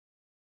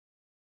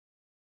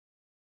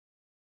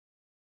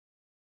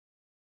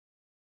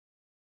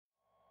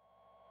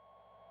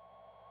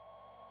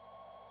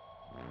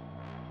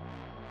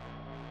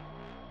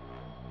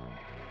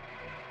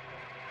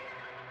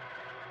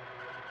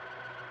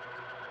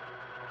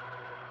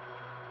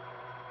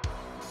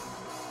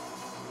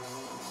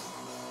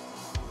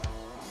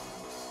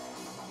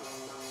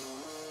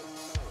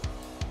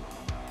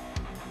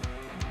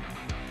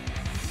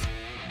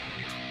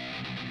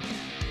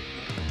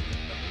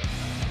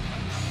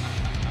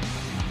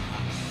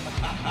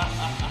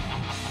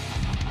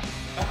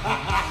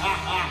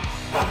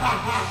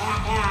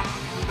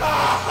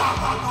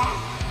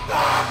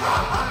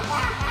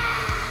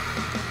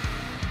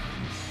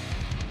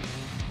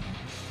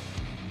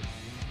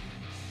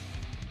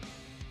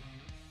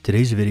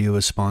Today's video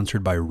is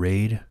sponsored by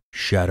Raid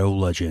Shadow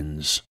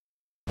Legends.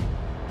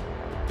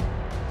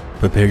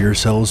 Prepare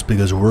yourselves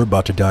because we're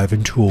about to dive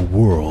into a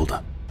world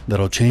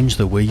that'll change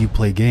the way you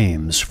play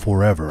games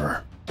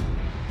forever.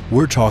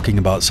 We're talking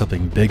about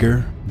something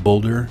bigger,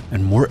 bolder,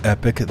 and more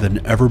epic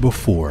than ever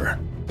before.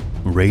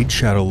 Raid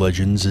Shadow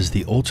Legends is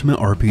the ultimate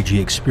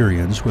RPG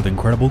experience with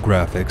incredible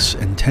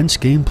graphics, intense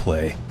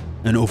gameplay,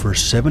 and over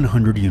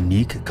 700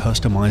 unique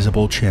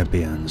customizable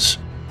champions.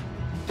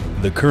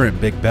 The current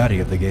big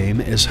baddie of the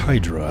game is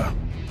Hydra,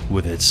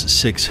 with its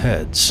 6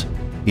 heads,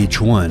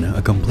 each one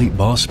a complete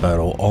boss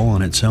battle all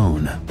on its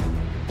own.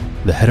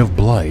 The Head of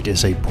Blight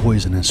is a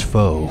poisonous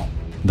foe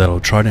that'll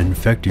try to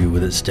infect you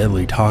with its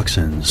deadly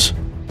toxins.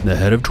 The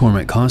Head of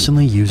Torment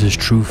constantly uses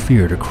true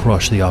fear to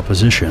crush the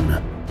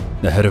opposition.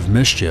 The Head of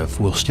Mischief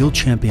will steal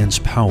champions'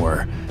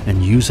 power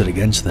and use it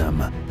against them.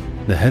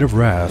 The Head of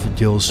Wrath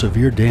deals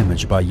severe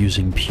damage by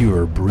using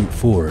pure brute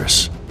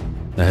force.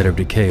 The Head of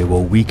Decay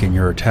will weaken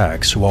your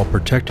attacks while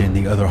protecting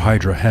the other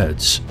Hydra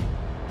heads.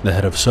 The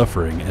Head of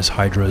Suffering is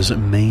Hydra's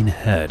main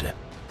head.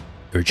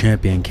 Your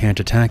champion can't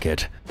attack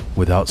it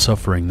without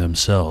suffering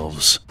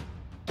themselves.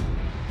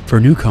 For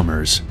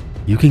newcomers,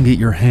 you can get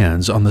your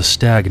hands on the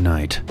Stag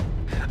Knight,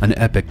 an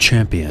epic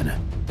champion,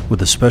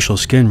 with a special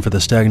skin for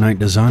the Stag Knight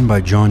designed by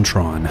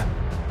JonTron.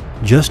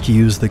 Just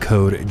use the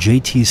code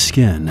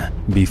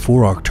JTSKIN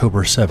before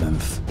October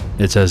 7th.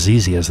 It's as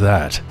easy as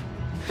that.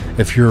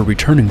 If you're a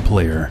returning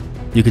player,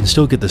 you can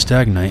still get the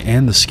Stag Knight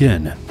and the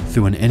skin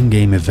through an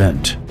in-game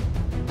event.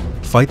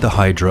 Fight the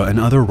Hydra and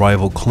other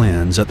rival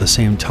clans at the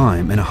same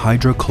time in a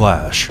Hydra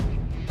Clash,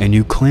 a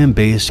new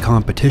clan-based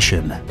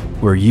competition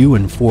where you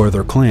and 4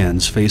 other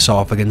clans face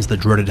off against the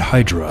dreaded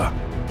Hydra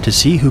to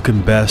see who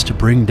can best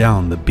bring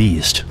down the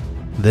beast,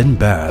 then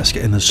bask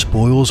in the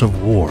spoils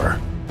of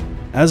war.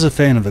 As a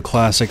fan of the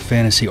classic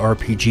fantasy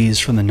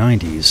RPGs from the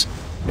 90s,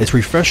 it's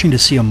refreshing to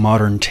see a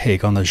modern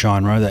take on the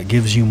genre that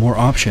gives you more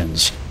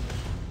options,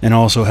 and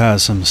also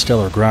has some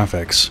stellar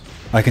graphics.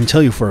 I can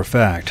tell you for a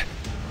fact,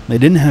 they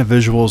didn't have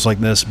visuals like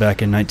this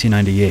back in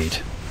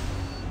 1998.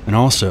 And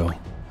also,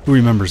 who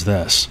remembers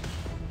this?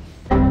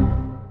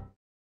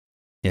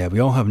 Yeah, we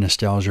all have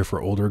nostalgia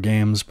for older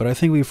games, but I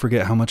think we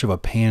forget how much of a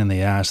pain in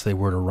the ass they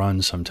were to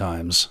run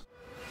sometimes.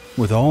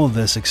 With all of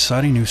this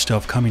exciting new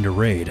stuff coming to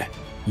Raid,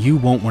 you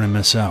won't want to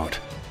miss out.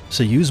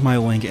 So use my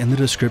link in the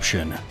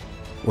description,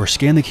 or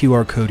scan the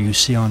QR code you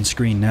see on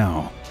screen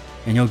now,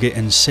 and you'll get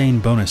insane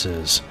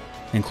bonuses,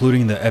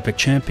 including the epic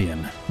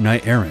champion,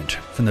 Knight Errant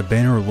from the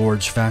Banner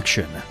Lords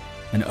faction,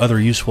 and other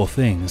useful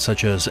things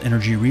such as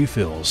energy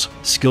refills,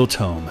 skill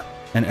tome,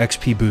 and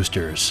XP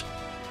boosters.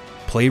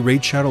 Play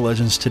Raid Shadow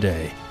Legends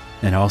today,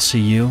 and I'll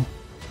see you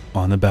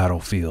on the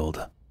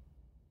battlefield.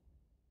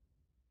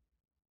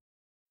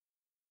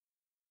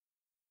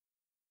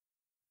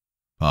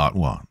 Part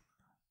 1.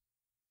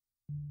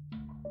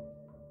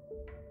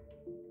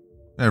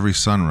 Every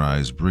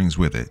sunrise brings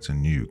with it a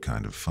new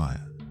kind of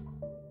fire.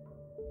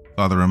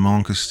 Father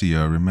Ramon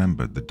Castillo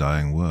remembered the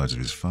dying words of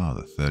his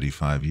father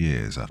 35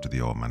 years after the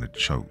old man had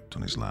choked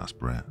on his last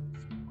breath.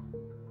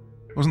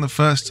 It wasn't the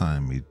first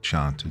time he'd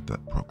chanted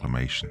that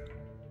proclamation.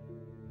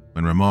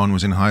 When Ramon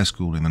was in high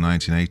school in the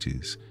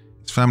 1980s,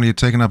 his family had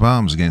taken up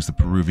arms against the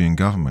Peruvian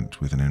government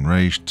with an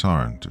enraged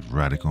torrent of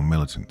radical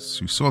militants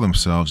who saw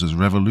themselves as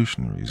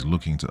revolutionaries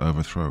looking to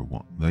overthrow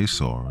what they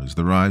saw as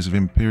the rise of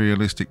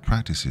imperialistic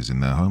practices in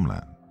their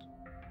homeland.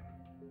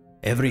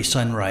 Every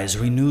sunrise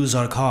renews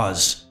our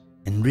cause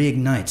and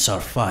reignites our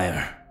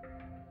fire.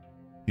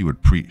 He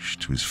would preach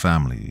to his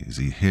family as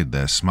he hid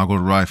their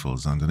smuggled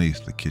rifles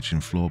underneath the kitchen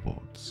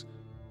floorboards.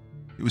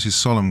 It was his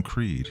solemn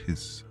creed,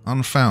 his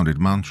unfounded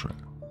mantra.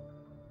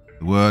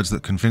 The words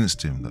that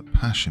convinced him that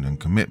passion and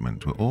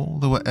commitment were all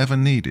that were ever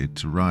needed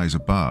to rise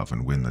above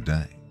and win the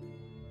day.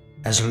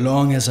 As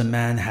long as a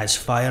man has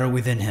fire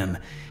within him,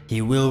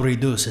 he will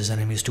reduce his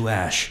enemies to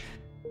ash.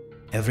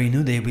 Every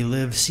new day we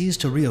live sees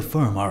to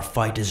reaffirm our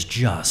fight is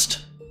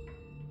just.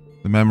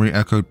 The memory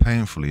echoed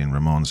painfully in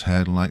Ramon's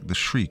head like the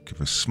shriek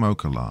of a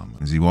smoke alarm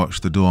as he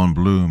watched the dawn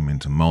bloom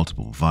into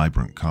multiple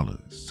vibrant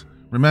colors,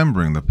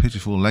 remembering the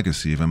pitiful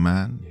legacy of a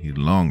man he'd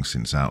long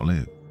since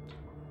outlived.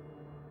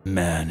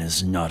 Man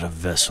is not a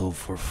vessel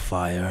for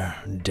fire,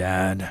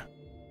 Dad.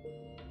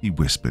 He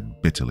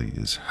whispered bitterly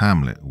as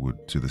Hamlet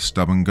would to the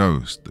stubborn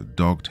ghost that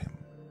dogged him.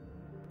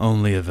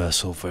 Only a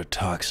vessel for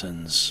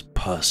toxins,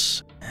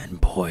 pus,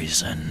 and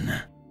poison.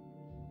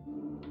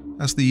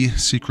 As the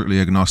secretly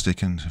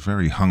agnostic and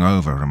very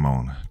hungover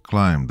Ramon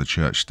climbed the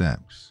church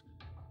steps,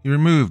 he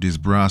removed his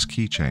brass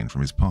keychain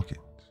from his pocket.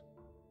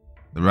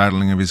 The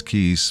rattling of his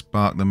keys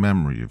sparked the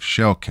memory of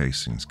shell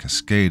casings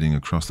cascading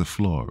across the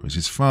floor as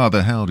his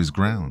father held his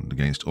ground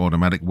against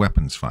automatic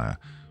weapons fire,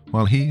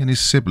 while he and his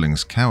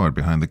siblings cowered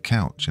behind the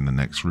couch in the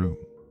next room.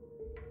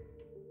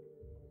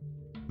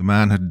 The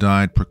man had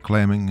died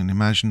proclaiming an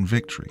imagined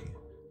victory,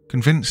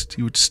 convinced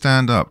he would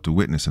stand up to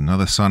witness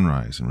another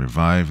sunrise and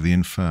revive the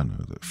inferno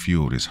that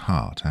fueled his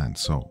heart and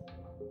soul.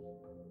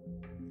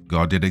 If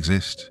God did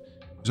exist,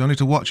 it was only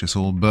to watch us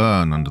all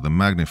burn under the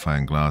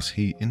magnifying glass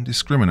he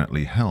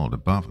indiscriminately held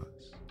above us.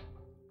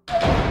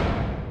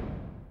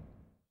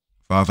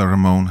 Father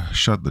Ramon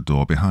shut the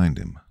door behind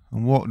him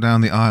and walked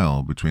down the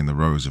aisle between the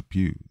rows of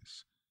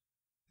pews.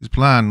 His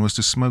plan was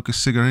to smoke a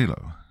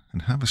cigarillo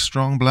and have a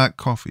strong black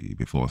coffee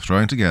before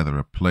throwing together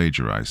a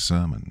plagiarized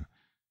sermon.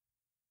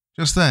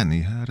 Just then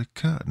he heard a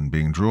curtain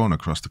being drawn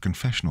across the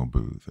confessional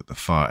booth at the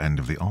far end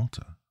of the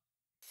altar.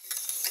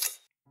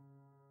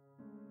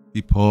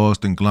 He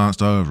paused and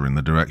glanced over in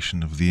the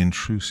direction of the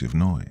intrusive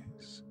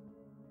noise.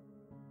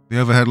 The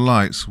overhead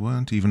lights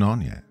weren't even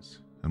on yet,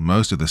 and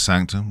most of the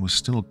sanctum was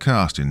still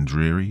cast in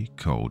dreary,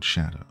 cold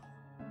shadow.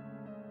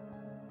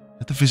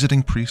 Had the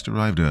visiting priest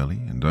arrived early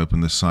and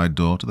opened the side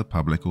door to the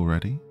public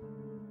already?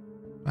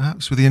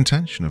 Perhaps with the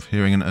intention of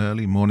hearing an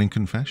early morning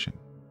confession.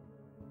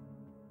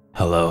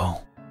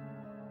 Hello?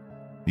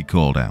 He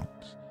called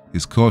out,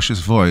 his cautious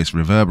voice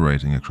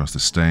reverberating across the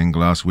stained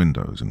glass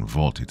windows and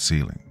vaulted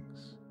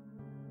ceilings.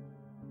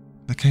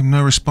 There came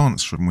no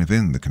response from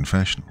within the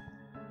confessional.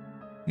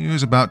 He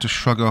was about to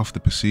shrug off the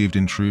perceived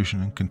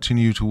intrusion and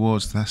continue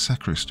towards the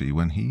sacristy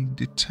when he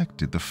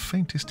detected the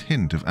faintest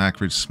hint of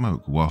acrid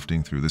smoke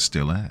wafting through the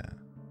still air.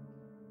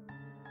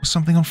 Was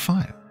something on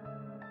fire?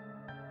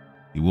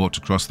 He walked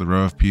across the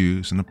row of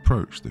pews and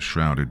approached the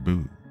shrouded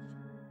booth.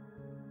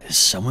 Is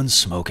someone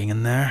smoking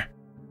in there?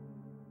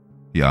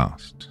 He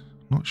asked,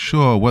 not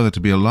sure whether to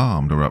be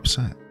alarmed or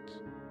upset.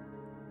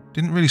 It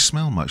didn't really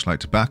smell much like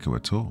tobacco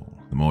at all,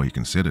 the more he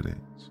considered it.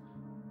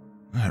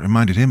 It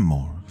reminded him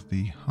more of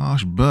the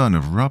harsh burn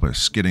of rubber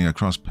skidding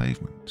across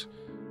pavement,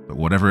 but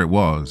whatever it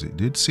was, it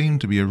did seem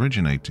to be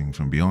originating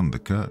from beyond the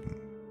curtain.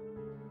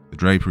 The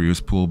drapery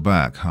was pulled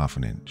back half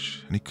an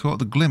inch, and he caught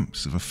the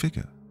glimpse of a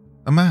figure,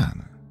 a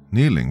man,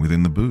 kneeling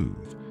within the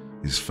booth,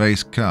 his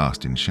face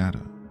cast in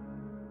shadow.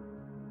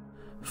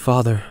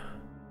 Father,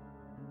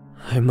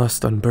 I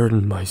must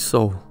unburden my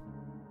soul.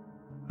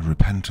 A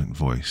repentant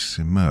voice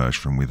emerged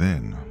from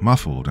within,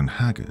 muffled and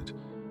haggard,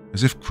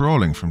 as if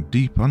crawling from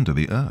deep under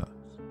the earth.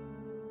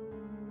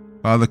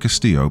 Father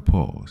Castillo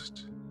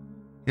paused.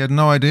 He had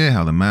no idea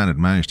how the man had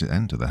managed to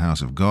enter the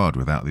house of God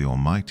without the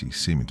Almighty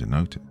seeming to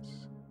notice.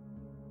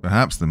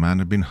 Perhaps the man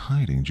had been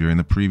hiding during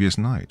the previous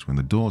night when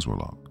the doors were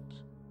locked.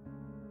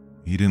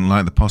 He didn't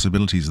like the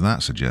possibilities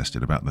that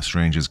suggested about the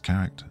stranger's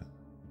character.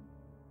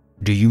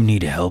 Do you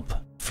need help,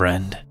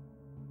 friend?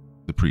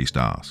 The priest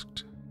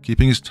asked,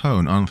 keeping his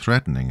tone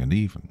unthreatening and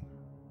even.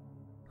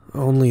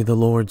 Only the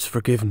Lord's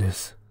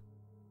forgiveness,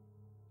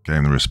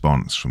 came the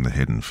response from the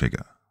hidden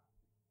figure.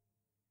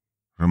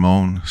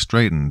 Ramon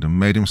straightened and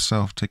made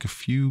himself take a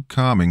few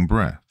calming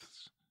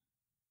breaths.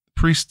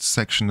 The priest's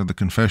section of the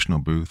confessional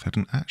booth had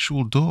an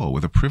actual door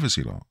with a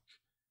privacy lock.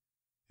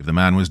 If the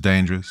man was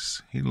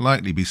dangerous, he'd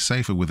likely be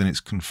safer within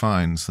its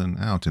confines than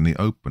out in the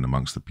open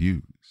amongst the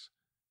pews.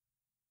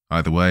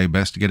 Either way,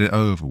 best to get it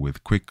over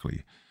with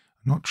quickly,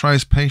 and not try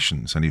his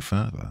patience any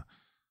further,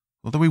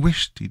 although he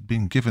wished he'd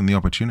been given the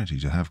opportunity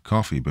to have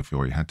coffee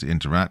before he had to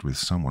interact with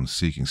someone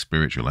seeking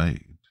spiritual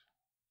aid.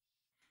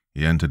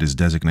 He entered his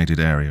designated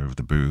area of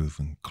the booth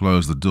and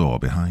closed the door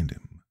behind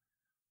him.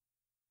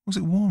 Was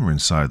it warmer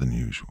inside than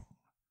usual?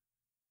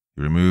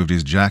 He removed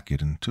his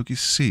jacket and took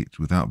his seat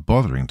without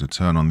bothering to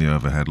turn on the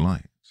overhead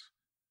lights.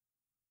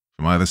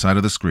 From either side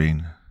of the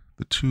screen,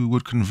 the two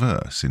would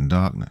converse in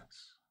darkness.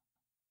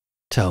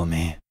 Tell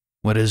me,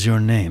 what is your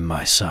name,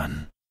 my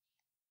son?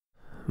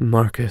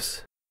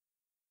 Marcus.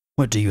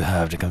 What do you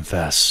have to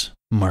confess,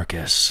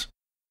 Marcus?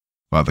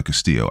 Father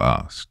Castillo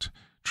asked,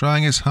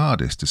 trying his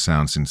hardest to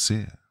sound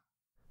sincere.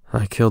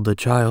 I killed a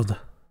child.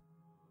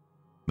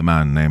 The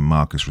man named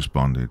Marcus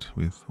responded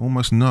with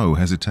almost no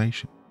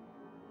hesitation.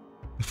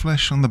 The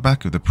flesh on the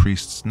back of the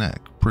priest's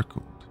neck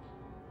prickled,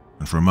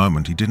 and for a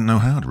moment he didn't know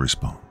how to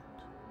respond.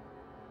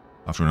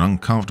 After an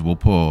uncomfortable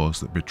pause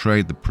that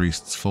betrayed the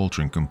priest's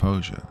faltering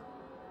composure,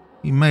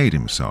 he made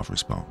himself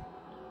respond.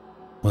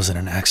 Was it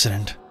an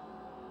accident?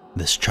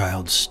 This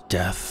child's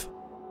death?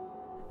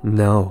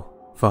 No,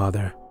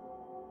 Father.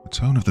 The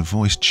tone of the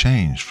voice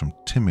changed from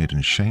timid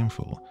and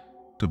shameful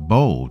to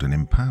bold and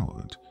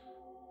empowered,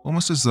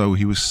 almost as though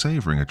he was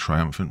savoring a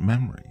triumphant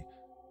memory,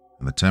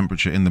 and the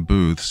temperature in the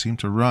booth seemed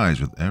to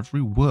rise with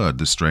every word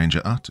the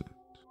stranger uttered.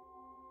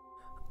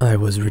 I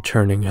was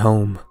returning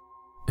home,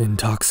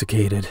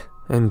 intoxicated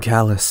and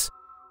callous,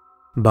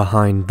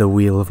 behind the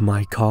wheel of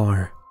my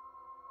car.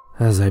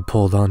 As I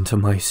pulled onto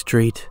my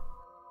street,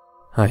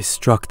 I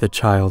struck the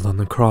child on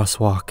the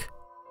crosswalk.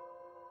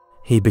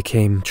 He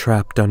became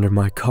trapped under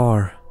my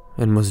car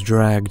and was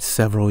dragged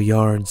several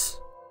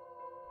yards.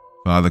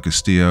 Father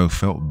Castillo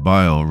felt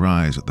bile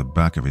rise at the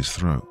back of his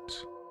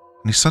throat,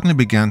 and he suddenly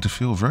began to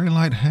feel very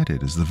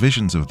lightheaded as the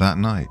visions of that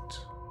night,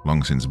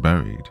 long since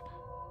buried,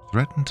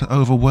 threatened to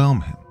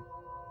overwhelm him.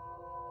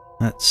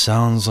 That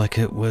sounds like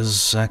it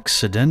was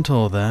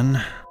accidental,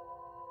 then.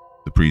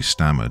 The priest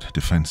stammered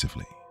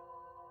defensively.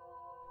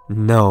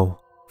 No,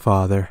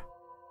 Father.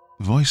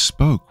 The voice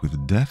spoke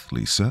with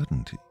deathly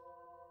certainty.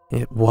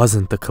 It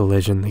wasn't the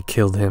collision that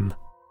killed him.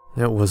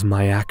 It was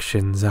my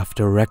actions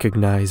after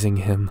recognizing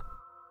him.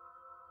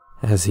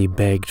 As he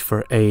begged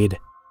for aid,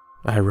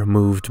 I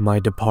removed my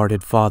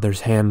departed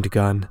father's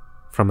handgun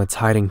from its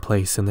hiding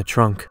place in the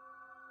trunk,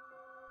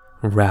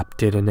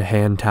 wrapped it in a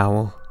hand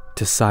towel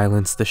to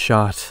silence the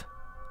shot,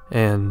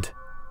 and,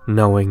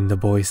 knowing the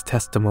boy's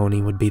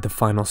testimony would be the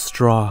final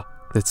straw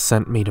that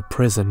sent me to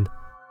prison,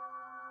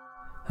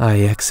 I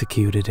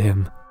executed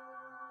him.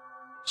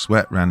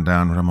 Sweat ran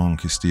down Ramon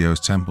Castillo's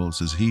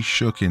temples as he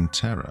shook in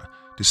terror,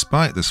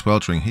 despite the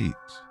sweltering heat.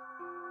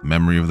 The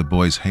memory of the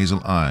boy's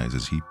hazel eyes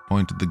as he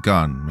pointed the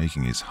gun,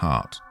 making his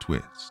heart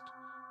twist.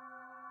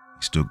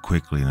 He stood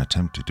quickly and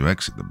attempted to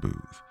exit the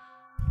booth,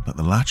 but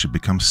the latch had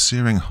become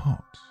searing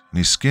hot, and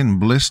his skin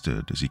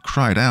blistered as he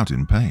cried out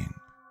in pain.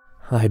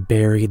 I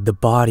buried the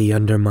body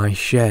under my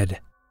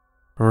shed,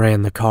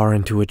 ran the car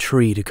into a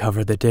tree to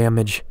cover the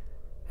damage,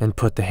 and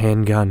put the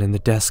handgun in the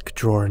desk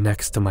drawer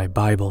next to my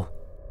Bible.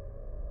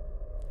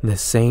 The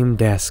same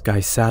desk I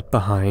sat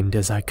behind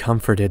as I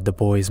comforted the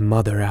boy's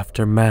mother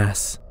after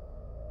Mass.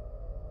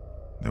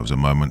 There was a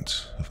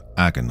moment of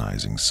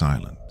agonizing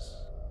silence.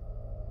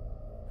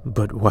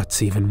 But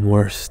what's even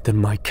worse than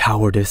my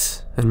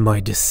cowardice and my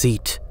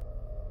deceit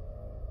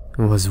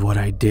was what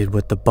I did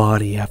with the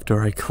body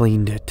after I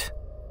cleaned it,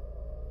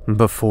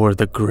 before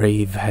the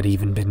grave had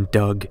even been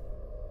dug.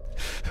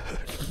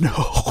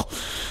 No,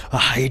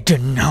 I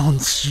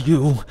denounce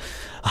you.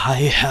 I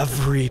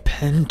have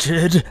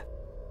repented.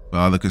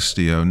 Father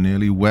Castillo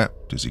nearly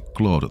wept as he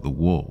clawed at the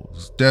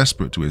walls,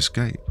 desperate to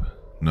escape,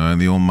 knowing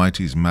the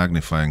Almighty's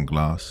magnifying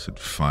glass had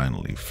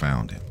finally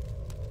found him.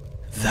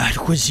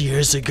 That was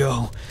years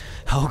ago.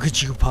 How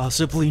could you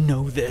possibly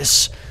know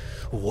this?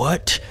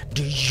 What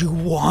do you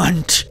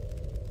want?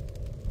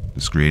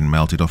 The screen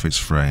melted off its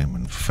frame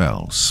and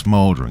fell,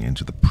 smoldering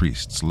into the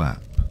priest's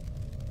lap.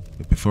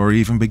 But before he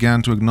even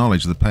began to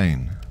acknowledge the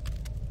pain,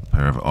 a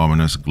pair of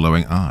ominous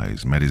glowing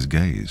eyes met his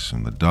gaze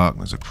from the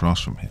darkness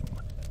across from him,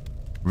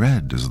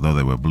 red as though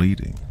they were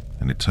bleeding,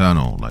 and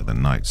eternal like the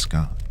night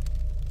sky.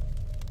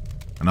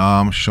 An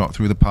arm shot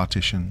through the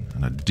partition,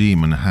 and a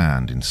demon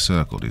hand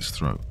encircled his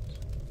throat,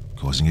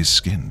 causing his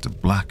skin to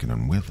blacken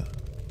and wither.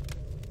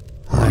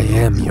 I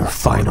am your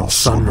final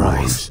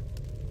sunrise,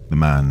 the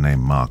man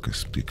named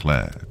Marcus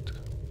declared.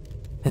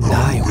 and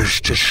I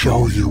wish to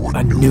show you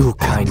a new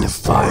kind of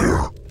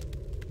fire.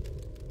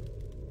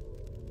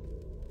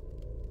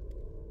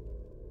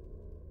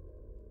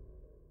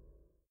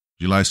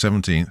 July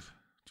 17th,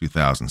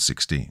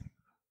 2016.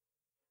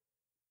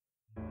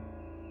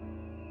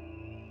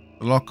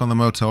 The lock on the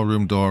motel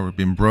room door had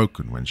been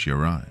broken when she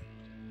arrived.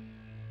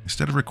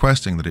 Instead of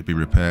requesting that it be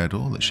repaired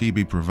or that she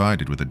be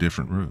provided with a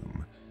different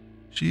room,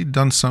 she'd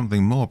done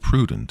something more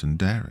prudent and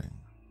daring.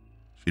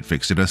 She'd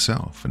fixed it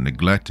herself and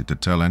neglected to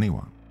tell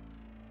anyone.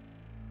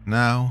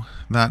 Now,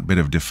 that bit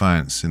of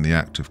defiance in the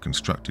act of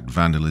constructed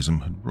vandalism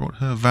had brought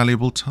her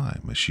valuable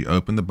time as she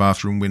opened the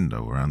bathroom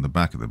window around the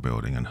back of the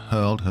building and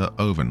hurled her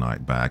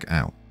overnight bag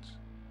out.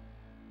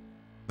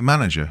 The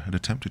manager had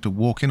attempted to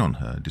walk in on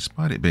her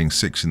despite it being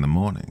 6 in the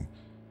morning.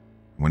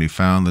 When he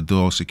found the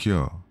door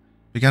secure,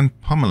 began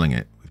pummeling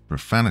it with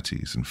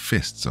profanities and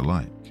fists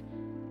alike,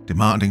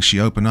 demanding she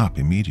open up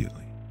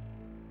immediately.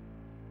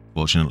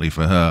 Fortunately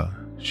for her,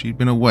 she'd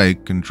been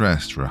awake and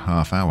dressed for a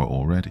half hour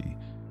already,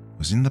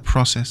 was in the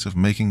process of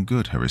making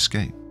good her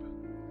escape.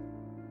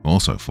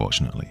 Also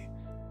fortunately,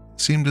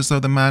 it seemed as though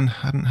the man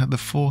hadn't had the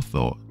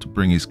forethought to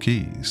bring his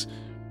keys,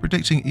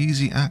 predicting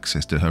easy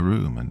access to her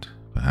room and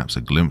perhaps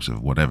a glimpse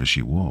of whatever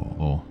she wore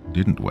or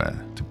didn't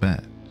wear to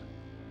bed.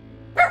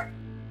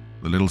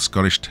 The little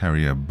Scottish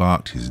terrier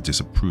barked his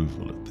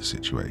disapproval of the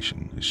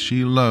situation as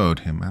she lowered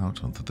him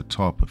out onto the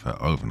top of her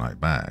overnight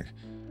bag,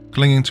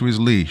 clinging to his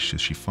leash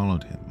as she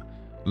followed him,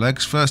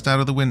 legs first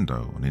out of the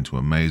window and into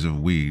a maze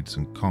of weeds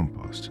and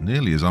compost,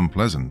 nearly as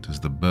unpleasant as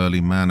the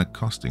burly man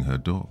accosting her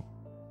door.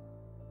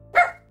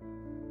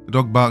 The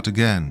dog barked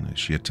again as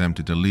she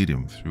attempted to lead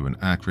him through an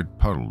acrid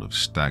puddle of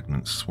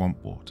stagnant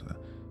swamp water,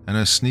 and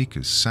her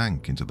sneakers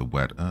sank into the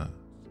wet earth.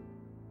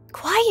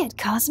 Quiet,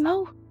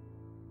 Cosmo,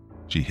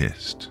 She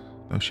hissed,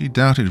 though she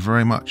doubted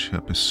very much her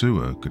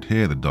pursuer could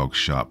hear the dog's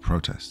sharp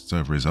protests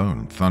over his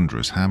own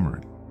thunderous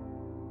hammering.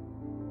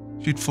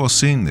 She'd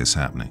foreseen this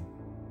happening.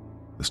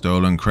 The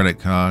stolen credit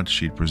card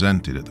she'd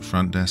presented at the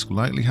front desk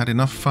likely had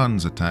enough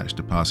funds attached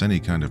to pass any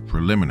kind of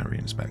preliminary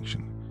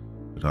inspection,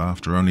 but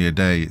after only a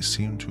day it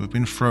seemed to have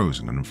been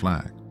frozen and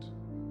flagged.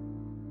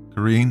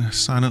 Corrine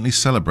silently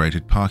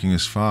celebrated parking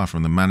as far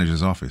from the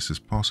manager's office as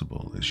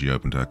possible as she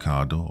opened her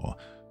car door,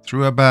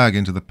 threw her bag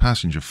into the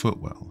passenger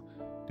footwell,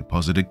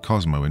 deposited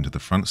Cosmo into the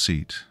front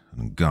seat,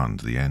 and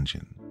gunned the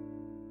engine.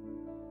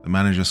 The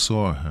manager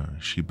saw her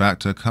as she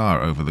backed her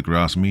car over the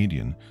grass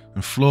median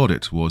and floored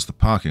it towards the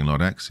parking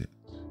lot exit.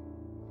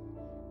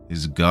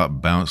 His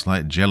gut bounced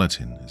like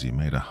gelatin as he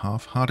made a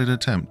half-hearted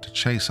attempt to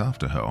chase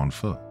after her on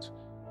foot.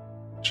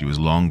 She was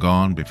long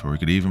gone before he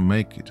could even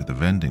make it to the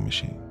vending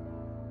machine.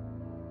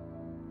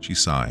 She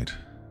sighed,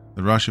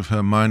 the rush of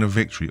her minor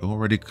victory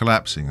already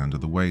collapsing under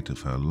the weight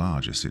of her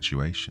larger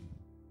situation.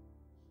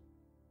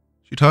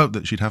 She'd hoped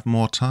that she'd have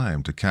more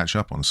time to catch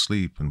up on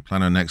sleep and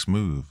plan her next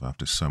move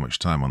after so much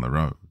time on the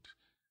road.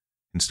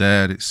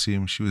 Instead, it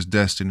seemed she was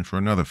destined for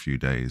another few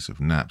days of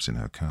naps in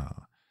her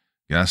car,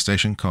 gas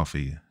station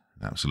coffee,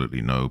 and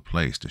absolutely no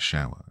place to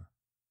shower.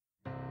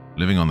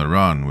 Living on the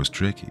run was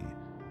tricky,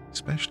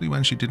 especially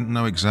when she didn't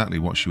know exactly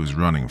what she was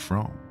running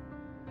from.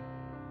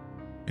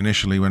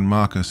 Initially, when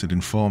Marcus had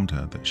informed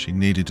her that she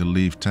needed to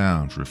leave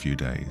town for a few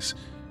days,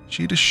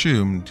 she'd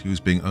assumed he was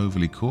being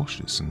overly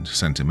cautious and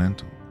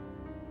sentimental.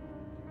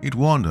 He'd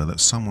warned her that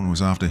someone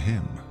was after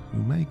him,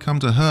 who may come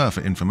to her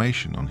for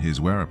information on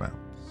his whereabouts.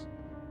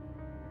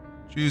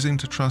 Choosing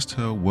to trust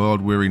her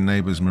world-weary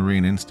neighbor's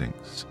marine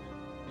instincts,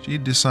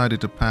 she'd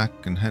decided to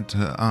pack and head to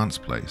her aunt's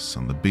place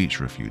on the beach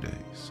for a few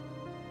days.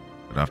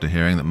 But after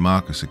hearing that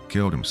Marcus had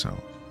killed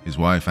himself, his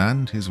wife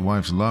and his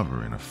wife's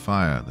lover in a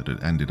fire that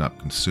had ended up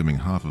consuming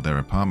half of their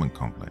apartment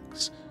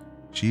complex,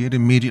 she had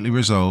immediately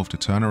resolved to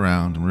turn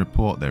around and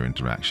report their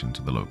interaction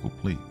to the local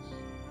police.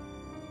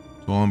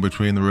 Torn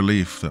between the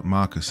relief that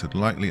Marcus had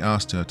likely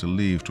asked her to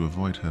leave to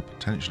avoid her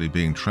potentially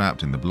being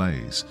trapped in the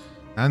blaze,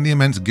 and the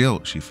immense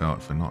guilt she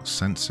felt for not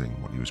sensing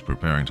what he was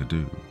preparing to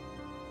do,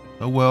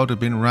 her world had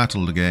been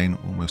rattled again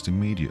almost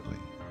immediately.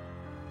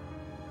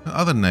 Her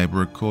other neighbor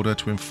had called her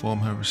to inform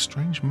her a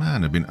strange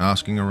man had been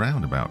asking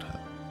around about her.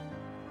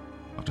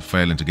 After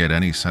failing to get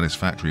any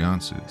satisfactory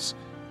answers,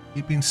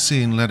 he'd been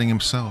seen letting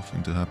himself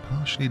into her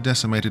partially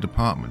decimated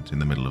apartment in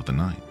the middle of the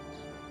night.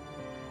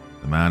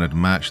 The man had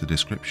matched the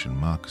description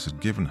Marcus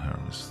had given her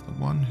as the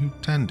one who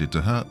tended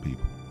to hurt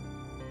people.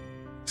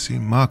 It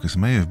seemed Marcus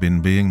may have been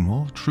being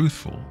more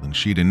truthful than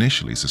she'd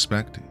initially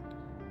suspected.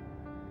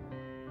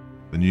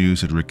 The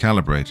news had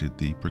recalibrated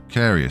the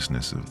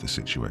precariousness of the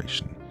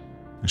situation,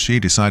 and she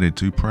decided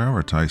to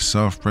prioritize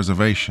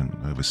self-preservation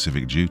over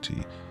civic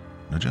duty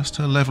and adjust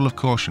her level of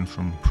caution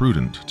from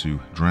prudent to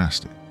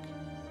drastic.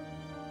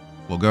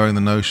 Foregoing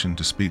the notion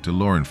to speak to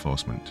law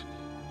enforcement,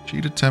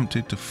 she'd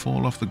attempted to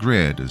fall off the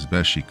grid as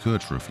best she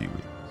could for a few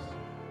weeks.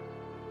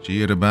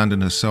 She had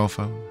abandoned her cell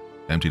phone,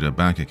 emptied her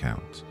bank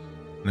account,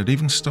 and had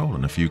even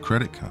stolen a few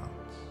credit cards.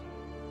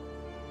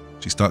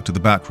 She stuck to the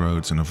back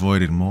roads and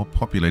avoided more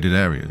populated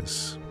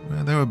areas,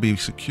 where there would be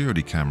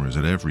security cameras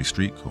at every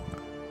street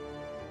corner.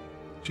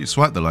 She'd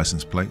swiped the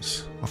license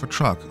plates off a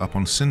truck up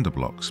on cinder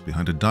blocks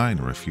behind a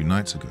diner a few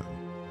nights ago.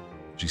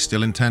 She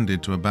still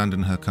intended to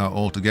abandon her car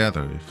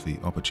altogether if the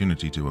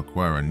opportunity to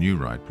acquire a new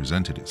ride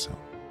presented itself.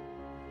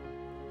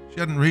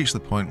 She hadn't reached the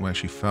point where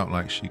she felt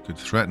like she could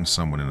threaten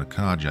someone in a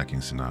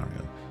carjacking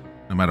scenario,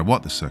 no matter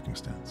what the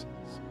circumstances.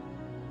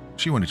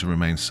 She wanted to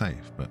remain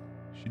safe, but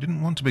she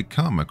didn't want to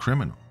become a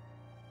criminal.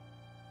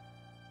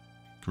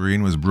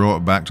 Green was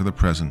brought back to the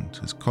present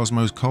as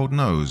Cosmo's cold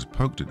nose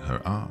poked at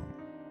her arm.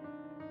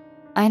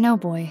 I know,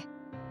 boy.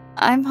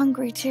 I'm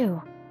hungry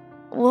too.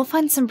 We'll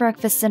find some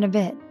breakfast in a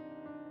bit.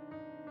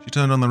 She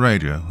turned on the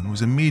radio and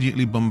was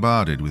immediately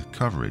bombarded with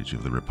coverage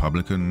of the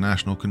Republican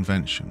National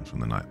Convention from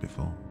the night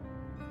before.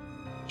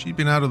 She'd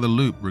been out of the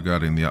loop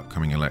regarding the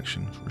upcoming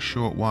election for a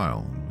short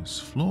while and was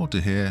floored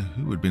to hear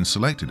who had been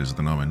selected as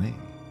the nominee.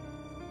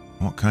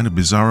 What kind of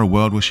bizarre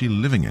world was she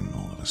living in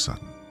all of a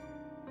sudden?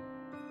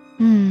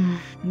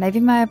 Maybe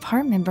my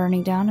apartment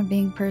burning down and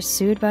being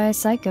pursued by a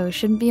psycho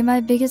shouldn't be my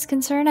biggest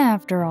concern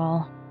after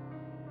all.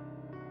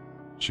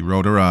 She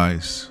rolled her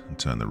eyes and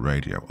turned the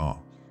radio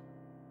off.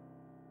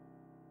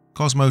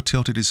 Cosmo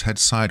tilted his head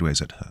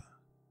sideways at her,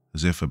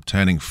 as if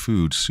obtaining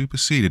food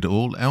superseded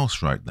all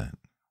else right then.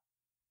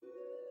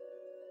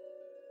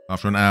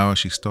 After an hour,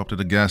 she stopped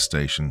at a gas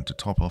station to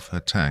top off her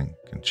tank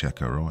and check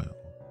her oil.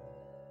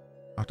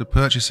 After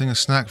purchasing a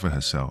snack for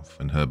herself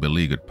and her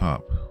beleaguered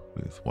pup,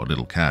 with what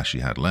little cash she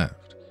had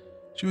left,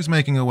 she was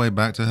making her way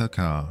back to her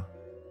car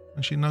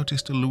when she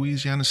noticed a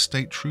Louisiana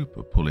state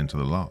trooper pull into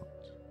the lot.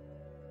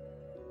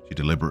 She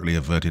deliberately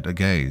averted a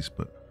gaze,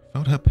 but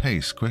felt her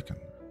pace quicken.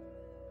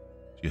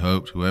 She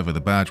hoped whoever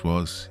the badge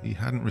was, he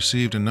hadn't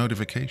received a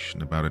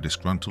notification about a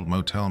disgruntled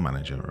motel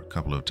manager a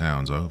couple of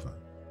towns over.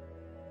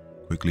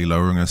 Quickly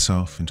lowering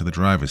herself into the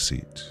driver's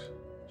seat,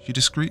 she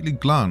discreetly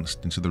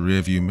glanced into the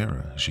rearview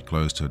mirror as she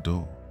closed her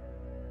door.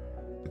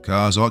 The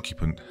car's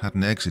occupant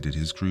hadn't exited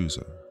his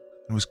cruiser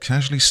and was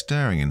casually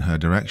staring in her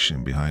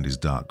direction behind his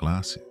dark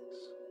glasses.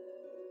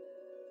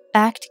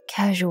 Act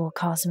casual,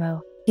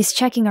 Cosmo. He's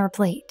checking our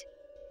plate.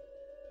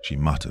 She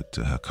muttered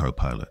to her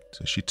co-pilot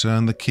as she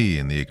turned the key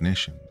in the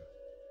ignition.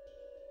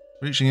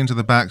 Reaching into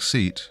the back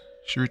seat,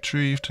 she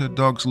retrieved her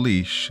dog's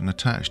leash and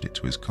attached it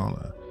to his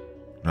collar,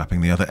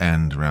 wrapping the other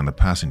end around the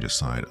passenger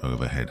side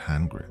overhead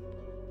hand grip.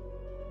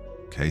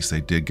 In case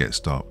they did get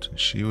stopped,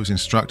 she was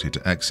instructed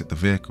to exit the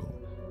vehicle.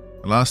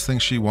 The last thing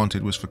she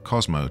wanted was for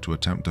Cosmo to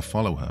attempt to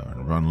follow her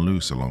and run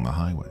loose along the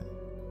highway.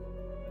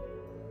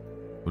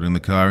 Putting the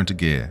car into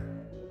gear,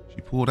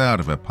 she pulled out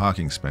of her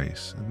parking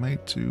space and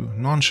made to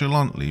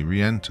nonchalantly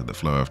re-enter the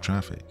flow of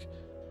traffic,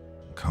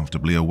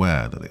 comfortably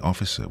aware that the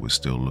officer was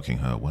still looking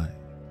her way.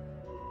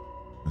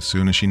 As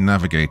soon as she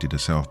navigated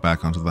herself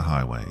back onto the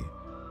highway,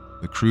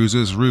 The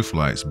cruiser's roof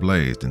lights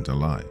blazed into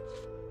life,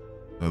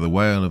 though the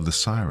wail of the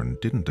siren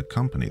didn't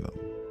accompany them.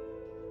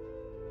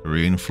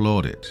 Corinne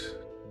floored it,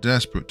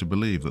 desperate to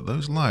believe that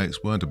those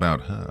lights weren't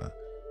about her,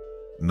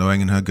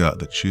 knowing in her gut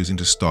that choosing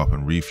to stop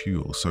and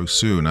refuel so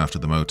soon after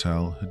the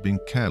motel had been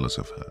careless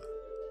of her.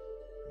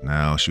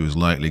 Now she was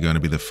likely going to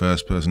be the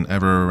first person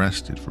ever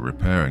arrested for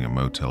repairing a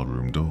motel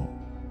room door.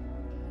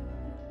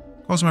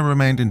 Cosmo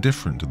remained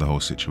indifferent to the whole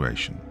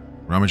situation,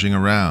 rummaging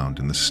around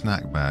in the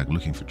snack bag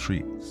looking for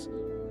treats,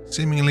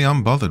 seemingly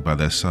unbothered by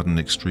their sudden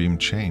extreme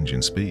change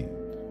in speed.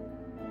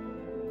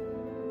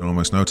 In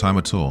almost no time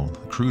at all,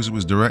 the cruiser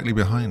was directly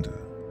behind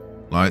her,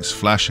 lights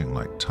flashing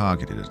like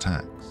targeted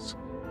attacks,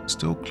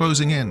 still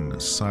closing in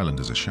as silent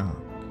as a shark.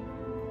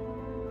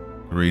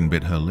 Corinne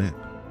bit her lip.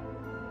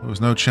 There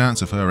was no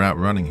chance of her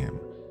outrunning him,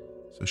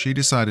 so she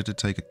decided to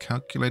take a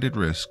calculated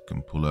risk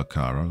and pull her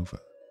car over.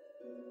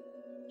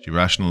 She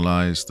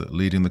rationalized that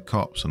leading the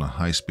cops on a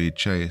high-speed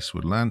chase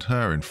would land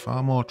her in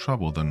far more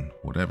trouble than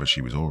whatever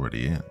she was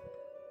already in.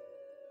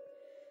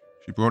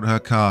 She brought her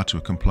car to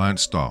a compliant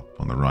stop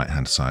on the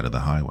right-hand side of the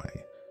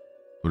highway,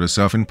 put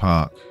herself in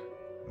park,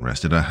 and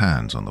rested her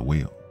hands on the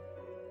wheel.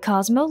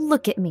 Cosmo,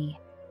 look at me.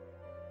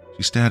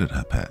 She stared at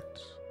her pet,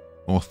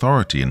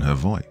 authority in her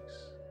voice.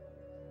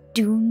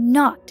 Do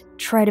not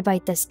try to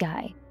bite this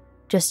guy.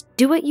 Just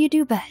do what you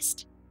do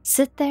best.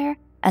 Sit there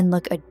and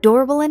look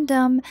adorable and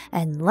dumb,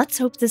 and let's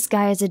hope this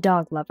guy is a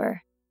dog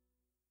lover.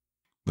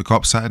 The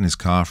cop sat in his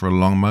car for a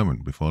long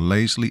moment before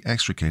lazily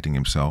extricating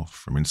himself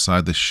from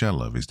inside the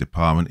shell of his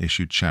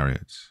department-issued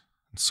chariot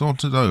and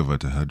sauntered over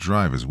to her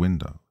driver's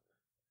window.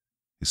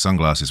 His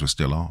sunglasses were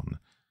still on,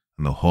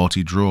 and the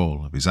haughty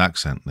drawl of his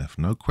accent left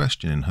no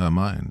question in her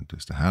mind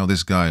as to how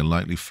this guy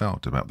likely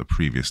felt about the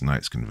previous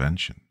night's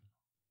convention.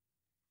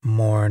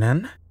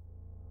 Morning.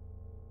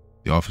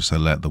 The officer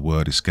let the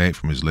word escape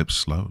from his lips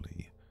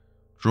slowly,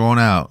 drawn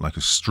out like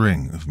a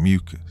string of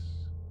mucus.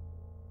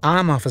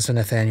 I'm Officer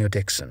Nathaniel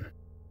Dixon,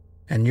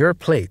 and your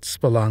plates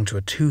belong to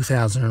a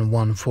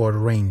 2001 Ford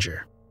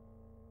Ranger.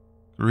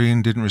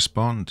 Corinne didn't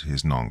respond to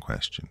his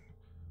non-question,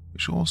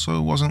 which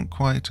also wasn't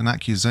quite an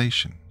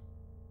accusation.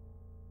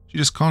 She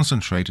just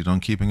concentrated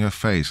on keeping her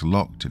face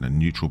locked in a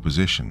neutral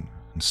position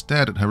and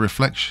stared at her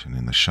reflection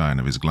in the shine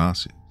of his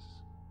glasses.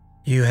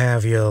 You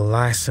have your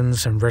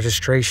license and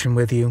registration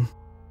with you?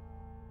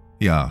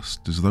 He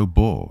asked, as though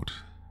bored,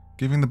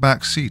 giving the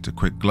back seat a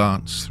quick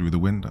glance through the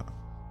window.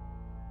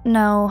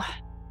 No.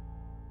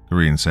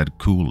 Corinne said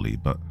coolly,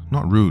 but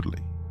not rudely.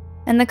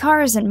 And the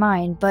car isn't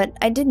mine, but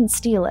I didn't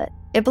steal it.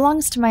 It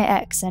belongs to my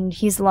ex, and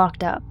he's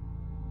locked up.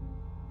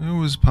 It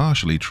was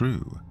partially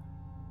true.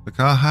 The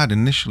car had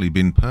initially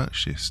been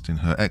purchased in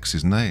her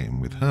ex's name,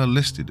 with her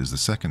listed as the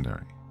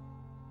secondary.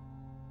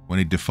 When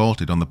he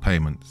defaulted on the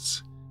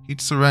payments, he'd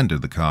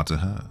surrendered the car to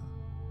her.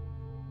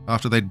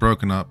 After they'd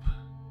broken up,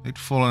 they'd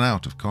fallen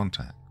out of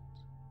contact.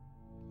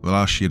 The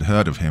last she had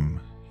heard of him,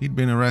 he'd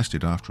been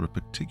arrested after a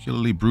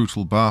particularly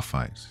brutal bar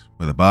fight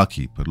where the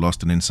barkeep had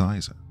lost an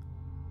incisor.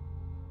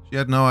 She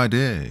had no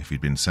idea if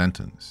he'd been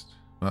sentenced,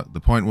 but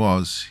the point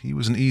was, he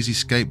was an easy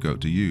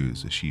scapegoat to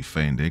use as she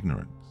feigned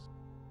ignorance.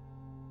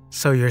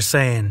 So you're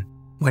saying,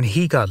 when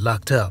he got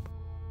locked up,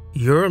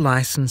 your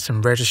license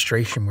and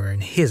registration were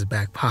in his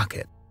back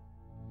pocket?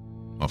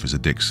 Officer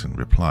Dixon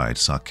replied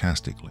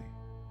sarcastically.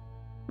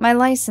 My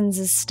license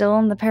is still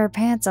in the pair of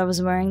pants I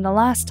was wearing the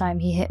last time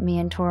he hit me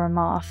and tore him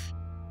off.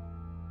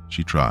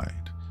 She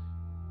tried,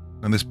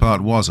 and this part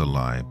was a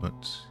lie,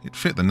 but it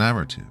fit the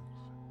narrative.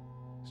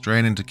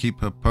 Straining to keep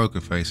her poker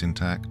face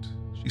intact,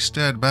 she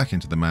stared back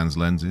into the man's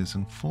lenses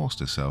and forced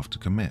herself to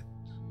commit.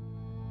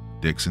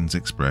 Dixon's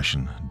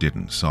expression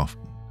didn't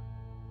soften.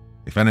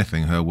 If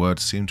anything, her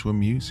words seemed to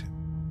amuse him.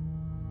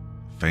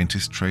 The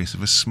faintest trace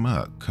of a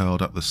smirk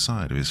curled up the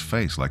side of his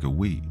face like a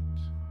weed.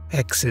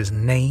 Ex's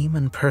name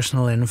and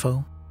personal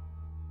info?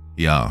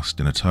 He asked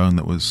in a tone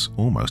that was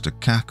almost a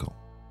cackle.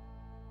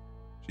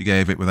 She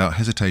gave it without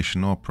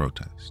hesitation or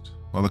protest,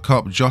 while the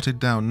cop jotted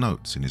down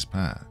notes in his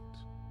pad.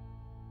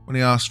 When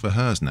he asked for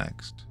hers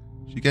next,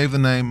 she gave the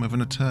name of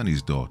an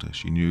attorney's daughter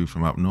she knew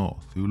from up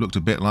north who looked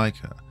a bit like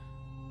her,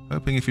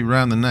 hoping if he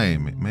ran the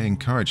name it may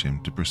encourage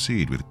him to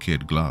proceed with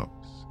kid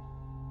gloves,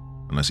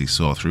 unless he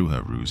saw through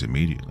her ruse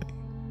immediately.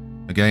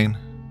 Again,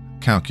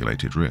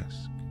 calculated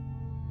risk.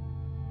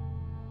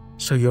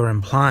 So you're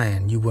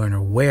implying you weren't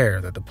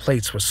aware that the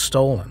plates were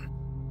stolen?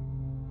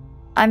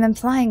 I'm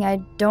implying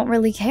I don't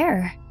really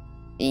care.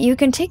 You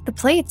can take the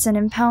plates and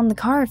impound the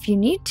car if you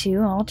need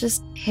to. I'll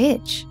just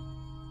hitch.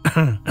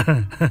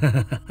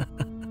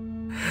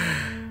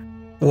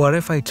 What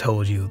if I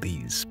told you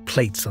these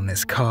plates on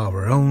this car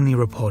were only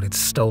reported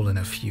stolen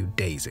a few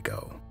days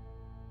ago?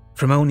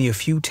 From only a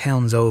few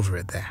towns over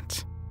at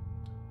that.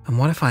 And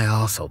what if I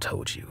also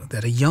told you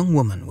that a young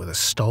woman with a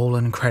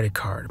stolen credit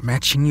card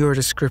matching your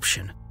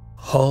description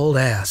hauled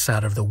ass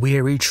out of the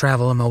Weary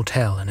Traveler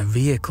Motel in a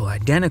vehicle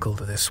identical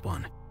to this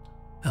one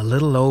a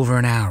little over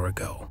an hour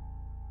ago?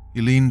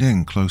 He leaned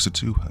in closer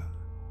to her,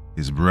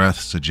 his breath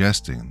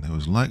suggesting there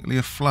was likely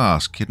a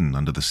flask hidden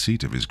under the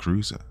seat of his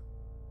cruiser.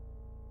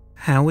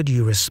 How would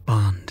you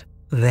respond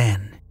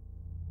Then.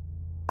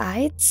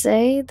 I'd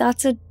say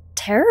that's a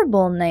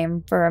terrible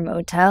name for a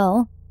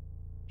motel.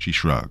 She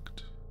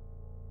shrugged.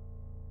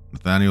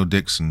 Nathaniel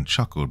Dixon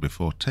chuckled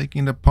before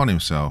taking it upon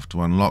himself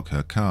to unlock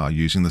her car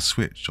using the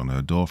switch on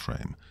her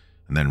doorframe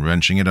and then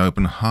wrenching it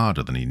open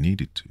harder than he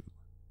needed to.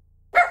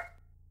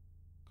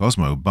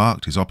 Cosmo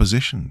barked his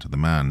opposition to the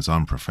man's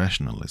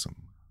unprofessionalism.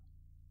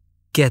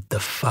 Get the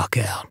fuck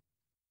out,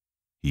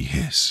 he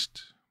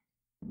hissed.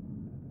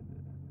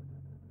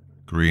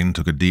 Green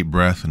took a deep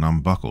breath and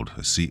unbuckled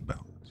her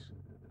seatbelt.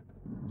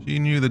 She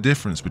knew the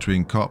difference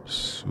between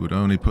cops who would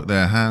only put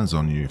their hands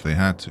on you if they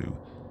had to,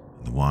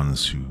 and the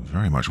ones who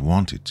very much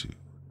wanted to.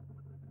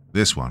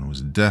 This one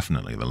was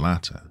definitely the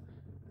latter,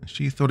 and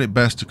she thought it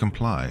best to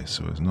comply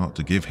so as not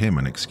to give him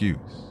an excuse.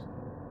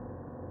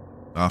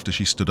 After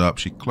she stood up,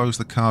 she closed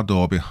the car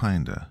door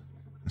behind her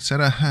and set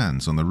her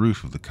hands on the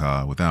roof of the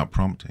car without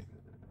prompting.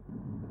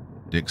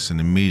 Dixon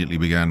immediately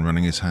began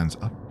running his hands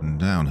up and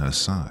down her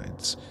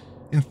sides,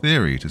 in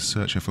theory to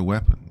search her for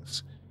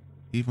weapons,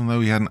 even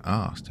though he hadn't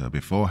asked her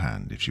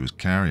beforehand if she was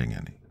carrying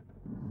any.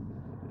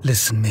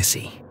 Listen,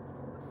 Missy.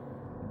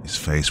 His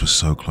face was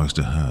so close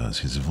to hers,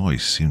 his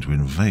voice seemed to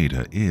invade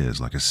her ears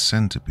like a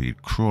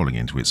centipede crawling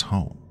into its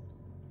hole.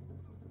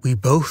 We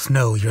both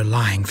know you're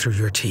lying through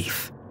your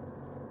teeth.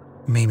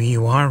 Maybe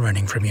you are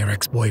running from your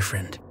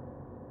ex-boyfriend.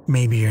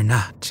 Maybe you're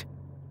not.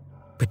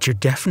 But you're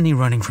definitely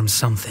running from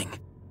something.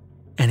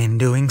 And in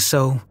doing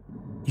so,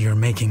 you're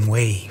making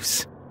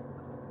waves.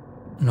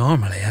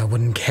 Normally, I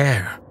wouldn't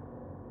care.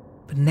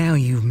 But now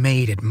you've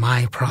made it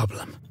my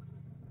problem.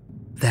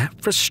 That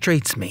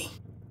frustrates me.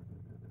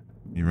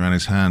 He ran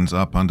his hands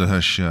up under her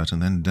shirt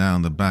and then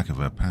down the back of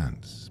her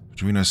pants,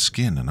 between her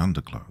skin and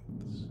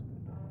underclothes.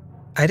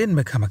 I didn't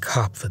become a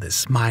cop for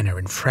this minor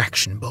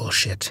infraction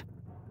bullshit.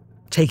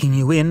 Taking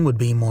you in would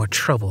be more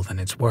trouble than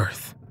it's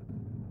worth.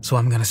 So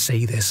I'm gonna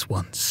say this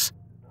once.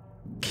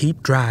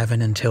 Keep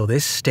driving until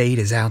this state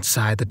is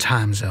outside the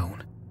time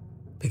zone.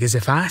 Because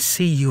if I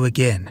see you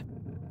again,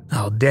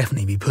 I'll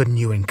definitely be putting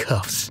you in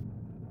cuffs.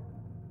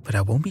 But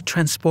I won't be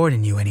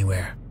transporting you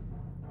anywhere.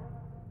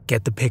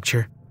 Get the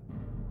picture?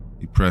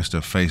 He pressed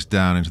her face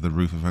down into the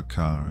roof of her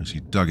car as he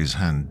dug his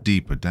hand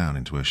deeper down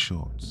into her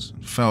shorts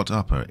and felt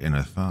up her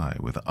inner thigh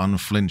with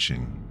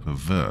unflinching,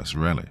 perverse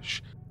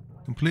relish,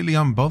 completely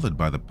unbothered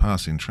by the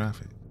passing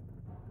traffic.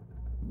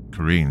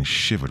 Corinne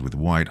shivered with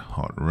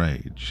white-hot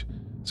rage,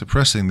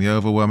 suppressing the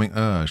overwhelming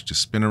urge to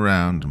spin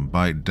around and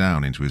bite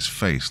down into his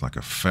face like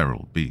a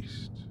feral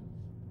beast.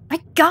 I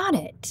got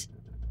it!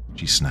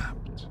 She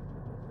snapped.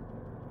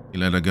 He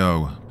let her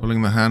go,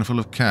 pulling the handful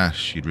of cash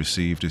she'd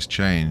received as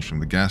change from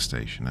the gas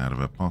station out of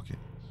her pocket.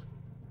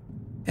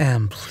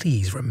 And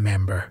please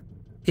remember,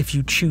 if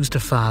you choose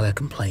to file a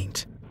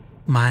complaint,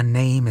 my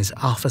name is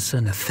Officer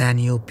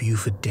Nathaniel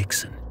Buford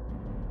Dixon.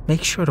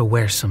 Make sure to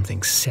wear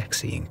something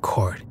sexy in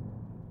court.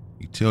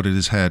 He tilted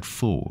his head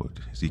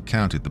forward as he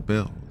counted the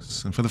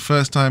bills, and for the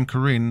first time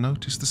Corinne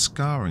noticed the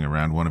scarring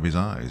around one of his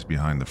eyes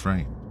behind the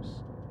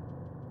frames.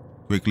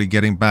 Quickly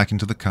getting back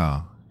into the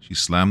car, she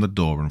slammed the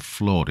door and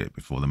floored it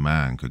before the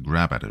man could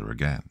grab at her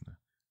again.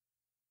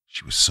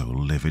 She was so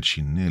livid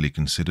she nearly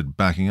considered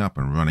backing up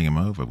and running him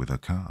over with her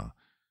car,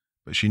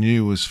 but she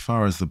knew as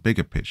far as the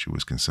bigger picture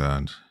was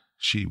concerned,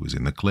 she was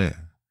in the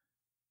clear.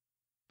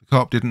 The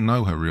cop didn't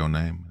know her real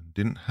name and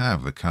didn't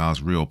have the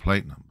car's real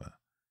plate number.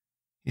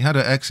 He had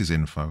her ex's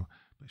info,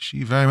 but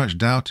she very much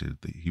doubted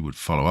that he would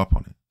follow up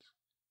on it.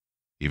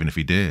 Even if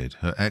he did,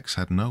 her ex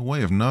had no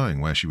way of knowing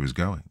where she was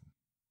going.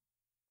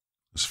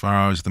 As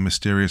far as the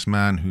mysterious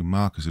man who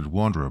Marcus had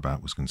warned her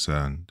about was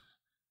concerned,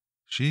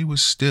 she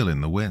was still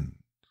in the wind.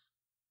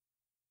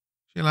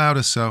 She allowed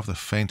herself the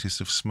faintest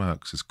of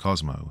smirks as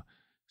Cosmo,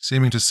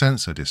 seeming to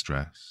sense her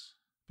distress,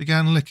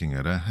 began licking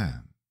at her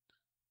hand.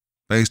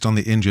 Based on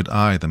the injured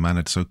eye the man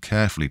had so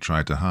carefully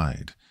tried to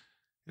hide,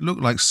 it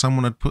looked like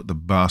someone had put the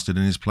bastard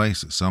in his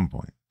place at some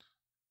point.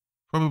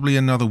 Probably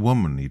another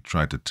woman he'd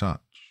tried to touch.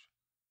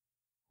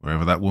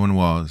 Wherever that woman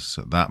was,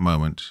 at that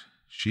moment,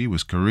 she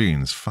was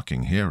Corinne's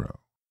fucking hero.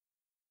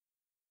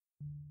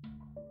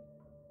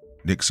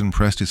 Dixon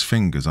pressed his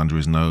fingers under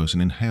his nose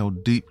and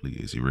inhaled deeply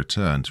as he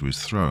returned to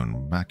his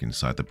throne back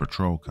inside the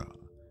patrol car.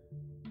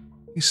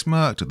 He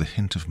smirked at the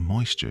hint of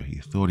moisture he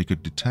thought he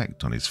could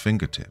detect on his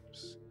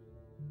fingertips.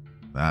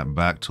 That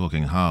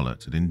back-talking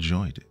harlot had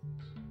enjoyed it.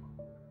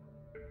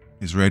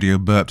 His radio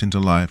burped into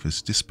life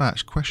as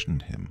dispatch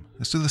questioned him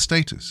as to the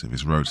status of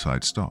his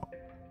roadside stop.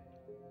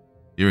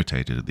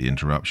 Irritated at the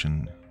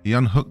interruption, he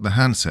unhooked the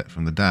handset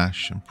from the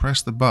dash and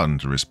pressed the button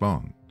to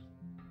respond.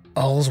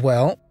 All's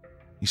well.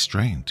 He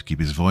strained to keep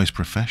his voice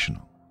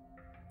professional.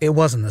 It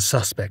wasn't the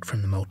suspect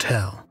from the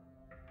motel.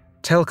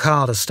 Tell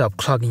Carl to stop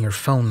clogging your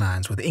phone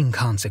lines with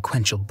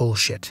inconsequential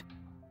bullshit.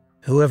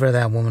 Whoever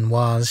that woman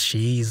was,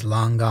 she's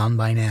long gone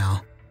by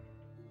now.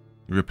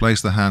 He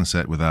replaced the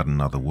handset without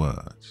another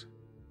word.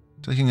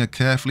 Taking a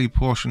carefully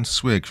portioned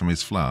swig from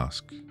his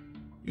flask,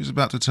 he was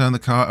about to turn the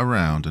car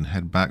around and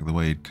head back the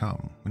way he'd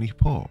come when he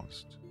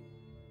paused.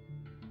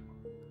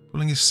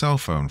 Pulling his cell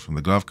phone from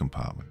the glove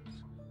compartment,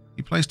 he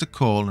He placed a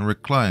call and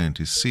reclined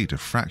his seat a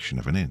fraction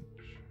of an inch.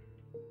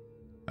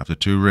 After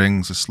 2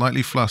 rings, a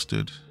slightly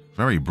flustered,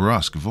 very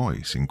brusque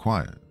voice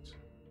inquired.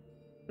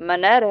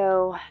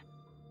 Manetto.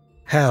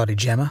 Howdy,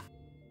 Gemma.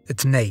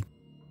 It's Nate.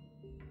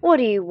 What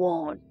do you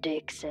want,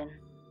 Dixon?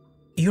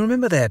 You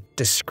remember that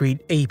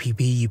discreet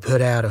APB you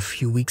put out a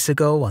few weeks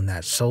ago on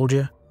that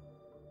soldier?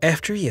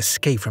 After he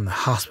escaped from the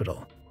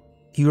hospital,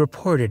 you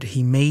reported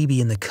he may be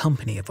in the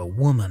company of a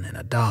woman and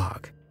a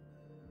dog.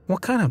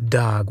 What kind of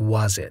dog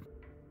was it?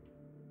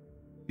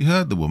 He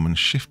heard the woman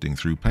shifting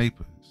through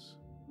papers.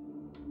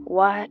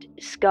 White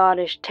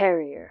Scottish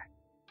Terrier.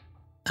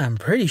 I'm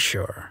pretty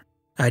sure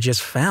I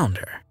just found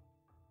her.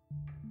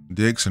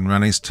 Dixon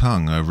ran his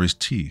tongue over his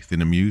teeth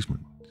in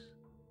amusement.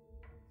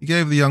 He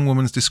gave the young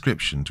woman's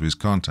description to his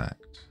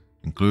contact,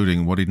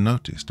 including what he'd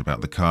noticed about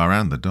the car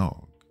and the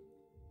dog.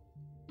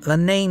 The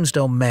names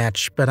don't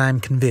match, but I'm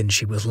convinced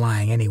she was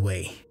lying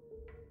anyway.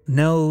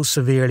 No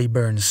severely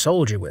burned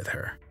soldier with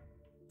her,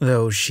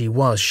 though she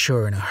was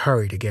sure in a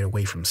hurry to get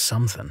away from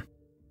something.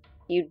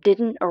 You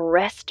didn't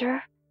arrest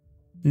her?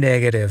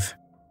 Negative.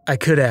 I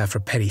could have for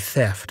petty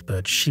theft,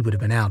 but she would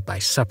have been out by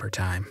supper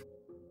time.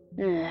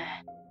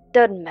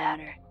 Doesn't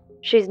matter.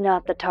 She's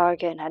not the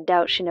target, and I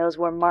doubt she knows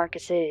where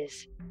Marcus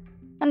is.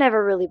 I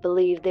never really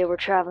believed they were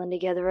traveling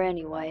together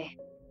anyway.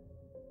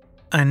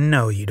 I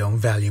know you don't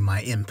value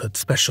my input,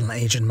 Special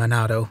Agent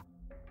Minato,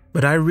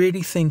 but I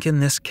really think in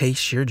this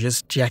case you're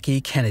just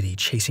Jackie Kennedy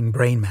chasing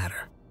brain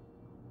matter.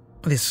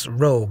 This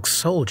rogue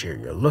soldier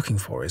you're looking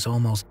for is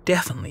almost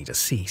definitely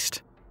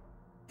deceased.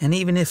 And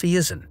even if he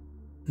isn't,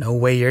 no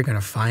way you're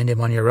gonna find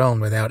him on your own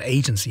without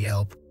agency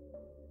help.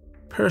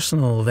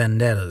 Personal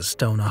vendettas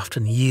don't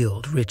often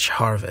yield rich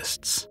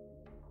harvests.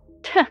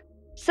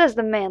 Says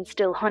the man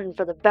still hunting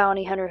for the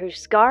bounty hunter who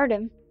scarred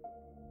him.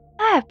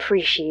 I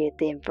appreciate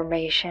the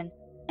information,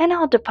 and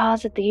I'll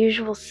deposit the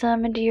usual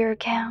sum into your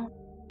account.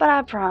 But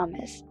I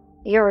promise,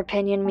 your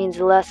opinion means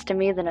less to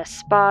me than a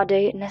spa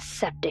date and a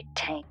septic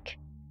tank.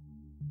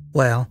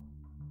 Well,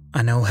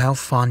 I know how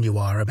fond you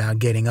are about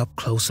getting up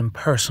close and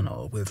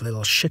personal with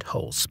little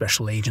shitholes,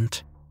 Special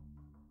Agent.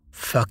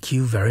 Fuck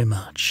you very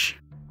much.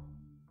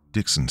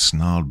 Dixon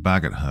snarled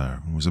back at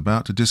her and was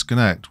about to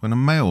disconnect when a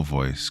male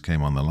voice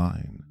came on the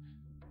line.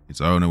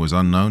 Its owner was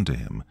unknown to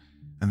him,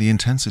 and the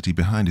intensity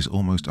behind his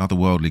almost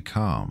otherworldly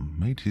calm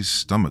made his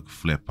stomach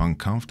flip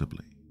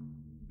uncomfortably.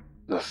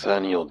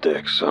 Nathaniel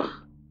Dixon,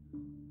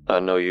 I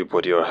know you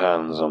put your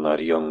hands on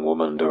that young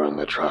woman during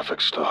the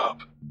traffic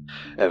stop.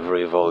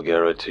 Every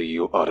vulgarity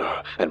you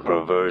utter and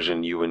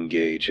perversion you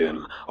engage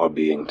in are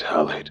being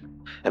tallied,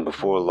 and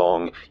before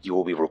long you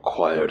will be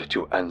required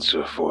to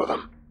answer for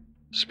them.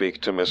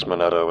 Speak to Miss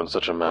Manetto in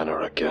such a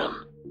manner again,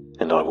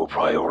 and I will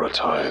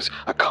prioritize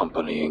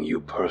accompanying you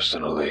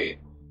personally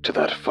to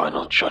that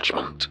final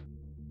judgment.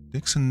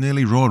 Dixon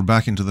nearly roared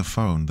back into the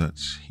phone that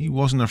he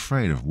wasn't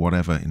afraid of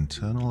whatever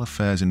internal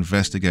affairs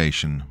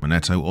investigation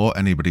Manetto or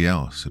anybody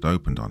else had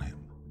opened on him.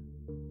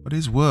 But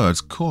his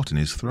words caught in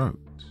his throat.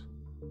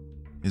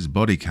 His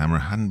body camera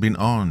hadn't been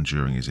on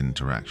during his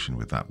interaction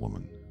with that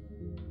woman.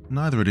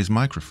 Neither had his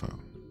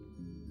microphone.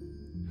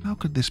 How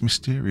could this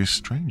mysterious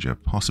stranger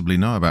possibly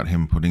know about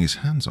him putting his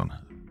hands on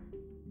her?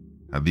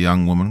 Had the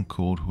young woman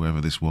called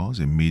whoever this was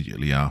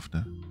immediately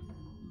after?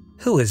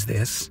 Who is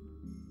this?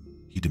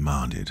 He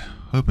demanded,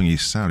 hoping he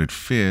sounded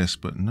fierce,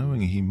 but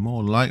knowing he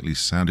more likely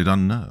sounded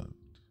unnerved.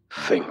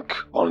 Think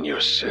on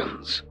your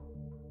sins.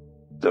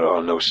 There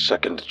are no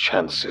second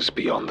chances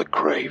beyond the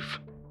grave.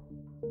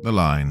 The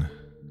line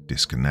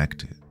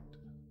disconnected.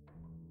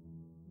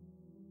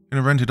 In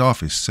a rented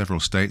office several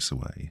states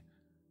away,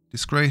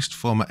 disgraced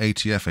former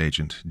ATF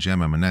agent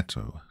Gemma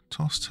Manetto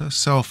tossed her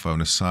cell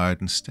phone aside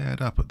and stared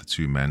up at the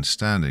 2 men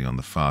standing on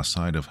the far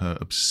side of her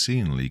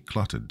obscenely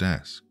cluttered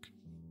desk.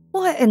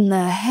 What in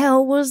the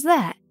hell was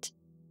that?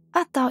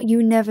 I thought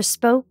you never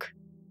spoke.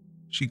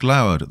 She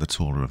glowered at the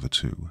taller of the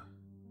 2,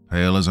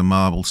 pale as a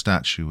marble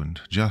statue and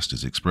just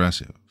as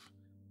expressive.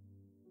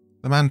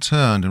 The man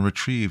turned and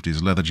retrieved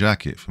his leather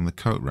jacket from the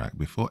coat rack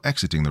before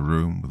exiting the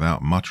room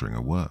without muttering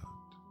a word.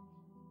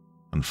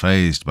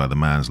 Unfazed by the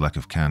man's lack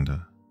of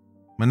candor,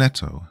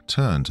 Manetto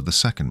turned to the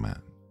second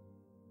man.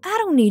 I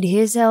don't need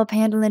his help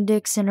handling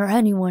Dixon or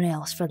anyone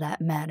else for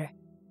that matter.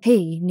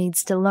 He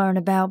needs to learn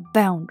about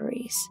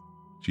boundaries.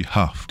 She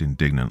huffed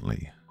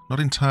indignantly, not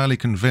entirely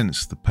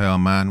convinced the pale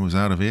man was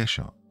out of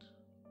earshot.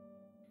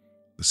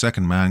 The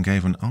second man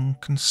gave an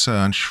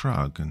unconcerned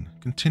shrug and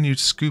continued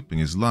scooping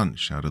his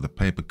lunch out of the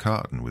paper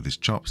carton with his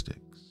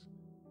chopsticks.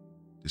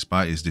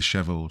 Despite his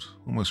disheveled,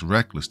 almost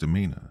reckless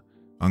demeanor,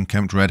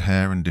 unkempt red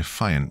hair and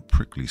defiant,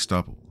 prickly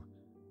stubble,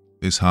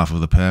 this half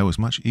of the pair was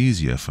much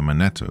easier for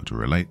Manetto to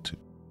relate to.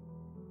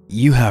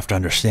 You have to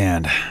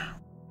understand,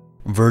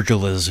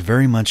 Virgil is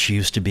very much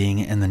used to being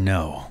in the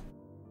know.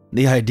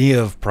 The idea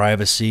of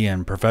privacy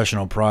and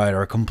professional pride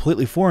are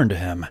completely foreign to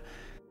him.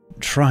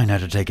 Try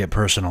not to take it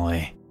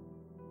personally.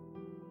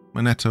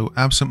 Manetto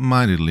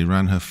absent-mindedly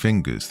ran her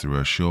fingers through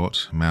her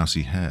short,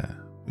 mousy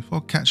hair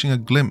before catching a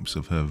glimpse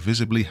of her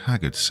visibly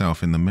haggard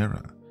self in the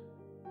mirror.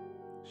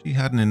 She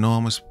had an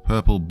enormous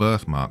purple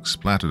birthmark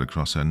splattered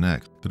across her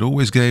neck that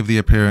always gave the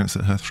appearance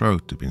that her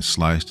throat had been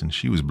sliced and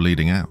she was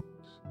bleeding out.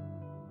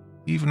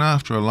 Even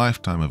after a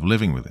lifetime of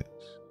living with it,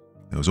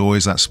 there was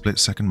always that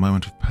split-second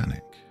moment of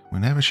panic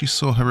whenever she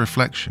saw her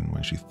reflection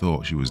when she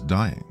thought she was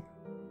dying.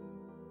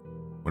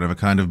 Whatever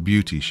kind of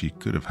beauty she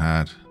could have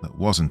had that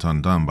wasn't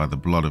undone by the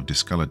blood of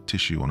discolored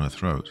tissue on her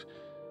throat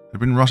had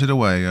been rotted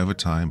away over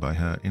time by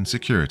her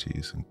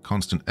insecurities and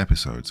constant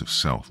episodes of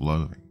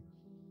self-loathing.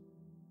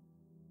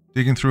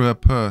 Digging through her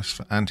purse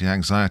for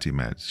anti-anxiety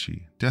meds,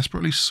 she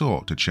desperately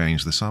sought to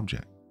change the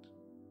subject.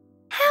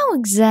 How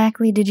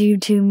exactly did you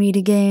two meet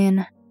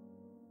again?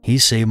 He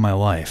saved my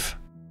life,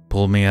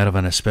 pulled me out of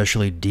an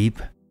especially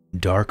deep,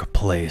 dark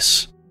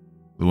place.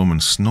 The woman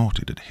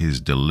snorted at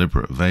his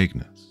deliberate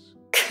vagueness.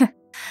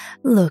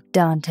 Look,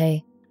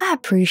 Dante, I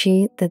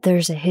appreciate that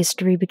there's a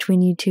history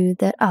between you two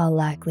that I'll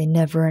likely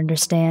never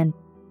understand.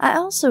 I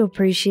also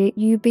appreciate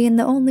you being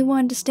the only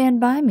one to stand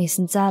by me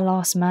since I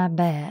lost my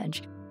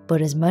badge.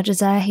 But as much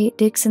as I hate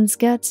Dixon's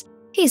guts,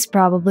 he's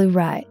probably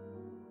right.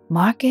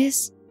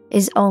 Marcus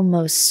is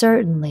almost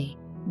certainly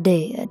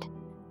dead.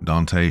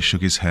 Dante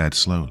shook his head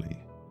slowly,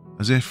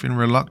 as if in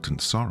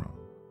reluctant sorrow.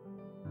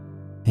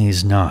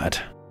 He's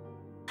not.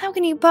 How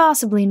can you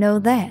possibly know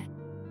that?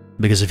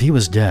 Because if he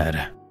was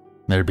dead,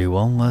 there'd be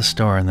one less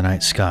star in the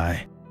night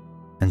sky.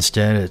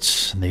 Instead,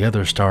 it's the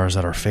other stars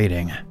that are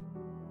fading.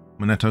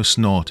 Manetto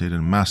snorted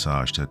and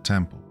massaged her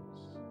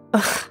temples.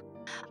 Ugh.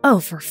 Oh,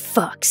 for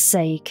fuck's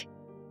sake.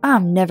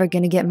 I'm never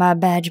gonna get my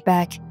badge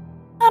back.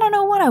 I don't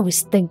know what I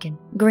was thinking,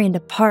 agreeing to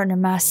partner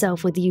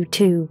myself with you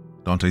two.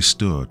 Dante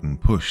stood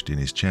and pushed in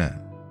his chair.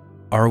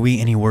 Are we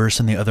any worse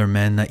than the other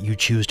men that you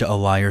choose to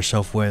ally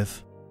yourself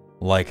with?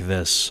 Like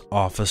this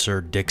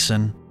Officer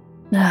Dixon?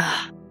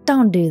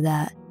 Don't do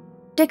that.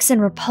 Dixon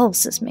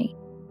repulses me,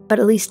 but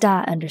at least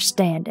I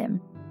understand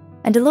him.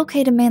 And to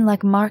locate a man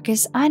like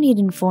Marcus, I need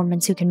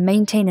informants who can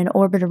maintain an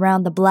orbit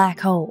around the black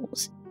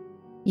holes.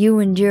 You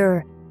and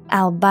your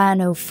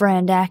albino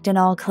friend acting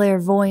all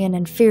clairvoyant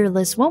and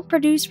fearless won't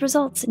produce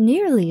results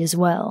nearly as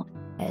well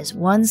as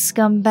one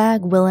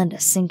scumbag willing to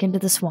sink into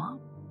the swamp.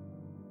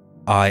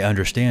 I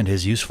understand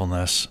his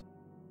usefulness,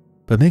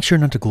 but make sure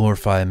not to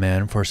glorify a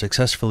man for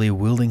successfully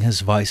wielding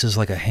his vices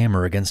like a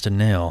hammer against a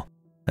nail,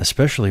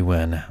 especially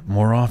when,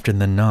 more often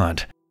than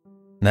not,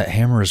 that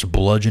hammer is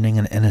bludgeoning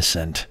an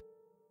innocent.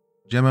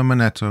 Gemma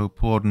Manetto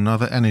poured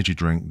another energy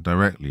drink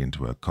directly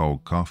into her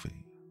cold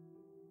coffee.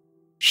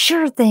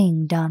 Sure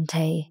thing,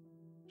 Dante.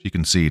 She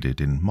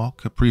conceded in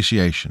mock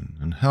appreciation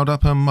and held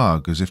up her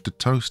mug as if to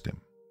toast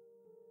him.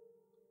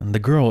 The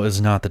girl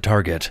is not the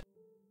target,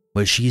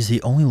 but she's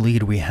the only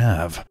lead we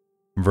have.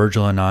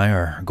 Virgil and I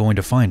are going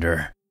to find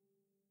her.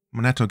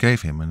 Manetto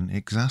gave him an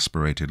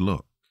exasperated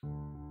look.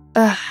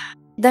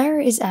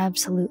 There is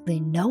absolutely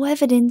no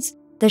evidence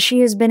that she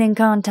has been in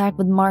contact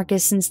with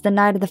Marcus since the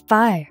night of the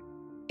fire.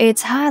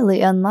 It's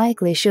highly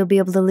unlikely she'll be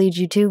able to lead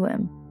you to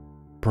him.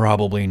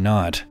 Probably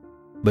not,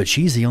 but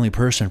she's the only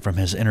person from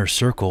his inner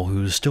circle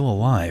who's still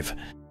alive.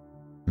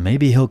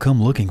 Maybe he'll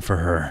come looking for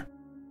her.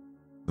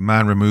 The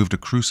man removed a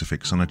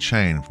crucifix on a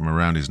chain from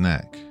around his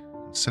neck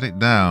and set it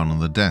down on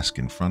the desk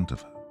in front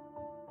of her.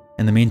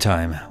 In the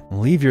meantime,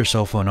 leave your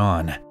cell phone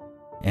on,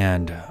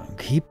 and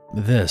keep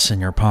this in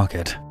your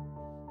pocket.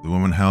 The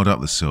woman held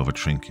up the silver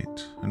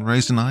trinket and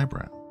raised an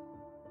eyebrow.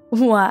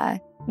 Why?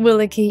 Will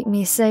it keep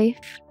me safe?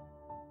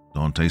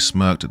 Dante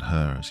smirked at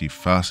her as he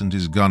fastened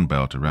his gun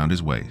belt around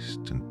his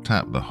waist and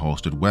tapped the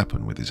holstered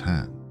weapon with his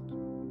hand.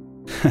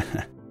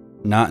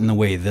 Not in the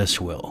way this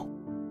will,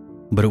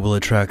 but it will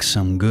attract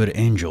some good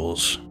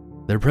angels.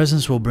 Their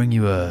presence will bring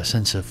you a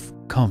sense of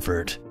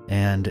comfort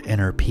and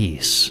inner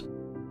peace.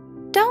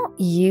 Don't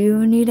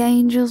you need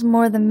angels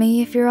more than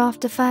me if you're off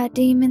to fight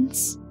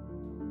demons?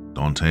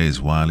 Dante's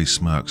wily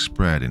smirk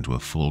spread into a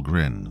full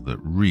grin that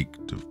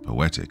reeked of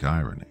poetic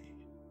irony.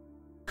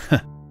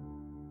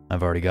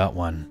 I've already got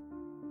one.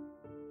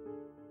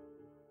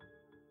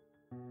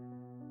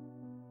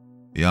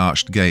 The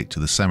arched gate to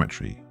the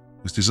cemetery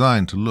was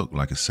designed to look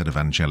like a set of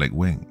angelic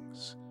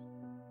wings.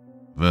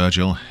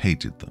 Virgil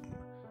hated them.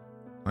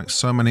 Like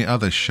so many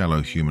other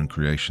shallow human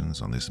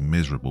creations on this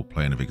miserable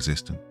plane of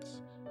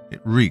existence,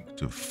 it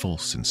reeked of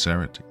false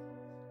sincerity.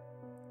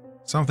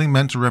 Something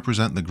meant to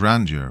represent the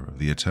grandeur of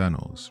the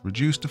Eternals,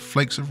 reduced to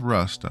flakes of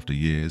rust after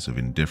years of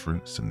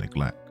indifference and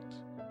neglect.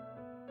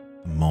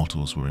 The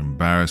mortals were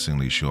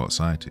embarrassingly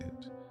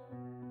short-sighted,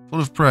 full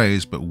of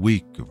praise but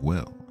weak of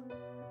will.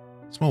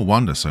 Small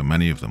wonder so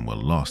many of them were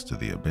lost to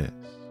the abyss.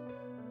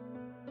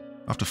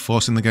 After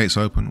forcing the gates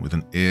open with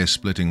an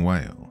ear-splitting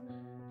wail,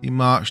 he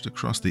marched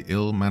across the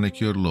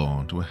ill-manicured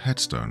lawn to a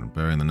headstone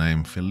bearing the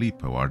name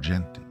Filippo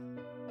Argenti.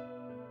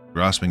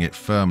 Grasping it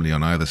firmly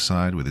on either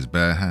side with his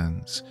bare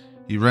hands,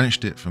 he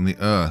wrenched it from the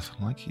earth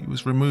like he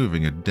was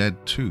removing a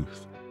dead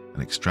tooth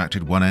and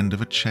extracted one end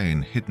of a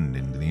chain hidden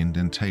in the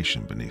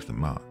indentation beneath the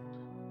mud.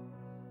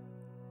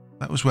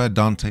 That was where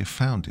Dante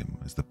found him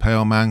as the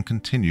pale man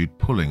continued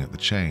pulling at the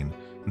chain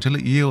until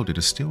it yielded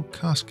a steel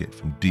casket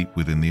from deep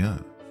within the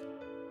earth.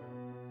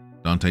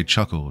 Dante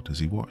chuckled as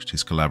he watched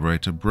his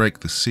collaborator break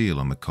the seal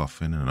on the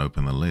coffin and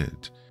open the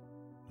lid,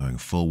 knowing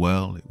full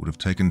well it would have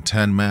taken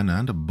 10 men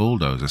and a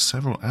bulldozer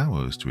several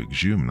hours to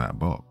exhume that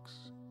box.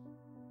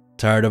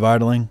 Tired of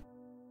idling?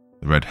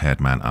 The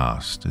red-haired man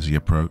asked as he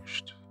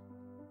approached.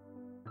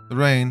 The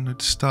rain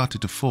had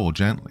started to fall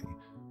gently,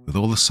 with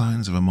all the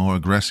signs of a more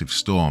aggressive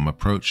storm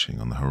approaching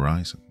on the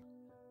horizon.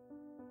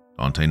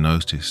 Dante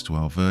noticed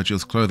while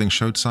Virgil's clothing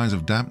showed signs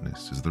of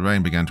dampness as the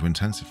rain began to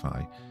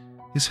intensify,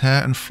 his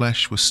hair and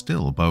flesh were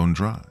still bone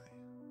dry.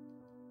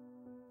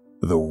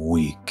 The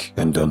weak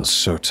and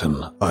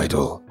uncertain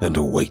idle and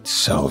await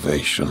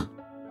salvation.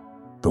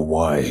 The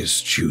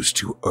wise choose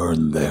to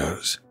earn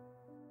theirs,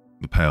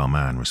 the pale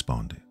man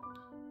responded.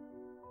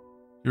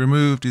 He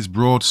removed his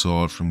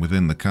broadsword from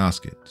within the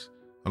casket,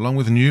 along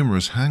with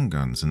numerous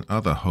handguns and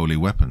other holy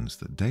weapons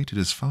that dated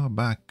as far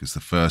back as the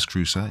First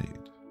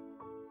Crusade.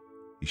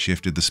 He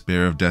shifted the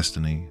Spear of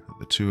Destiny that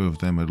the two of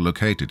them had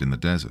located in the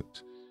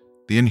desert,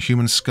 the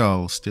inhuman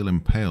skull still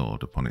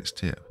impaled upon its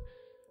tip,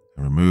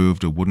 and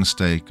removed a wooden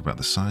stake about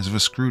the size of a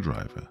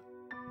screwdriver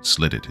and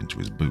slid it into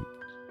his boot.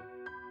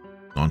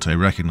 Dante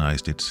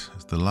recognized it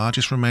as the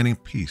largest remaining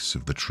piece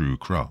of the true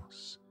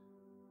cross.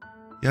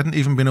 He hadn't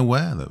even been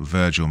aware that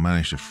Virgil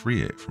managed to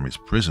free it from its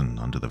prison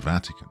under the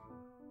Vatican.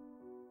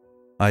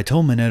 I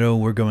told Minetto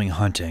we're going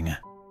hunting.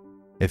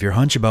 If your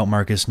hunch about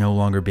Marcus no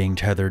longer being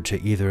tethered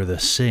to either the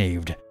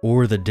saved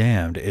or the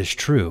damned is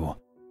true,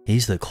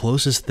 he's the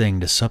closest thing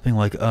to something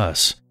like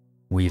us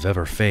we've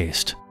ever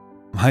faced.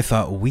 I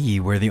thought we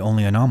were the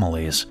only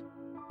anomalies.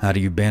 How do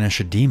you banish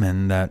a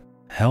demon that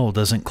hell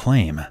doesn't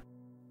claim?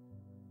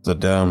 The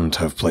damned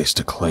have placed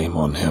a claim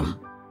on him,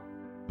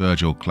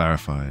 Virgil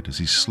clarified as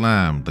he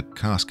slammed the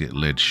casket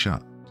lid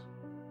shut.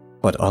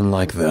 But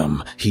unlike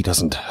them, he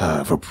doesn't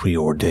have a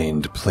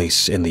preordained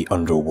place in the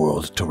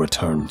underworld to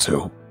return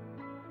to.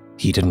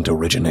 He didn't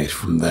originate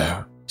from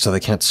there, so they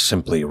can't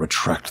simply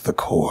retract the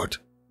cord.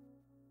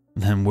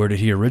 Then where did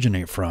he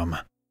originate from?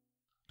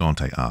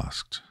 Dante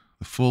asked,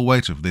 the full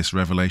weight of this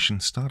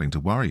revelation starting to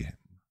worry him.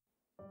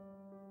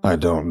 I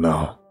don't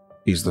know.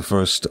 He's the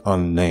first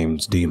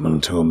unnamed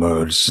demon to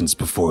emerge since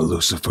before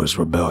Lucifer's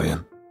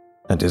rebellion,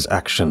 and his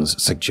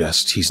actions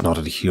suggest he's not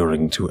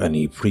adhering to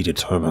any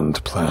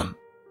predetermined plan.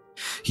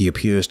 He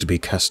appears to be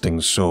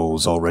casting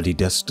souls already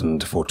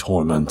destined for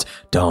torment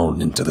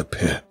down into the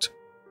pit.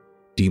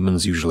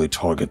 Demons usually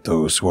target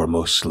those who are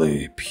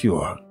mostly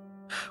pure,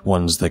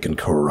 ones they can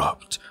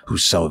corrupt,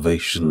 whose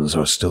salvations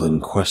are still in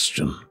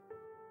question.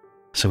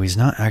 So he's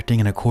not acting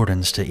in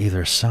accordance to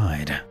either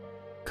side.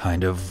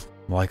 Kind of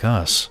like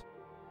us.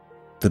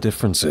 The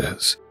difference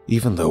is,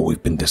 even though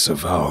we've been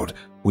disavowed,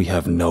 we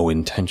have no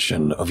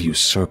intention of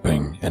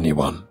usurping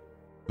anyone.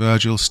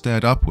 Virgil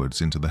stared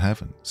upwards into the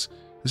heavens,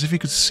 as if he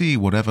could see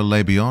whatever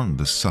lay beyond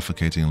the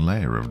suffocating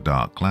layer of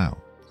dark clouds.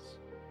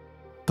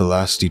 The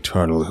last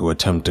Eternal who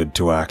attempted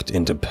to act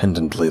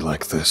independently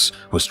like this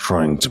was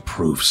trying to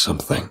prove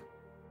something.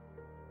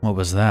 What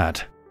was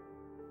that?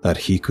 That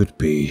he could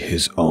be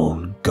his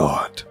own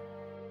god.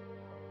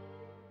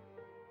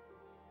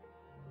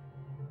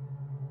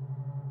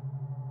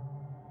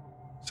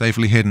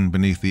 Safely hidden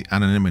beneath the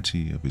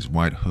anonymity of his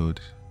white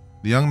hood,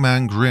 the young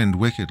man grinned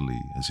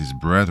wickedly as his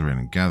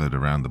brethren gathered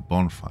around the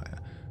bonfire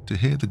to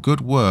hear the good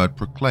word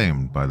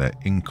proclaimed by their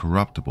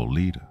incorruptible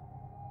leader.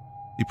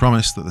 He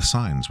promised that the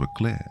signs were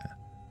clear.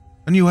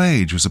 A new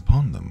age was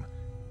upon them,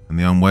 and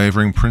the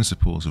unwavering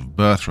principles of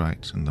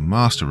birthright and the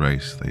master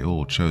race they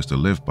all chose to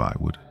live by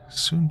would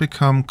soon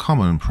become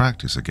common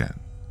practice again.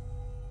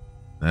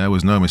 There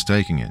was no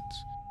mistaking it.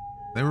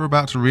 They were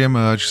about to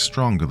re-emerge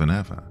stronger than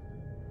ever.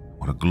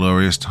 What a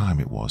glorious time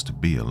it was to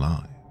be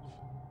alive.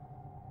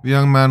 The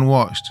young man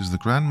watched as the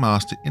Grand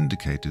Master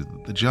indicated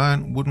that the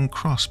giant wooden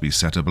cross be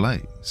set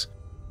ablaze.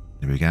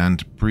 He began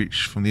to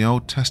preach from the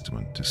Old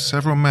Testament as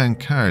several men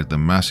carried the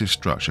massive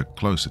structure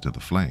closer to the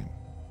flame.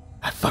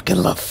 I fucking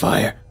love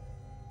fire.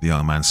 The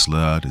young man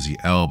slurred as he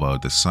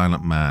elbowed the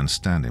silent man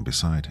standing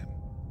beside him.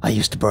 I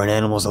used to burn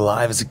animals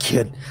alive as a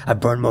kid. I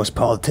burned most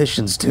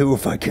politicians too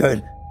if I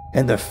could.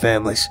 And their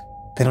families.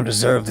 They don't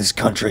deserve this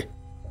country.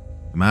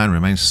 The man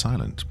remained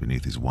silent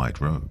beneath his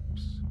white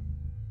robes.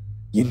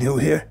 You new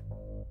here?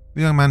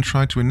 The young man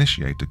tried to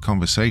initiate a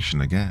conversation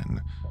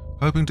again,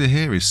 hoping to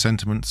hear his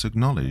sentiments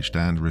acknowledged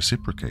and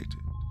reciprocated.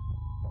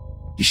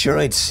 You sure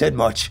ain't said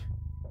much.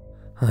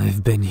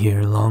 I've been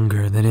here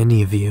longer than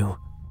any of you,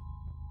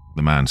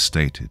 the man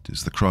stated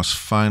as the cross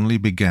finally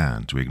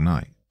began to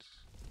ignite.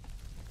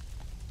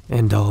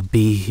 And I'll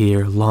be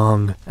here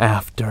long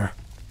after.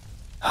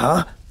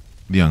 Huh?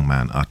 The young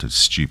man uttered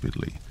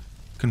stupidly,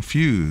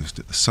 confused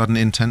at the sudden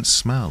intense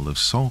smell of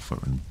sulfur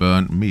and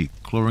burnt meat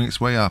clawing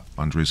its way up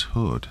under his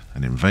hood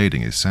and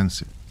invading his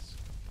senses.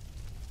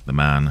 The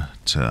man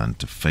turned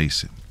to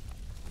face him.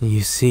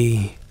 You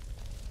see,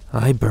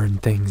 I burn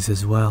things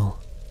as well.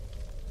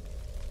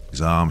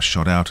 His arm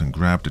shot out and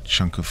grabbed a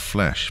chunk of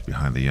flesh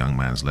behind the young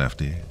man's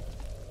left ear.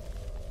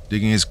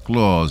 Digging his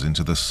claws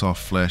into the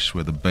soft flesh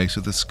where the base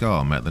of the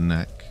skull met the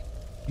neck,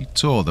 he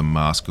tore the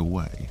mask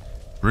away,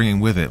 bringing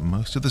with it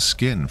most of the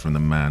skin from the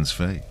man's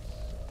face.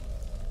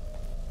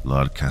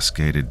 Blood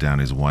cascaded down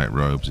his white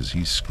robes as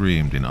he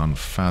screamed in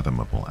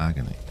unfathomable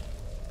agony.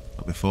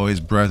 But before his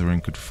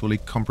brethren could fully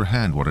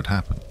comprehend what had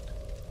happened,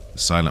 the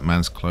silent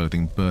man's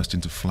clothing burst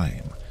into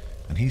flame,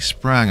 and he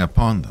sprang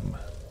upon them,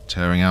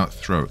 tearing out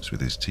throats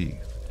with his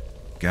teeth,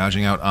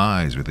 gouging out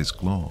eyes with his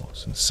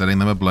claws, and setting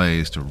them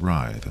ablaze to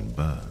writhe and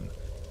burn,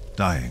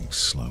 dying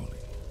slowly,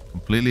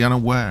 completely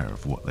unaware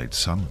of what they'd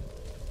summoned.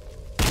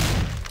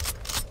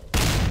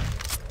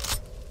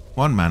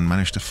 One man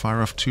managed to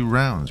fire off 2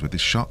 rounds with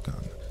his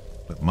shotgun,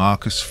 but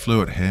Marcus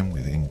flew at him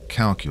with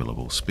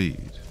incalculable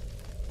speed,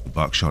 the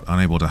buckshot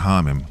unable to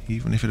harm him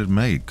even if it had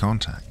made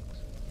contact.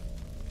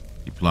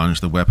 He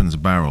plunged the weapon's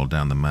barrel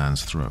down the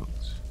man's throat,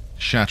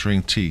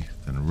 shattering teeth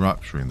and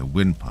rupturing the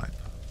windpipe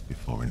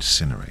before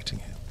incinerating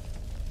him.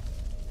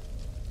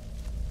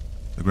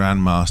 The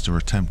Grand Master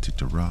attempted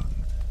to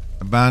run,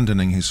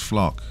 abandoning his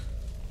flock,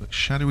 but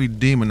shadowy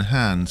demon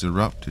hands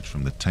erupted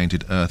from the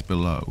tainted earth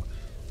below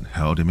and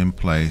held him in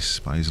place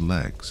by his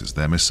legs as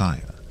their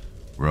messiah,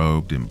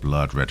 robed in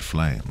blood-red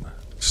flame,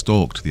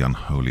 stalked the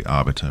unholy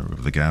arbiter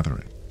of the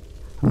gathering.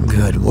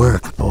 Good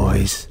work,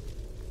 boys.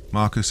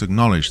 Marcus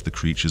acknowledged the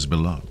creatures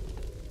below.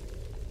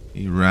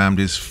 He rammed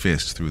his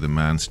fist through the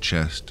man's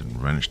chest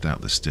and wrenched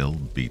out the still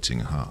beating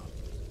heart.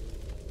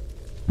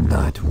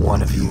 Not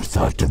one of you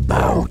thought to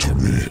bow to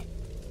me.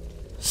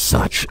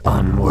 Such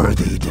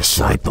unworthy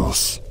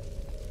disciples.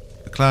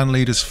 The clan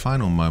leader's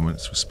final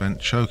moments were spent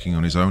choking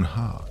on his own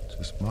heart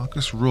as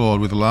Marcus roared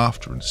with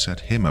laughter and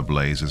set him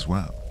ablaze as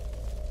well.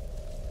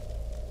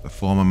 The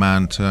former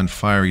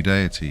man-turned-fiery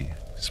deity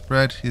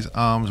spread his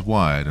arms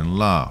wide and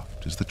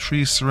laughed as the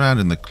trees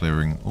surrounding the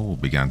clearing all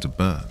began to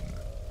burn.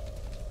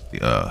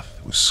 The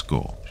earth was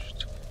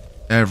scorched,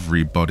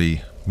 every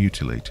body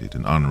mutilated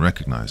and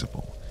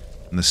unrecognizable,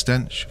 and the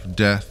stench of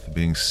death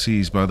being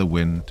seized by the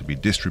wind to be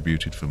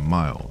distributed for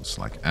miles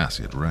like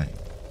acid rain.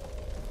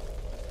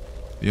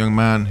 The young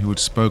man who had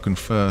spoken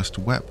first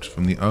wept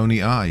from the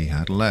only eye he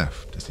had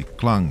left as he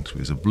clung to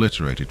his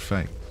obliterated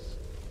face.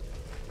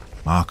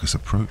 Marcus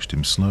approached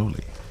him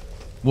slowly,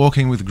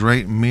 walking with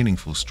great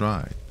meaningful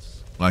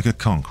strides, like a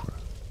conqueror,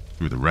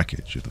 through the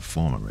wreckage of the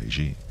former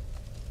regime.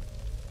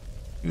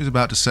 He was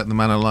about to set the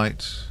man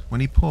alight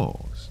when he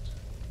paused.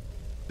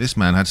 This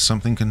man had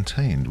something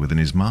contained within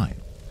his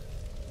mind,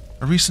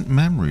 a recent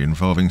memory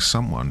involving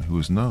someone who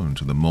was known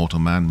to the mortal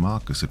man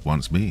Marcus had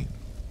once been.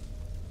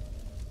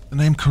 The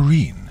name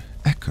Corrine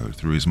echoed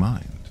through his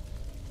mind,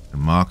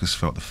 and Marcus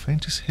felt the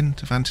faintest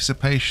hint of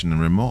anticipation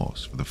and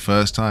remorse for the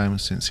first time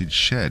since he'd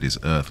shed his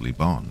earthly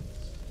bonds.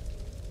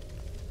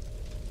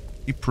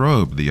 He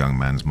probed the young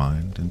man's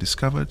mind and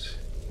discovered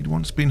he'd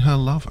once been her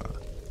lover,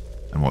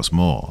 and what's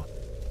more,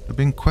 had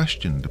been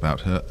questioned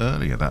about her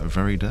earlier that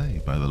very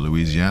day by the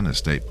Louisiana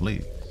State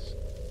Police.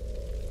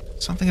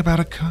 Something about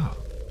a car.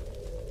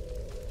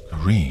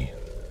 Corrine.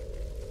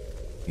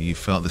 He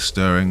felt the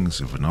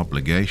stirrings of an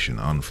obligation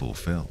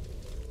unfulfilled.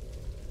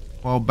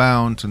 While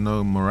bound to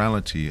no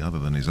morality other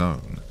than his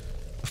own,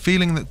 a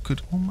feeling that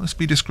could almost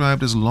be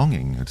described as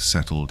longing had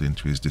settled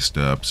into his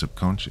disturbed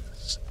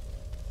subconscious,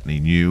 and he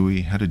knew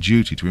he had a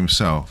duty to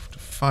himself to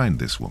find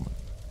this woman.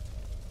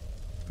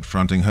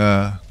 Confronting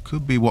her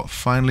could be what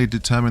finally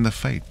determined the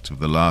fate of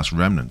the last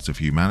remnants of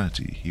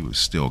humanity he was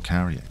still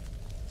carrying.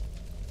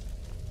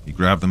 He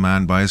grabbed the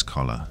man by his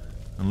collar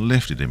and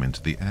lifted him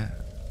into the air.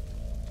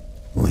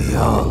 We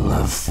all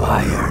love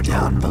fire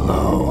down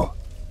below.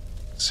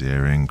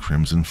 Searing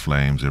crimson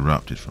flames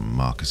erupted from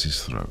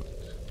Marcus's throat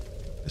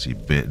as he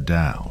bit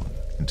down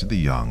into the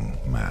young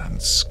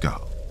man's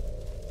skull.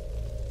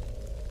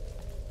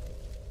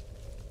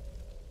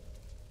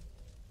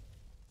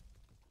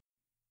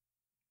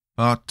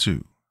 Part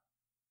 2.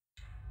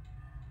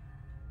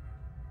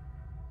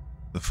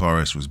 The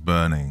forest was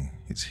burning,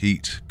 its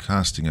heat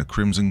casting a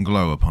crimson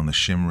glow upon the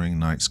shimmering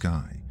night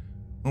sky,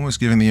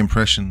 almost giving the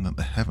impression that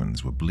the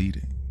heavens were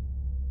bleeding.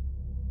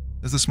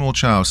 As the small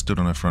child stood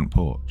on her front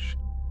porch,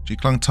 she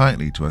clung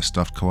tightly to her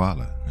stuffed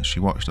koala as she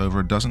watched over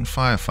a dozen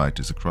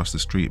firefighters across the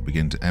street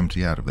begin to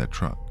empty out of their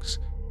trucks,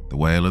 the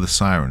wail of the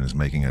sirens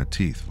making her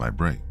teeth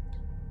vibrate.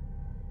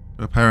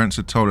 Her parents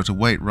had told her to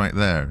wait right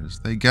there as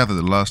they gathered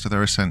the last of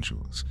their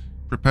essentials,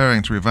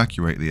 preparing to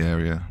evacuate the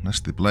area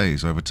lest the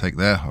blaze overtake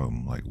their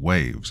home like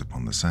waves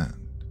upon the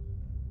sand.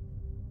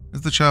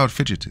 As the child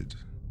fidgeted,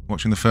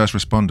 watching the first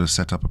responders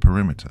set up a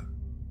perimeter,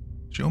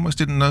 she almost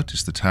didn't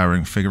notice the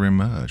towering figure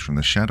emerge from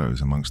the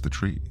shadows amongst the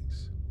trees.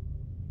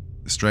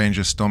 The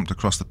stranger stomped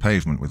across the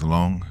pavement with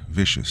long,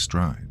 vicious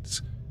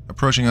strides,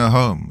 approaching her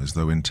home as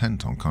though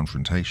intent on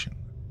confrontation.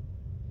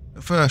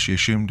 At first she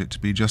assumed it to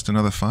be just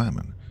another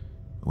fireman,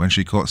 but when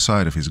she caught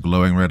sight of his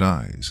glowing red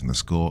eyes and the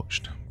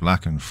scorched,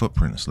 blackened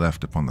footprints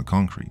left upon the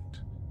concrete,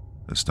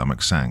 her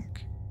stomach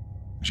sank,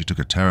 and she took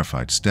a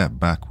terrified step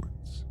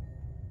backwards.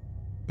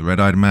 The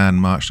red-eyed man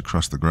marched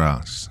across the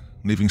grass,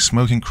 leaving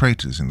smoking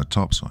craters in the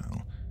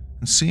topsoil,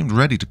 and seemed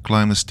ready to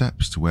climb the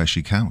steps to where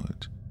she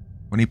cowered,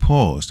 when he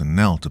paused and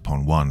knelt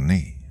upon one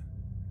knee.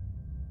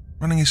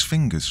 Running his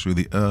fingers through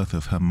the earth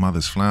of her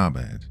mother's flower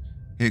bed,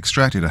 He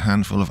extracted a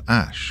handful of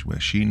ash where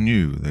she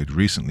knew they'd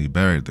recently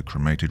buried the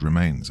cremated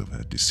remains of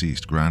her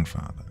deceased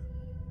grandfather.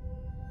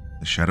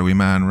 The shadowy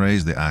man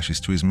raised the ashes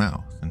to his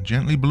mouth and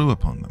gently blew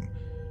upon them,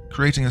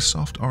 creating a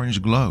soft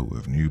orange glow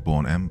of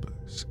newborn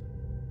embers.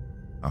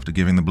 After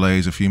giving the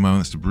blaze a few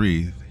moments to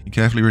breathe, he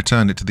carefully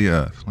returned it to the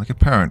earth like a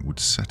parent would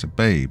set a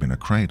babe in a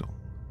cradle.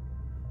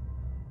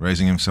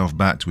 Raising himself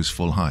back to his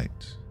full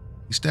height,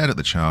 he stared at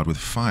the child with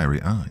fiery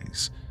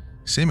eyes,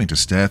 seeming to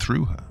stare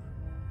through her,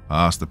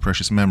 past the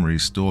precious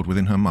memories stored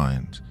within her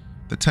mind,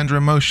 the tender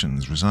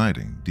emotions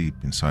residing deep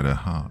inside her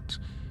heart,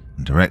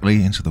 and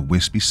directly into the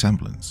wispy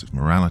semblance of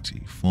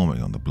morality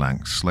forming on the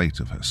blank slate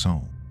of her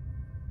soul.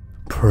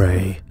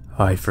 Pray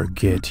I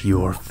forget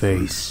your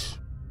face.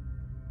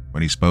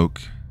 When he spoke,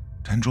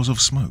 tendrils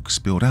of smoke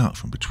spilled out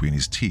from between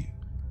his teeth.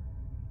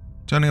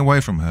 Turning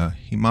away from her,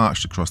 he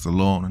marched across the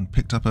lawn and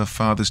picked up her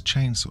father's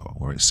chainsaw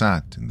where it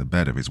sat in the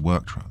bed of his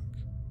work truck.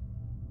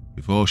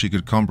 Before she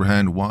could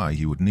comprehend why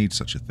he would need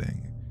such a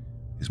thing,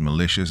 his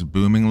malicious,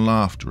 booming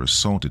laughter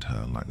assaulted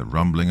her like the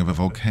rumbling of a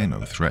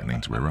volcano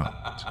threatening to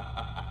erupt.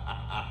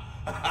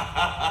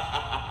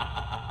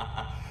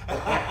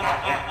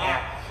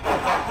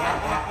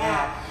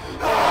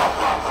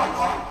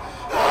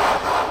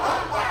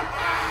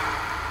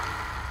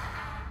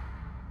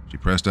 She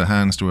pressed her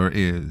hands to her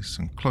ears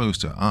and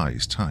closed her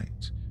eyes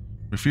tight,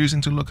 refusing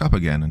to look up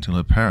again until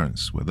her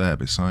parents were there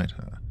beside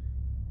her,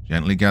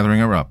 gently gathering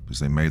her up as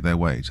they made their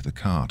way to the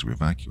car to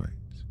evacuate.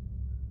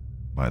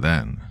 By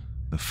then,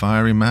 the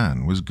fiery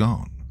man was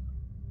gone.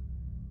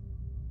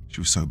 She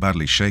was so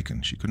badly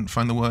shaken she couldn't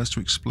find the words to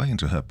explain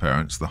to her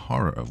parents the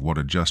horror of what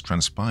had just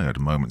transpired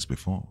moments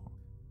before.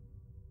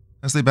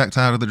 As they backed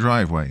out of the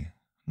driveway,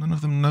 none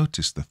of them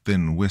noticed the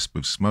thin wisp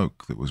of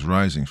smoke that was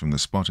rising from the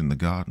spot in the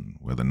garden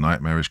where the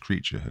nightmarish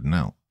creature had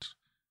knelt,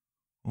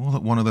 or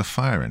that one of the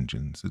fire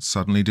engines had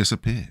suddenly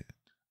disappeared.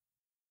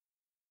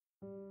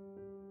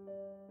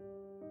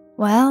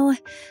 Well,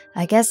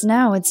 I guess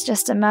now it's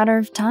just a matter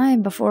of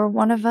time before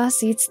one of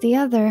us eats the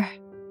other.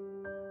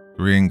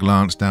 Green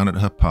glanced down at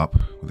her pup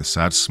with a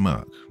sad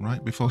smirk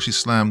right before she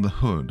slammed the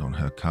hood on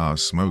her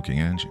car's smoking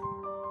engine.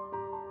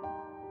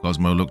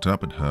 Cosmo looked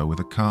up at her with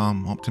a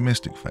calm,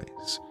 optimistic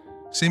face,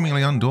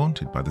 seemingly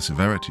undaunted by the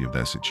severity of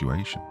their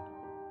situation.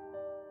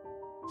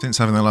 Since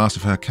having the last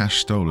of her cash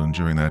stolen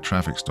during their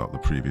traffic stop the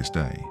previous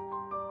day,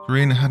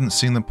 Karine hadn't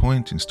seen the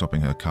point in stopping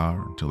her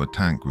car until the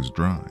tank was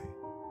dry.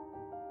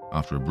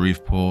 After a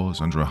brief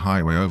pause under a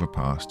highway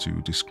overpass to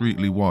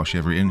discreetly wash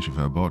every inch of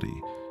her body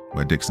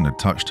where Dixon had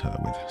touched her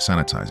with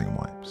sanitizing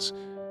wipes,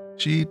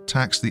 she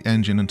taxed the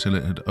engine until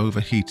it had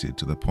overheated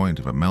to the point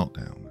of a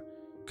meltdown,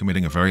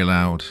 committing a very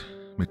loud,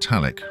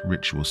 metallic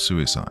ritual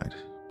suicide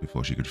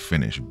before she could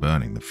finish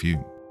burning the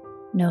fume.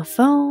 No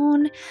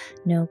phone,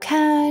 no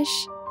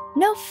cash,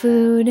 no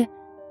food,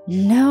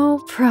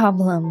 no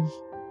problem.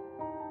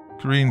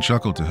 Karine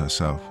chuckled to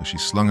herself as she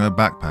slung her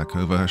backpack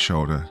over her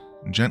shoulder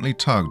and gently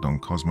tugged on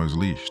Cosmo's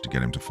leash to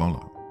get him to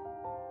follow.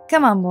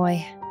 Come on,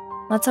 boy.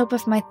 Let's hope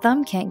if my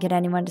thumb can't get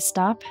anyone to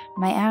stop,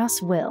 my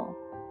ass will.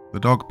 The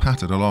dog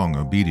pattered along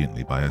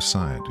obediently by her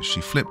side as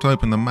she flipped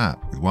open the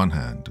map with one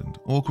hand and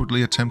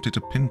awkwardly attempted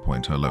to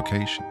pinpoint her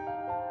location.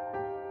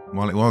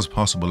 While it was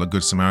possible a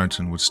good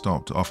Samaritan would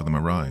stop to offer them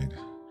a ride,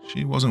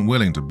 she wasn't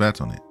willing to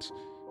bet on it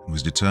and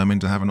was determined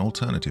to have an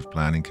alternative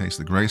plan in case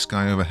the grey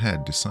sky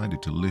overhead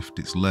decided to lift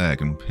its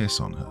leg and piss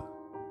on her.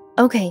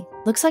 Okay,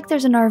 looks like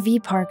there's an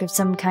RV park of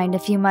some kind a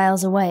few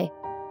miles away.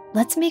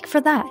 Let's make for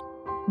that.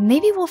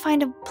 Maybe we'll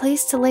find a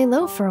place to lay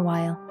low for a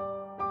while.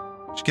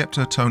 She kept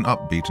her tone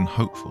upbeat and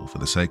hopeful for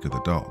the sake of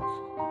the dog,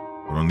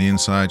 but on the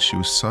inside she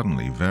was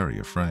suddenly very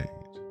afraid.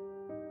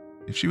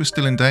 If she was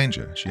still in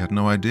danger, she had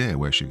no idea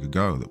where she could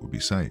go that would be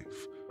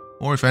safe,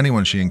 or if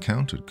anyone she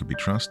encountered could be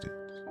trusted.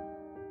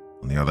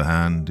 On the other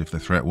hand, if the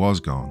threat was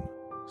gone,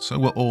 so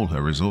were all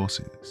her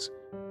resources.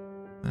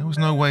 There was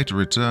no way to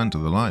return to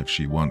the life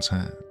she once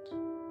had.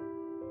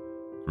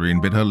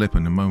 Karine bit her lip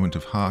in a moment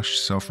of harsh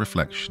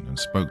self-reflection and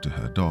spoke to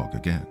her dog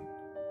again.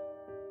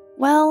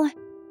 Well,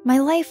 my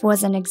life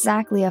wasn't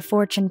exactly a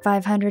Fortune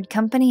 500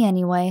 company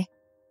anyway.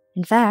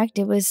 In fact,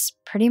 it was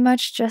pretty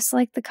much just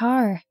like the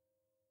car.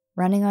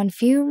 Running on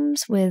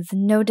fumes with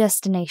no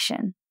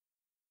destination.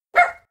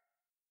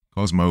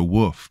 Cosmo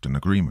woofed in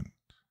agreement.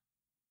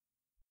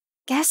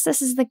 Guess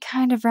this is the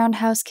kind of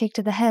roundhouse kick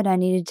to the head I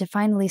needed to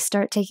finally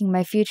start taking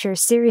my future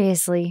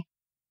seriously.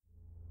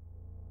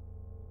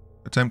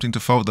 Attempting to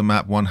fold the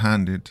map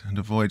one-handed and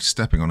avoid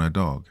stepping on her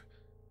dog,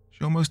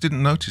 she almost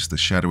didn't notice the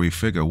shadowy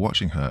figure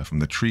watching her from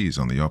the trees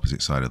on the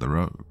opposite side of the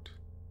road.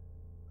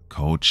 A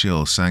cold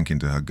chill sank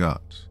into her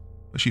gut,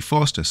 but she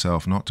forced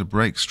herself not to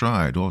break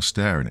stride or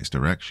stare in its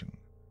direction.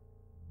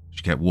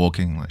 She kept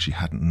walking like she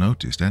hadn't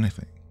noticed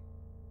anything.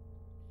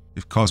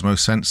 If Cosmo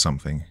sensed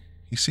something,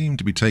 he seemed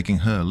to be taking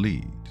her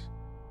lead.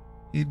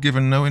 He had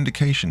given no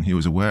indication he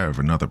was aware of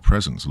another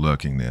presence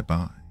lurking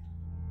nearby.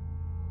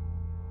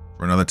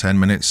 For another 10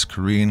 minutes,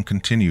 Karine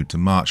continued to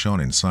march on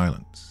in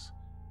silence,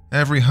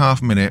 every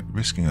half-minute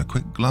risking a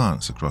quick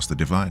glance across the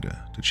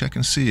divider to check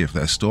and see if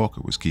their stalker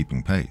was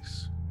keeping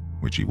pace,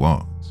 which he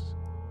was.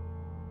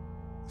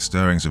 The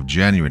stirrings of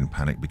genuine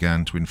panic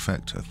began to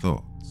infect her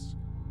thoughts.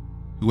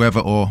 Whoever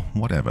or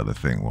whatever the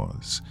thing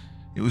was,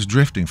 it was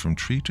drifting from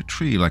tree to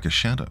tree like a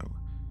shadow,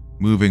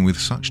 moving with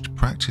such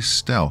practiced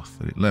stealth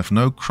that it left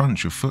no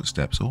crunch of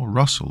footsteps or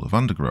rustle of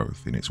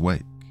undergrowth in its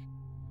wake.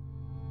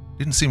 It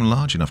didn't seem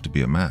large enough to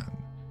be a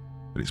man,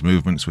 but its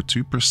movements were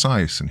too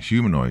precise and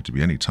humanoid to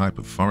be any type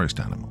of forest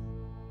animal.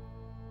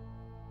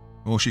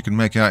 All she could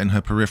make out in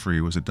her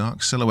periphery was a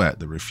dark silhouette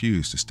that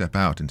refused to step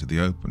out into the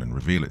open and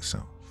reveal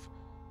itself,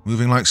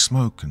 moving like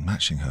smoke and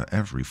matching her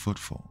every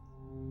footfall.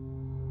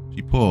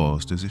 She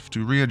paused as if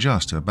to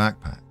readjust her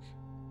backpack.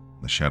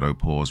 The shadow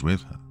paused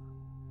with her.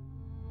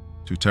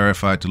 Too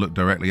terrified to look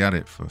directly at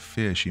it for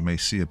fear she may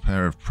see a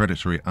pair of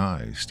predatory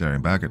eyes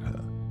staring back at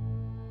her,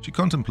 she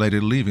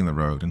contemplated leaving the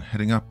road and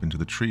heading up into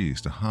the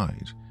trees to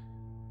hide,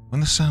 when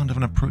the sound of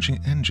an approaching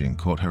engine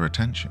caught her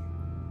attention.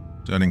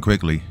 Turning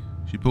quickly,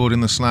 she pulled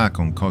in the slack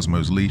on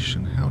Cosmo's leash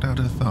and held out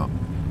her thumb.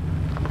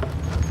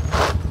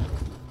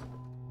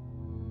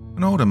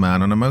 An older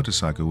man on a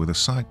motorcycle with a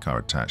sidecar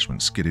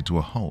attachment skidded to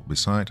a halt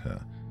beside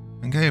her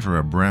and gave her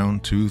a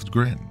brown-toothed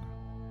grin.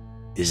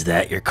 Is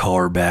that your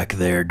car back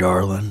there,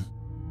 darling?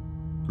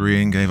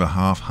 Green gave a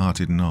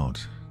half-hearted nod,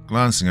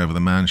 glancing over the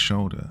man's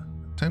shoulder,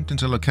 attempting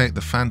to locate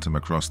the phantom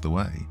across the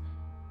way,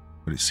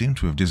 but it seemed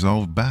to have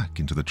dissolved back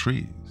into the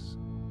trees.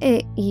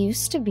 It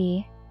used to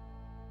be.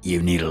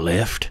 You need a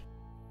lift?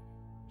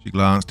 She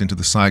glanced into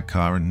the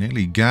sidecar and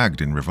nearly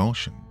gagged in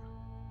revulsion.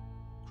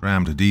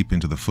 Crammed deep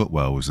into the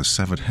footwell was the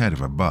severed head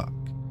of a buck,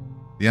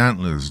 the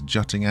antlers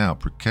jutting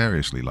out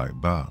precariously like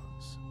bars.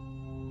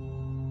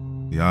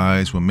 The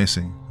eyes were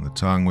missing, and the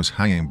tongue was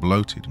hanging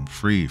bloated and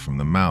free from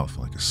the mouth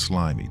like a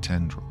slimy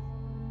tendril.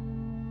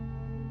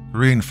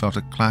 Green felt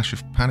a clash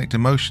of panicked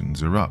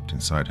emotions erupt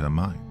inside her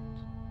mind.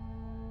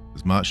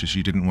 As much as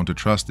she didn't want to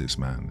trust this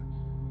man,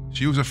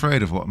 she was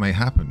afraid of what may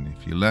happen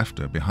if he left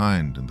her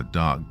behind and the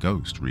dark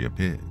ghost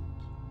reappeared.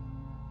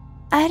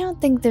 I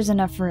don't think there's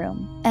enough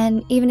room,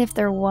 and even if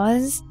there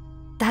was,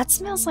 that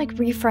smells like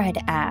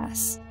refried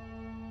ass.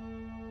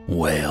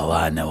 Well,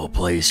 I know a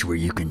place where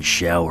you can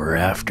shower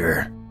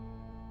after.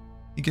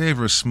 He gave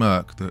her a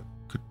smirk that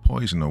could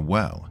poison a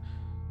well,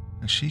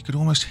 and she could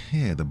almost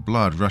hear the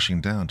blood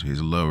rushing down to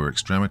his lower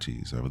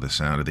extremities over the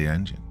sound of the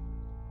engine.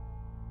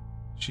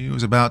 She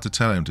was about to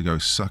tell him to go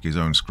suck his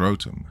own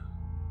scrotum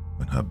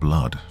when her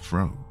blood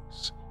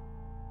froze.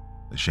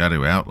 The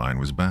shadowy outline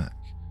was back,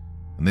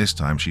 and this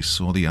time she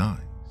saw the eyes.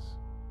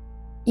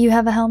 You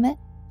have a helmet?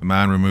 The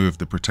man removed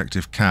the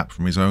protective cap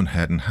from his own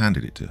head and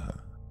handed it to her.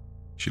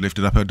 She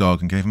lifted up her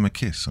dog and gave him a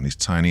kiss on his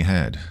tiny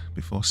head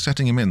before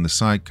setting him in the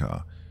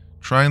sidecar,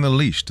 trying the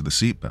leash to the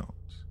seatbelt.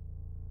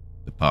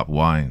 The pup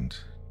whined,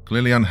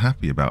 clearly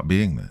unhappy about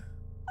being there.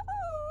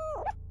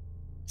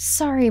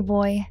 Sorry,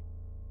 boy.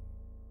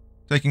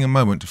 Taking a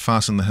moment to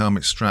fasten the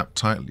helmet strap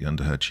tightly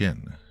under her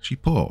chin, she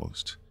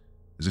paused,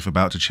 as if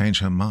about to change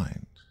her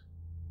mind,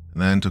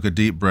 and then took a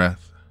deep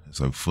breath as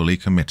though fully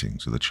committing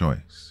to the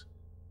choice.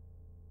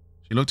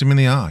 She looked him in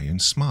the eye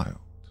and smiled.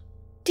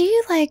 Do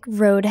you like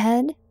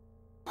Roadhead?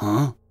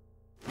 Huh?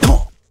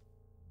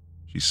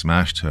 She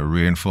smashed her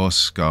reinforced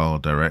skull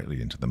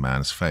directly into the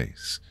man's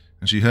face,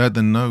 and she heard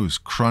the nose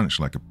crunch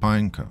like a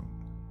pine cone.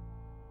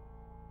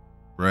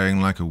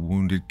 Braying like a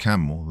wounded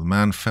camel, the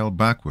man fell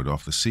backward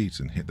off the seat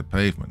and hit the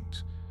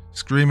pavement,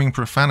 screaming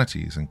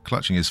profanities and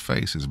clutching his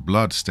face as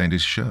blood stained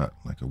his shirt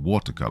like a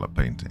watercolor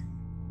painting.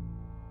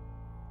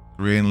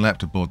 Green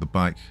leapt aboard the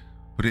bike,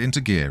 put it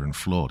into gear and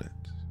floored it.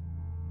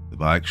 The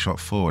bike shot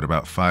forward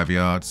about 5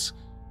 yards,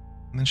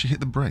 and then she hit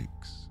the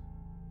brakes.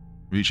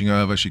 Reaching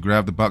over, she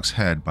grabbed the buck's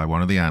head by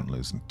one of the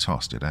antlers and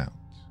tossed it out.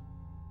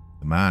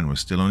 The man was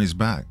still on his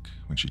back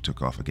when she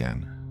took off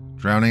again,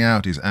 drowning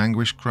out his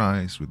anguished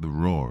cries with the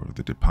roar of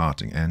the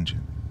departing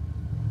engine.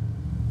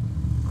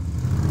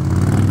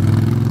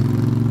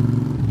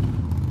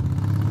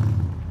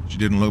 She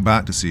didn't look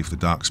back to see if the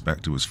dark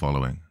spectre was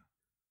following,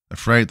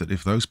 afraid that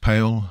if those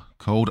pale,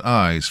 cold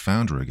eyes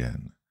found her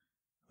again,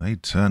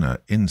 they'd turn her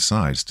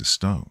insides to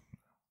stone.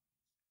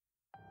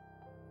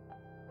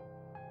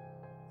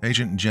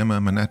 Agent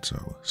Gemma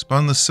Manetto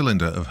spun the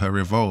cylinder of her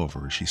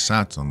revolver as she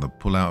sat on the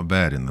pull-out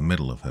bed in the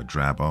middle of her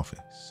drab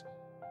office.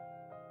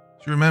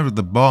 She remembered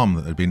the bomb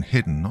that had been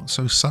hidden not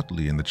so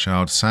subtly in the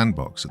child's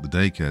sandbox at the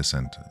daycare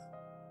center.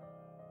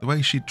 The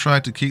way she'd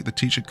tried to keep the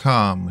teacher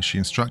calm as she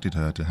instructed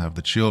her to have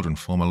the children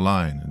form a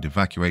line and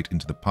evacuate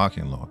into the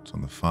parking lot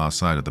on the far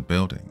side of the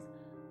building.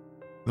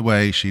 The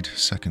way she'd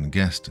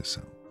second-guessed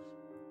herself.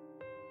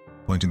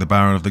 Pointing the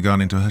barrel of the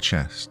gun into her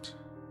chest,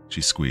 she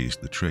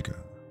squeezed the trigger.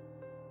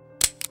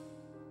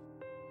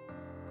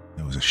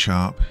 There was a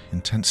sharp,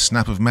 intense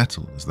snap of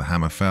metal as the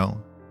hammer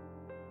fell,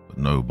 but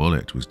no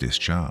bullet was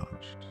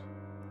discharged.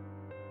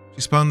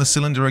 She spun the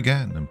cylinder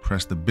again and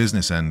pressed the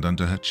business end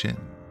under her chin.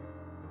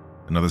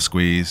 Another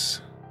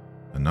squeeze,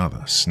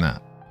 another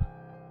snap.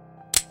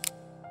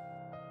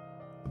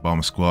 The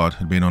bomb squad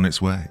had been on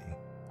its way.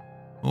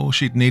 All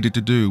she'd needed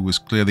to do was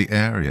clear the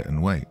area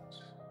and wait.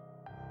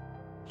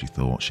 She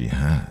thought she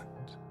had.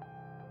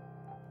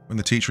 When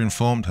the teacher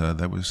informed her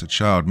there was a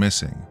child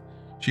missing,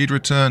 she'd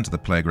returned to the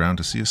playground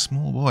to see a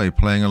small boy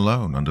playing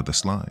alone under the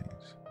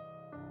slides.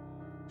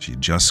 She'd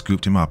just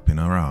scooped him up in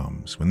her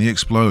arms when the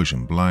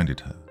explosion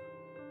blinded her.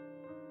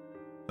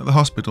 At the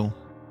hospital,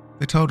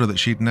 they told her that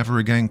she'd never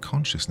regained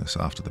consciousness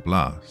after the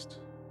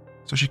blast,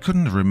 so she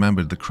couldn't have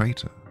remembered the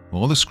crater,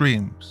 or the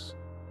screams,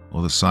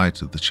 or the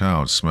sight of the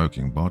child's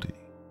smoking body.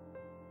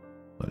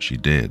 But she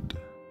did.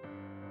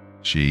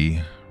 She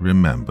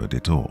remembered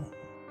it all.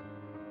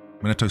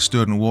 Minato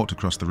stood and walked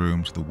across the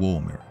room to the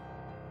wall mirror.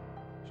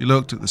 She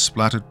looked at the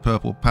splattered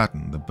purple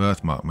pattern the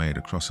birthmark made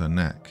across her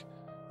neck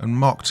and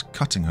mocked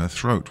cutting her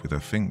throat with her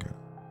finger.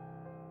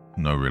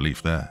 No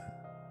relief there.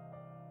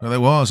 But there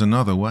was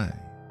another way.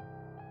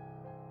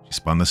 She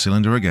spun the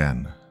cylinder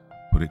again,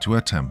 put it to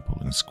her temple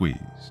and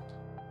squeezed.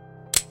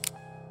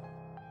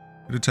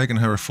 It had taken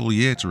her a full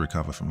year to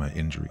recover from her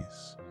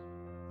injuries.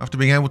 After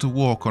being able to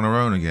walk on her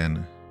own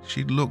again,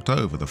 she'd looked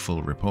over the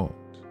full report.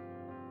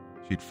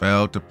 She'd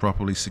failed to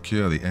properly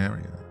secure the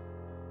area.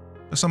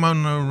 For some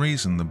unknown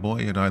reason, the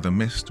boy had either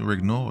missed or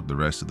ignored the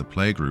rest of the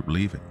playgroup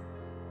leaving.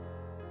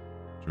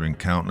 During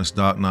countless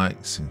dark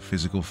nights in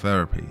physical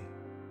therapy,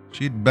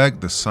 she'd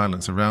begged the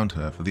silence around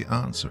her for the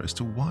answer as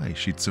to why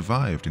she'd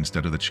survived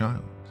instead of the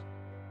child.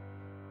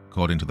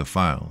 According to the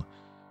file,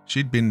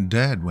 she'd been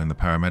dead when the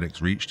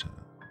paramedics reached her.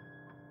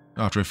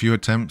 After a few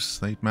attempts,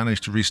 they'd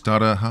managed to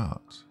restart her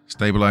heart,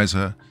 stabilize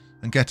her,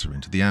 and get her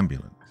into the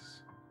ambulance.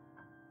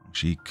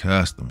 She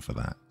cursed them for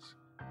that,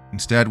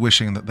 instead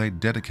wishing that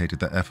they'd dedicated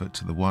their effort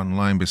to the one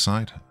lying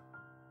beside her.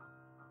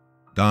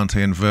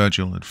 Dante and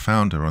Virgil had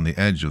found her on the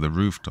edge of the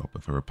rooftop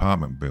of her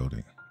apartment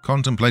building,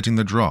 contemplating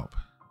the drop,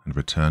 and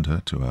returned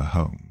her to her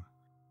home.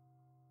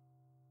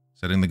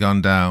 Setting the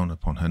gun down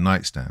upon her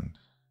nightstand,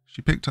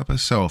 she picked up her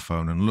cell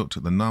phone and looked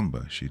at the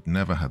number she'd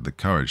never had the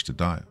courage to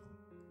dial.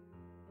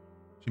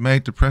 She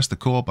made to press the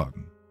call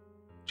button,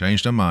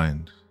 changed her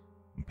mind,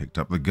 and picked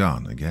up the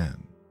gun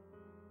again.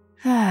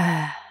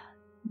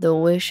 The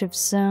wish of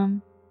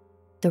some,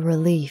 the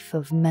relief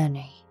of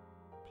many.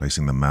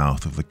 Placing the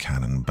mouth of the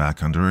cannon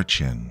back under her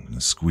chin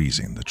and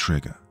squeezing the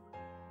trigger.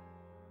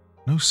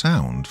 No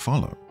sound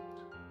followed.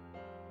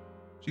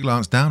 She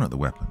glanced down at the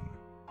weapon.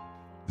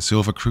 The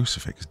silver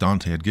crucifix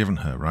Dante had given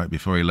her right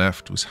before he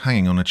left was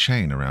hanging on a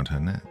chain around her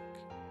neck.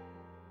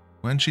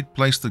 When she'd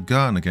placed the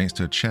gun against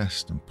her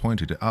chest and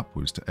pointed it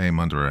upwards to aim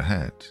under her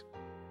head,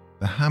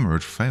 the hammer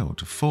had failed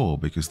to fall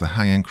because the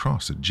hanging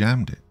cross had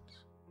jammed it.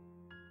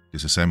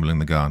 Disassembling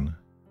the gun,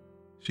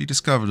 she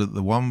discovered that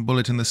the one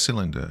bullet in the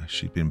cylinder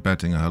she'd been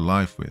betting her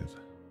life with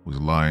was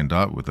lined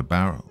up with the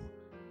barrel.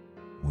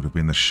 It would have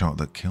been the shot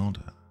that killed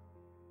her,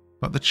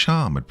 but the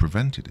charm had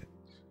prevented it.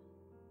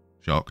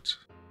 Shocked,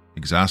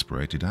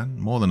 exasperated, and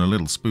more than a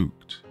little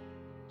spooked,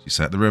 she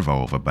set the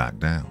revolver back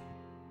down.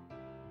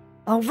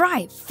 All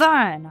right,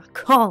 fine, I'll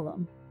call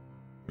him.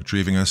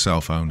 Retrieving her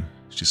cell phone,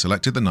 she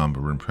selected the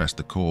number and pressed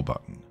the call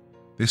button,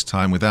 this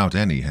time without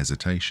any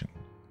hesitation.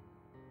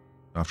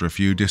 After a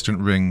few distant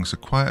rings, a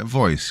quiet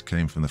voice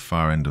came from the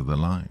far end of the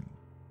line.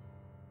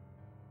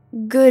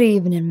 Good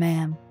evening,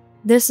 ma'am.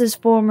 This is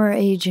former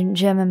agent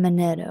Gemma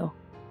Minetto.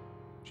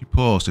 She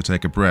paused to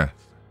take a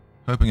breath,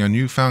 hoping her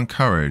newfound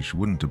courage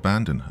wouldn't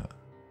abandon her.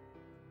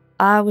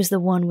 I was the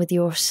one with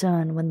your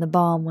son when the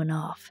bomb went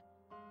off.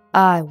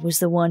 I was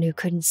the one who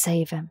couldn't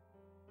save him.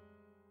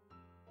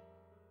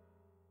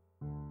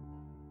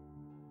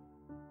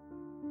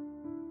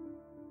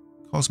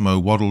 Cosmo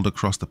waddled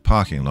across the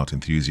parking lot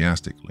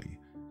enthusiastically,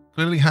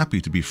 clearly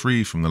happy to be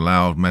free from the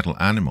loud metal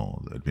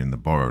animal that had been the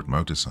borrowed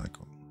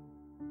motorcycle.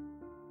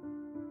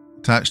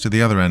 Attached to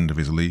the other end of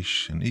his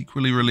leash, an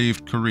equally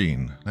relieved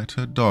Corrine let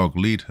her dog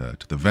lead her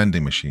to the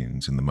vending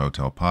machines in the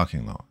motel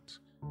parking lot.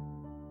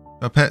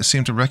 Her pet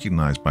seemed to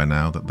recognize by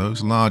now that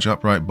those large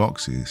upright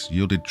boxes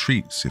yielded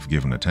treats if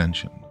given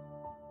attention.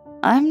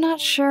 I'm not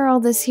sure all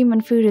this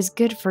human food is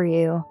good for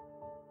you.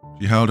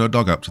 She held her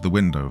dog up to the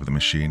window of the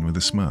machine with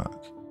a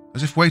smirk,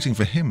 as if waiting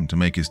for him to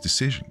make his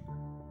decision.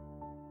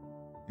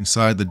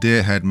 Inside the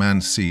deer-head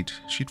man's seat,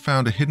 she'd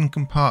found a hidden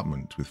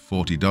compartment with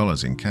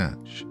 $40 in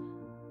cash,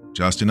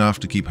 just enough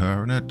to keep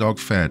her and her dog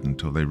fed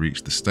until they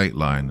reached the state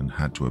line and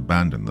had to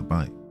abandon the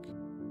bike.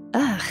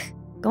 Ugh,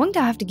 going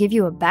to have to give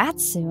you a bath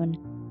soon.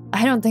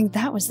 I don't think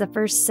that was the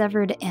first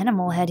severed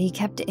animal head he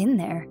kept in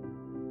there.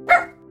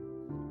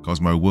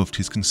 Cosmo woofed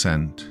his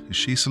consent as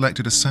she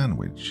selected a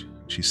sandwich.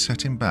 She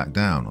set him back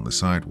down on the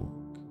sidewalk.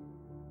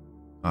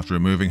 After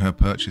removing her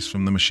purchase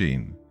from the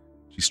machine,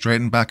 she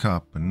straightened back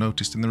up and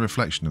noticed in the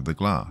reflection of the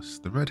glass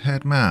the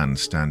red-haired man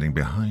standing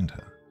behind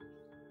her.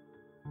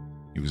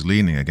 He was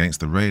leaning against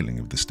the railing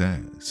of the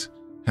stairs,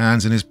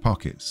 hands in his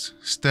pockets,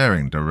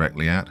 staring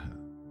directly at her.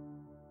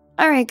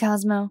 All right,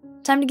 Cosmo,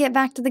 time to get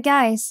back to the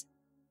guys.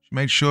 She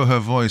made sure her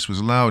voice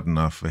was loud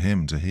enough for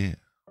him to hear.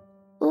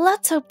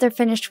 Let's hope they're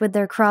finished with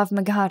their Krav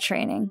Maga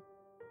training.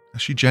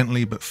 As she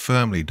gently but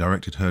firmly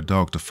directed her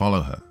dog to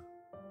follow her,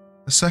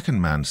 a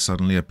second man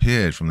suddenly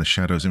appeared from the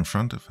shadows in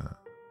front of her.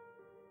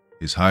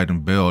 His height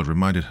and build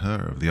reminded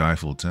her of the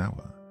Eiffel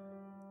Tower,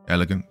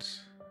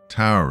 elegant,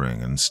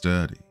 towering, and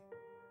sturdy.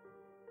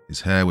 His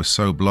hair was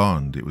so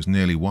blonde it was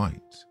nearly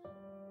white,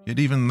 yet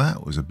even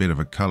that was a bit of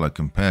a color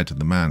compared to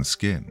the man's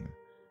skin,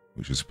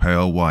 which was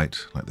pale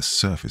white like the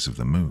surface of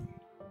the moon.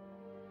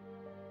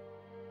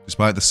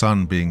 Despite the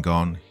sun being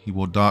gone, he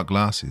wore dark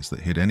glasses that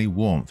hid any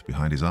warmth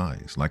behind his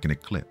eyes, like an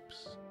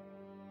eclipse.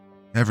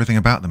 Everything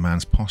about the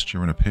man's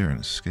posture and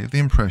appearance gave the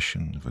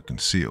impression of a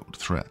concealed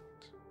threat.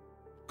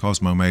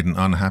 Cosmo made an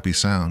unhappy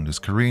sound as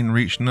Corrine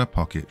reached in her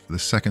pocket for the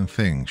second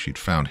thing she'd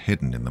found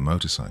hidden in the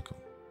motorcycle.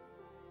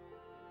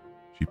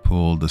 She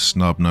pulled the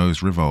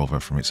snub-nosed revolver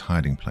from its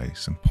hiding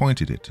place and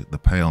pointed it at the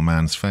pale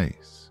man's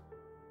face.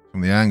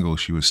 From the angle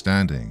she was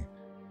standing,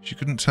 she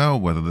couldn't tell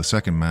whether the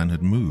second man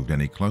had moved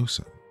any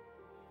closer.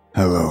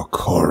 Hello,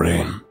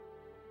 Corrine.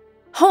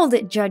 Hold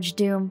it, Judge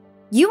Doom.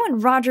 You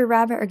and Roger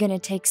Rabbit are gonna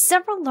take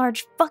several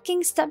large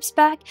fucking steps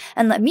back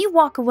and let me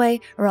walk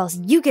away, or else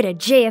you get a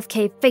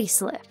JFK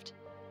facelift.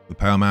 The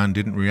pale man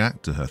didn't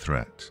react to her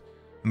threat,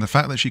 and the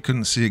fact that she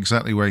couldn't see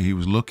exactly where he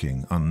was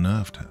looking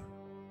unnerved her.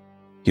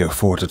 Your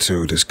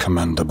fortitude is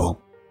commendable,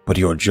 but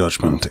your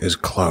judgment is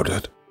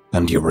clouded,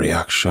 and your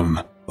reaction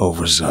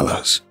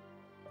overzealous.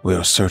 We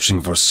are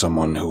searching for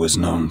someone who is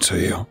known to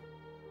you.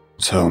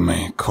 Tell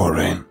me,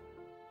 Corrine,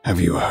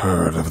 have you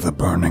heard of the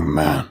Burning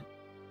Man?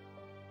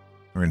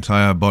 Her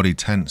entire body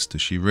tensed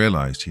as she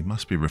realized he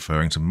must be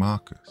referring to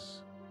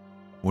Marcus.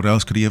 What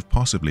else could he have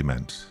possibly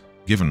meant,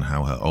 given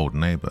how her old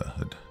neighbor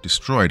had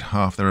destroyed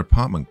half their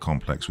apartment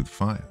complex with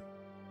fire?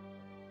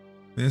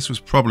 This was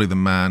probably the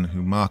man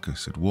who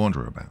Marcus had warned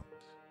her about.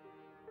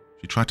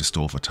 She tried to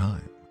stall for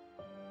time.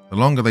 The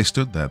longer they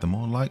stood there, the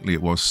more likely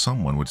it was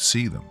someone would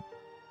see them.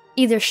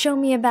 Either show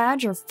me a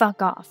badge or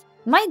fuck off.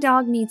 My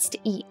dog needs to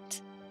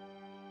eat.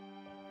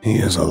 He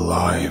is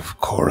alive,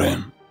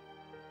 Corrine,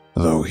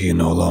 though he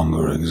no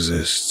longer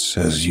exists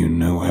as you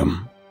knew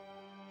him.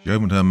 She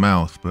opened her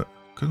mouth, but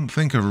couldn't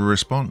think of a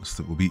response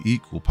that would be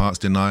equal parts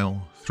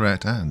denial,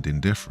 threat, and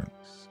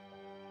indifference.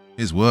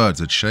 His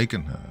words had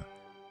shaken her,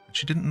 and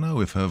she didn't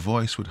know if her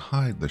voice would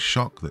hide the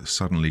shock that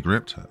suddenly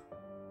gripped her.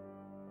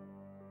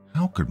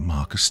 How could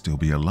Marcus still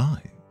be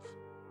alive?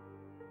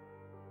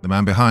 The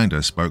man behind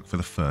her spoke for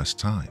the first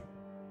time.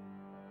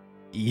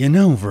 You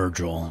know,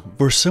 Virgil,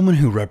 for someone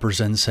who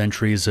represents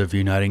centuries of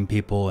uniting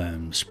people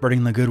and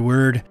spreading the good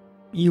word,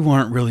 you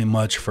aren't really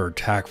much for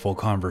tactful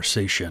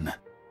conversation.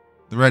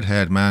 The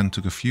red-haired man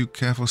took a few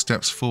careful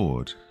steps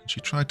forward, and she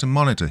tried to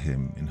monitor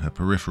him in her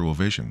peripheral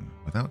vision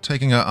without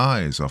taking her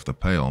eyes off the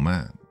pale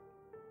man.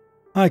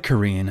 Hi,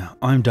 Corrine.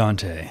 I'm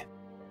Dante.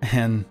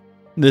 And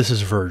this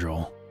is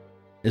Virgil.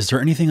 Is there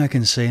anything I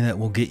can say that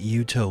will get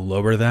you to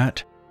lower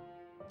that?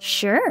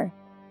 Sure.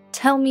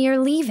 Tell me you're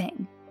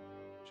leaving.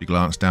 She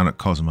glanced down at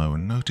Cosmo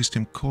and noticed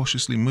him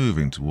cautiously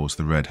moving towards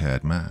the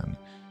red-haired man,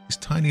 his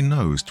tiny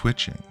nose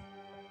twitching.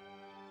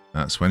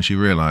 That's when she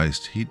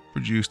realized he'd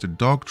produced a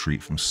dog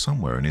treat from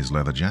somewhere in his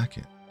leather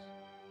jacket.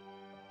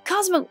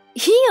 Cosmo,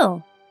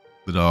 heal!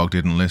 The dog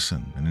didn't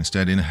listen and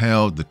instead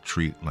inhaled the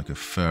treat like a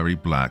furry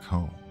black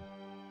hole.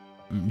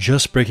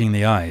 Just breaking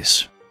the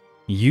ice.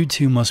 You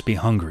two must be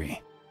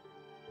hungry,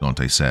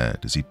 Dante said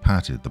as he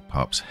patted the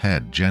pup's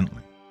head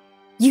gently.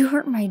 You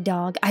hurt my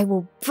dog. I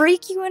will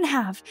break you in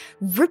half,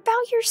 rip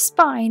out your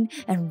spine,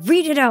 and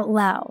read it out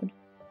loud.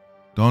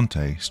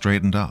 Dante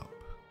straightened up.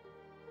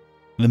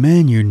 The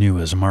man you knew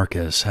as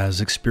Marcus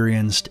has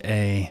experienced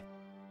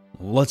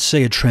let's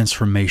say a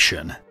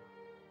transformation.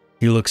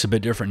 He looks a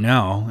bit different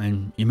now,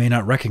 and you may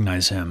not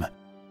recognize him.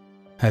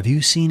 Have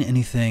you seen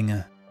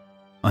anything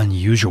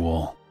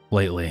unusual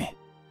lately?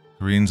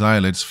 Corine's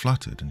eyelids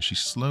fluttered and she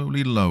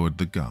slowly lowered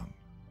the gun.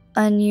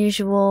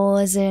 Unusual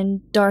as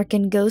in dark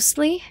and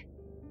ghostly?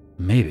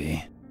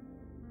 Maybe.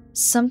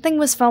 Something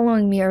was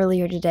following me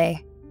earlier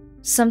today.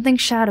 Something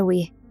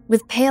shadowy,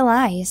 with pale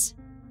eyes.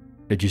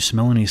 Did you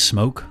smell any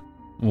smoke?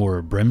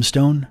 Or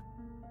brimstone?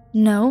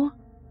 No.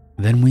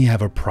 Then we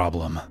have a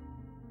problem.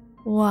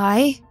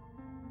 Why?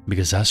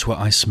 Because that's what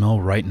I smell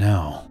right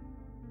now.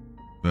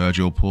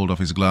 Virgil pulled off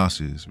his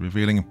glasses,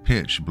 revealing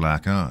pitch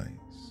black eyes.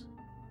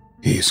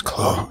 He's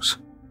close.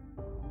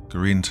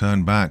 Corrine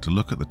turned back to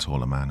look at the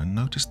taller man and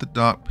noticed the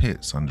dark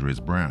pits under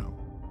his brow.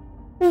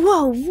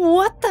 Whoa,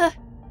 what the?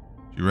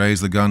 She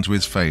raised the gun to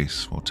his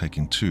face while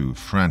taking 2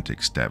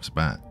 frantic steps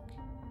back.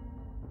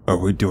 Are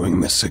we doing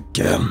this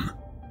again?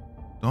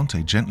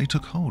 Dante gently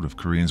took hold of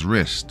Corine's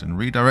wrist and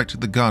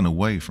redirected the gun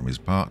away from his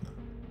partner.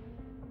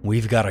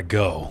 We've got to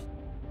go.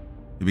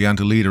 He began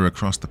to lead her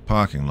across the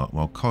parking lot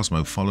while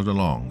Cosmo followed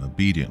along,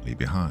 obediently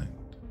behind.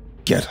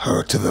 Get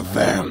her to the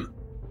van.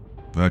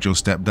 Virgil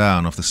stepped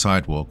down off the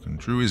sidewalk and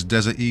drew his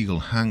Desert Eagle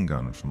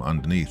handgun from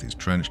underneath his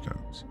trench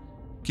coat,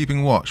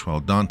 keeping watch while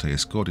Dante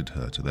escorted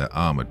her to their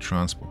armored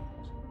transport.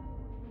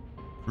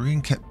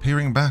 Corrine kept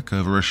peering back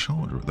over her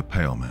shoulder at the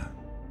pale man.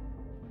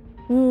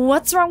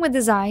 What's wrong with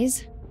his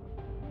eyes?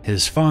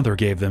 His father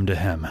gave them to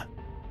him.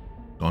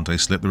 Dante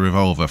slipped the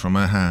revolver from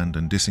her hand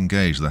and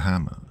disengaged the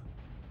hammer,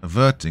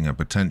 averting a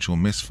potential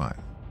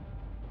misfire.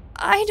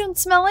 I don't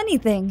smell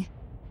anything.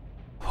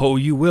 Oh,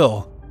 you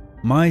will.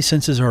 My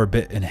senses are a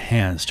bit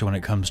enhanced when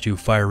it comes to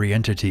fiery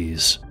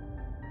entities.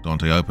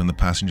 Dante opened the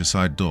passenger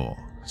side door,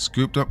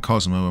 scooped up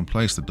Cosmo and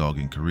placed the dog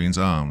in Corinne's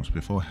arms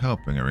before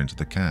helping her into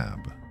the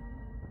cab.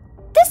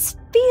 This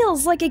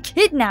feels like a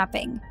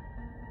kidnapping.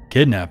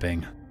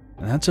 Kidnapping?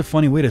 That's a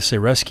funny way to say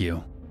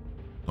rescue.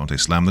 Dante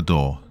slammed the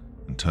door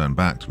and turned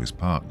back to his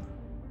partner.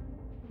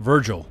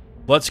 Virgil,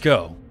 let's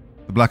go.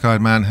 The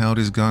black-eyed man held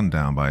his gun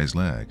down by his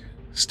leg,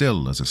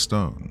 still as a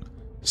stone,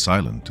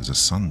 silent as a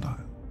sundial.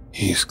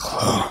 He's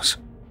close.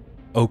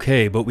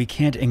 Okay, but we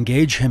can't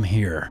engage him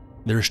here.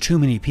 There's too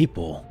many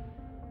people.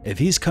 If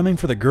he's coming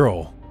for the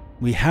girl,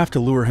 we have to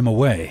lure him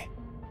away.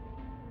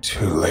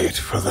 Too late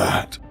for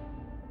that.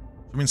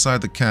 From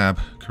inside the cab,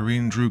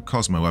 Corinne drew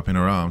Cosmo up in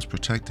her arms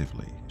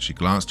protectively as she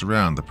glanced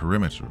around the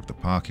perimeter of the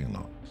parking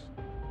lot.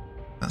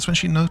 That's when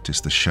she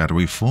noticed the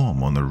shadowy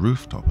form on the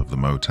rooftop of the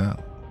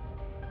motel.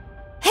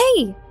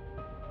 Hey!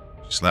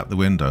 She slapped the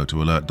window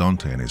to alert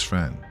Dante and his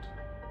friend,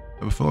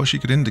 but before she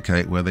could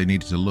indicate where they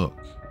needed to look,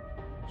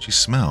 she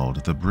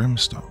smelled the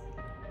brimstone.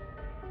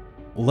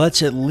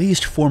 Let's at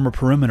least form a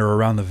perimeter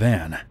around the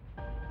van.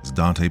 As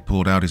Dante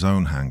pulled out his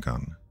own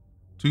handgun,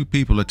 two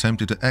people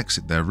attempted to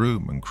exit their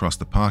room and cross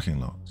the parking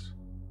lot,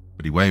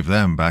 but he waved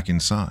them back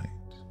inside.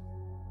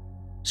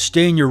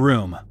 Stay in your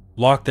room.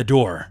 Lock the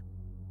door.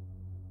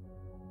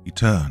 He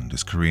turned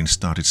as Corinne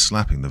started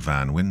slapping the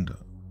van window.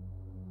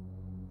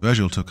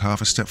 Virgil took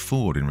half a step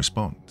forward in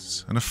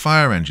response, and a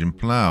fire engine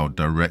plowed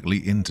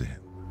directly into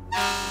him.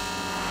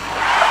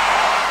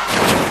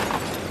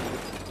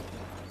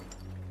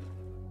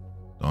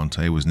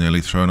 Dante was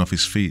nearly thrown off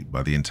his feet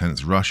by the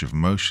intense rush of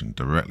motion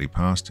directly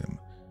past him,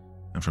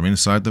 and from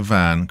inside the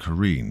van,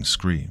 Corinne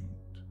screamed.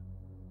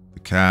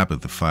 The cab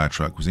of the fire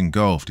truck was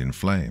engulfed in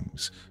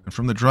flames, and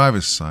from the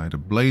driver's side a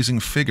blazing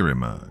figure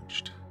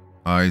emerged,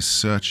 eyes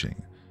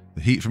searching,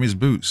 the heat from his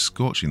boots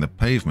scorching the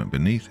pavement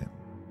beneath him.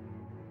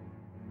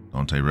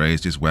 Dante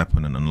raised his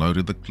weapon and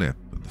unloaded the clip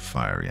of the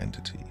fiery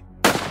entity.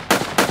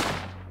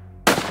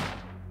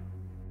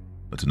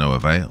 But to no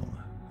avail,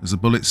 as the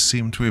bullets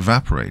seemed to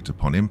evaporate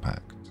upon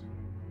impact.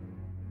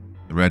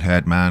 The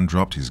red-haired man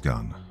dropped his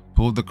gun,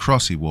 pulled the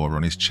cross he wore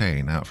on his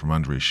chain out from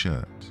under his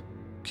shirt,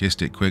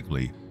 kissed it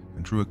quickly,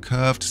 and drew a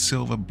curved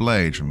silver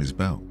blade from his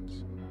belt.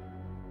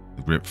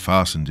 The grip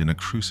fastened in a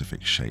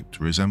crucifix shape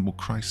to resemble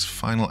Christ's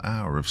final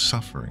hour of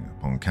suffering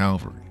upon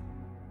Calvary.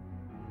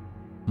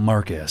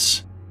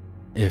 Marcus,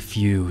 if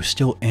you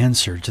still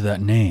answer to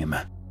that name,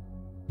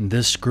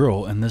 this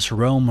girl and this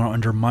realm are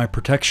under my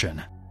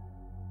protection.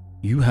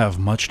 You have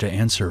much to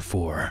answer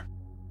for.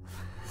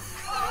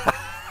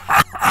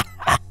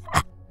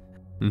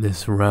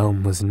 This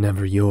realm was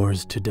never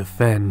yours to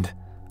defend,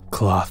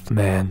 Cloth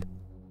Man.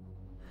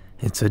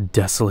 It's a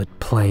desolate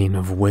plain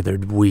of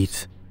withered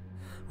wheat,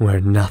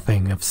 where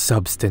nothing of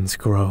substance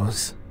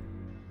grows.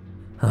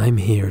 I'm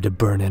here to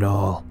burn it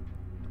all,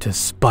 to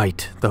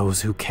spite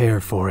those who care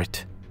for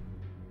it.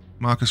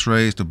 Marcus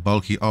raised a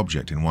bulky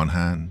object in one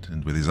hand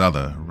and with his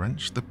other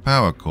wrenched the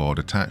power cord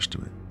attached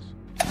to it.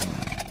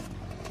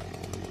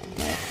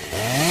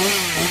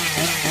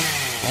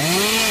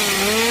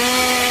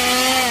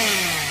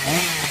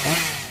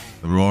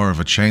 The roar of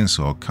a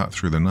chainsaw cut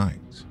through the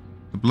night,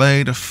 the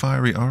blade a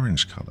fiery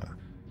orange color,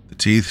 the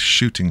teeth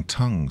shooting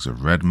tongues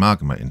of red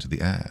magma into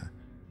the air,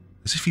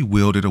 as if he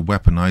wielded a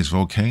weaponized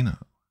volcano.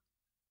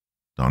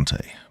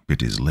 Dante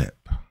bit his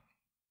lip.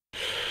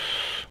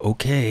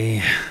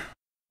 Okay.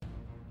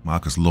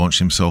 Marcus launched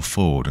himself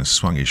forward and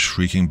swung his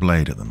shrieking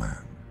blade at the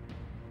man.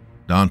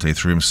 Dante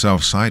threw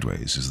himself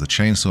sideways as the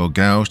chainsaw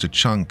gouged a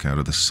chunk out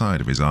of the side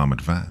of his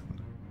armored van.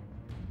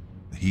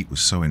 The heat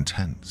was so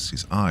intense,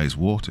 his eyes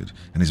watered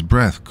and his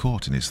breath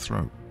caught in his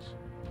throat.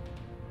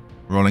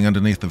 Rolling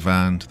underneath the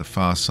van to the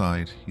far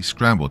side, he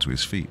scrambled to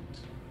his feet,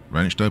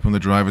 wrenched open the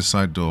driver's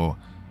side door,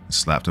 and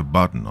slapped a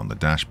button on the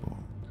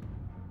dashboard.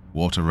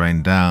 Water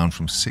rained down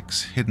from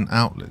 6 hidden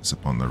outlets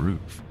upon the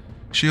roof,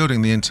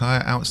 shielding the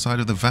entire outside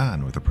of the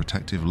van with a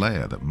protective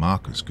layer that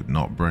Marcus could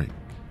not break.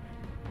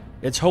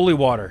 It's holy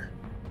water.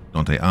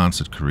 Dante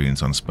answered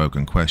Corinne's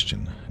unspoken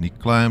question, and he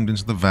climbed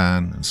into the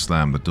van and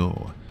slammed the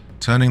door,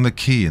 turning the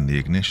key in the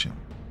ignition.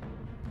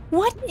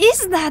 What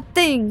is that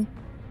thing?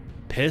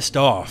 Pissed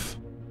off.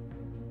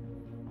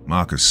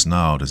 Marcus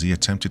snarled as he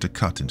attempted to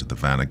cut into the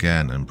van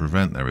again and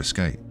prevent their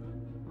escape,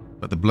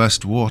 but the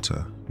blessed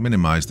water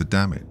minimized the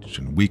damage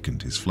and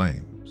weakened his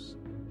flames.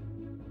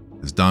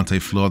 As Dante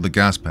floored the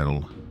gas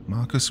pedal,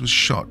 Marcus was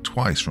shot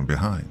twice from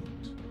behind.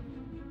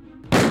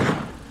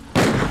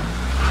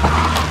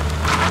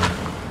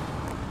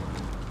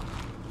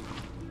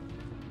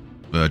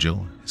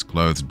 Virgil, his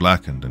clothes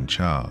blackened and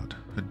charred,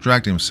 had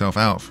dragged himself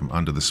out from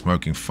under the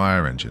smoking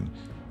fire engine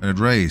and had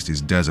raised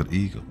his Desert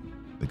Eagle.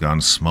 The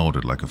gun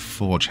smoldered like a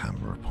forge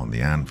hammer upon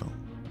the anvil.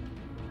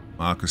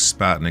 Marcus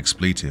spat an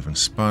expletive and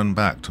spun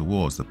back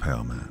towards the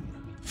pale man,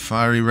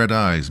 fiery red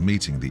eyes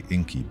meeting the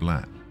inky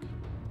black.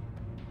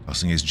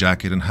 Tossing his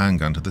jacket and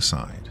handgun to the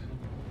side,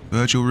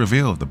 Virgil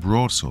revealed the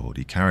broadsword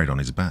he carried on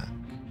his back.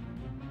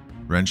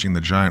 Wrenching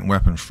the giant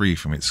weapon free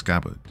from its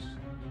scabbard,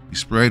 he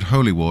sprayed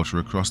holy water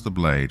across the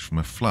blade from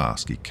a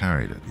flask he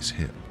carried at his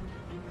hip.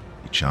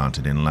 He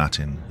chanted in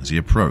Latin as he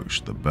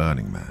approached the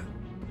burning man.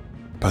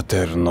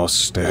 Pater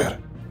noster,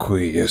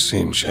 qui es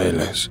in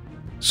celes,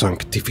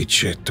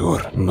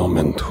 sanctificetur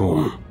nomen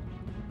tuum.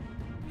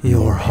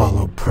 Your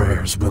hollow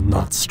prayers will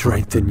not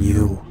strengthen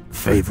you,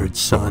 favored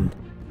son.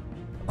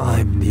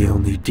 I'm the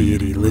only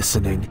deity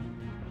listening.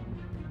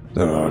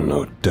 There are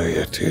no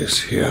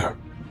deities here.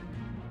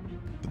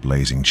 The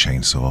blazing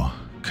chainsaw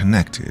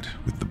connected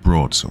with the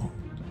broadsword.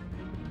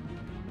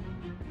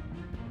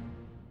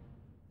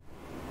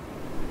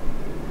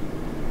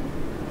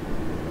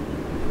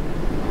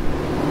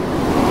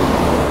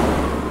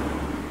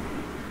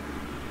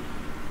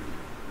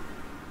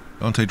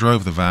 Dante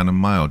drove the van a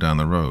mile down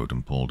the road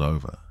and pulled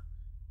over.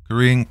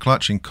 Kareen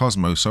clutching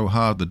Cosmo so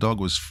hard the dog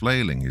was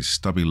flailing his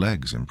stubby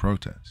legs in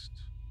protest.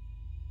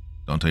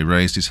 Dante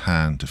raised his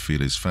hand to feel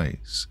his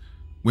face,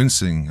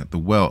 wincing at the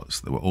welts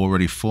that were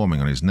already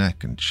forming on his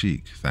neck and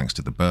cheek thanks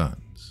to the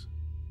burns.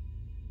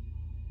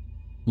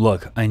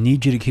 Look, I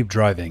need you to keep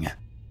driving.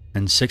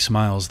 In 6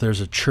 miles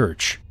there's a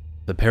church,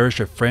 the parish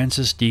of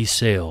Francis D.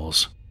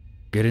 Sales.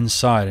 Get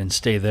inside and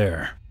stay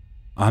there.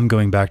 I'm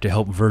going back to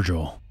help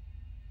Virgil.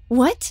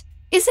 What?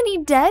 Isn't he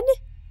dead?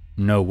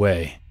 No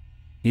way.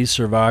 He's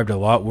survived a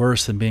lot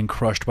worse than being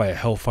crushed by a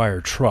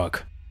Hellfire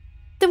truck.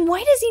 Then why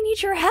does he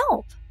need your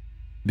help?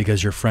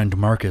 Because your friend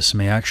Marcus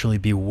may actually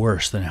be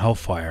worse than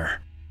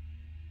Hellfire.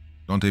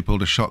 Dante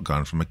pulled a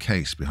shotgun from a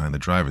case behind the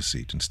driver's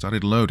seat and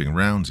started loading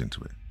rounds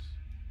into it.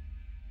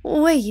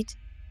 Wait,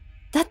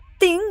 that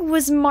thing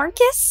was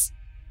Marcus?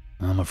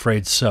 I'm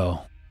afraid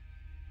so.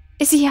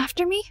 Is he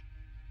after me?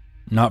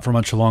 Not for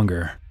much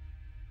longer.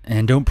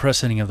 And don't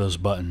press any of those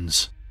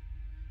buttons.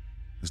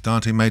 As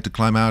Dante made to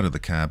climb out of the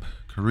cab,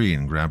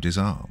 Kareen grabbed his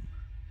arm.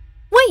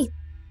 Wait!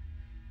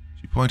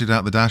 She pointed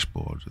out the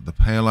dashboard at the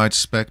pale-eyed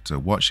spectre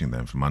watching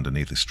them from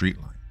underneath a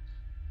streetlight.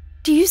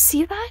 Do you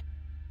see that?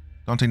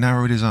 Dante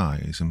narrowed his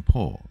eyes and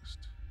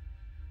paused.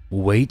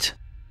 Wait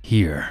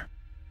here.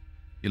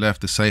 He left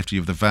the safety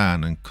of the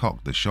van and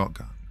cocked the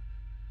shotgun.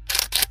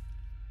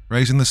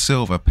 Raising the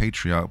silver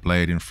patriarch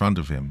blade in front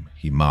of him,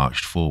 he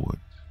marched forward.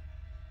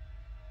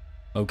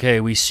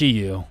 Okay, we see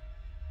you,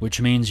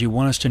 which means you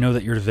want us to know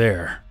that you're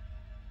there.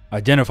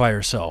 Identify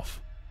yourself.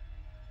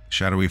 The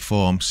shadowy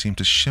form seemed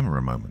to shimmer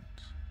a moment,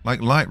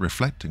 like light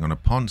reflecting on a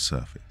pond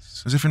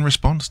surface, as if in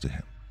response to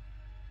him.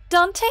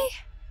 Dante?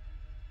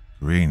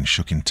 Green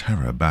shook in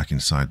terror back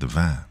inside the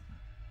van.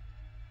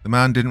 The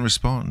man didn't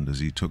respond as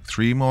he took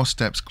 3 more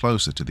steps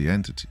closer to the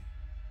entity.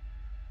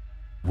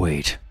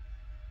 Wait.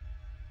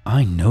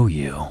 I know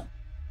you.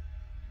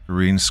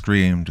 Green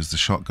screamed as the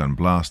shotgun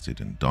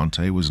blasted and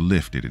Dante was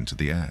lifted into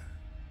the air.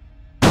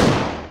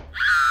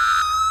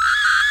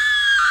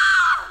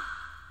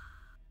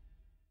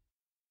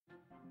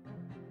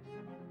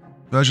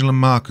 Virgil and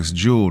Marcus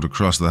dueled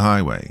across the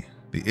highway,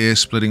 the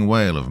ear-splitting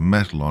wail of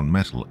metal on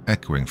metal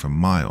echoing for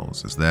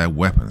miles as their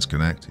weapons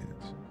connected.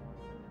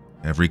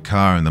 Every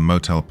car in the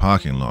motel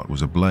parking lot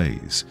was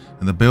ablaze,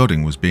 and the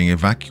building was being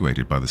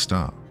evacuated by the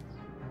staff.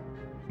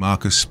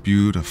 Marcus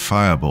spewed a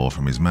fireball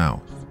from his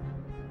mouth,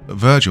 but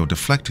Virgil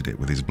deflected it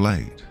with his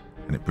blade,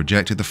 and it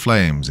projected the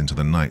flames into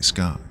the night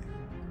sky.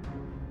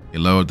 He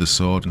lowered the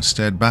sword and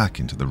stared back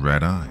into the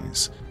red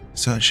eyes,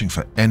 searching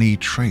for any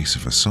trace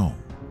of a soul.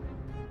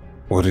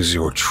 What is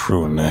your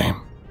true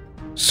name?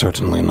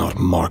 Certainly not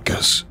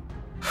Marcus.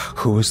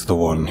 Who is the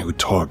one who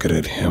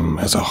targeted him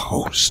as a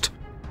host?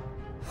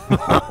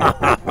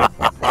 The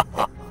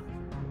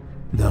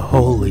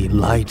holy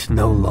light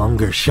no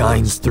longer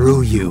shines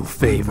through you,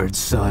 favored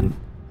son.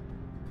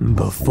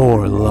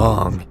 Before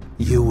long,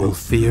 you will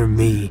fear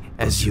me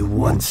as you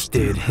once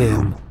did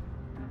him.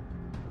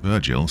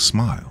 Virgil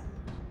smiled.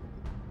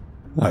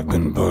 I've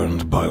been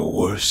burned by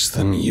worse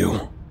than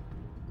you.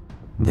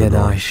 Then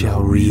I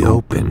shall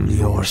reopen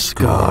your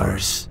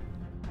scars.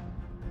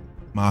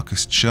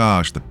 Marcus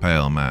charged the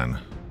pale man,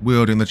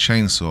 wielding the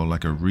chainsaw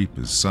like a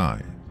reaper's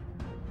scythe.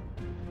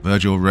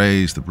 Virgil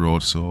raised the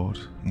broadsword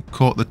and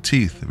caught the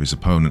teeth of his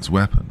opponent's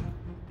weapon.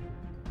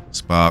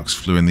 Sparks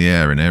flew in the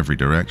air in every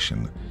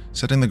direction,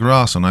 setting the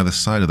grass on either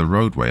side of the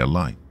roadway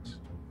alight.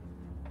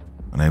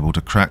 Unable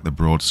to crack the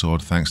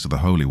broadsword thanks to the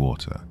holy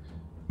water,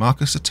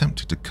 Marcus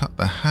attempted to cut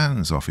the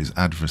hands off his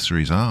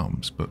adversary's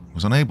arms, but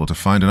was unable to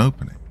find an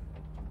opening.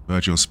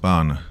 Virgil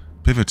spun,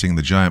 pivoting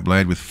the giant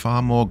blade with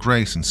far more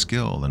grace and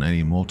skill than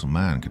any mortal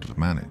man could have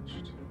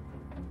managed.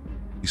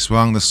 He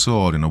swung the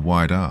sword in a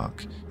wide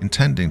arc,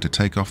 intending to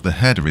take off the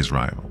head of his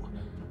rival,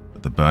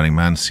 but the burning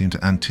man seemed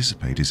to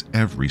anticipate his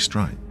every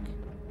strike.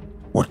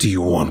 What do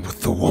you want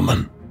with the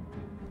woman?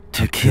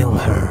 To kill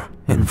her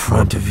in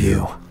front of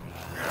you.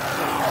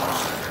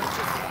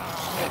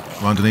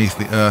 From underneath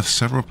the earth,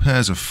 several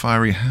pairs of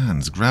fiery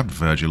hands grabbed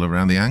Virgil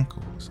around the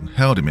ankles and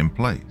held him in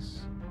place.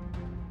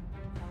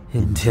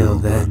 Until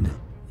then,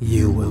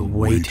 you will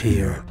wait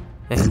here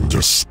and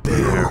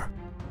despair.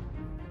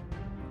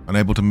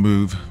 Unable to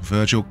move,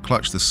 Virgil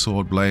clutched the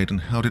sword blade and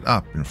held it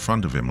up in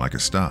front of him like a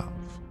staff.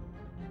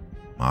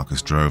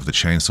 Marcus drove the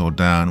chainsaw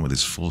down with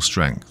his full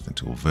strength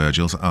until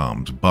Virgil's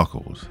arms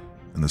buckled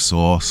and the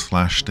saw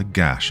slashed a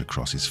gash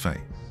across his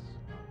face.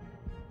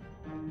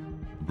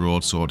 The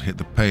broadsword hit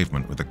the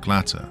pavement with a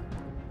clatter,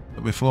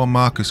 But before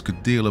Marcus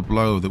could deal a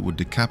blow that would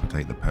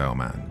decapitate the pale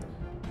man,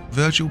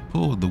 Virgil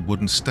pulled the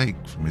wooden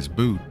stake from his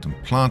boot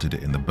and planted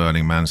it in the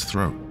burning man's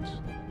throat.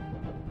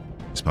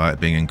 Despite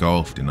being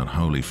engulfed in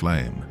unholy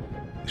flame,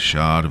 the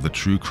shard of the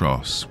true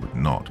cross would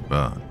not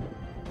burn.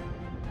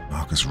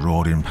 Marcus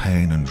roared in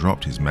pain and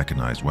dropped his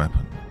mechanized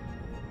weapon.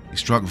 He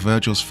struck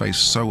Virgil's face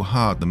so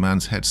hard the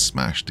man's head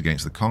smashed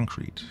against the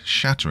concrete,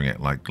 shattering it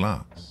like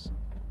glass.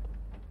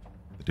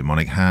 The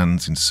demonic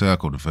hands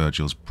encircled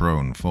Virgil's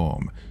prone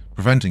form,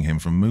 preventing him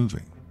from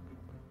moving.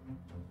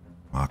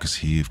 Marcus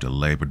heaved a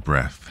labored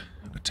breath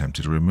and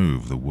attempted to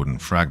remove the wooden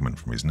fragment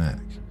from his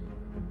neck.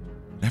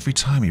 Every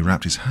time he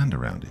wrapped his hand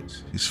around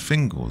it, his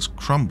fingers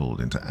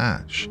crumbled into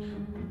ash,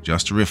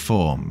 just to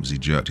reform as he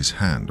jerked his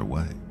hand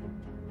away.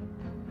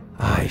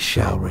 I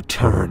shall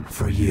return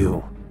for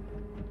you.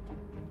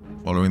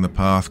 Following the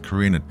path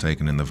Corinne had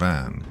taken in the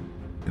van,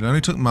 it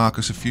only took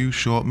Marcus a few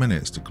short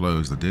minutes to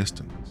close the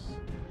distance.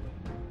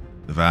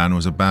 The van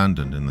was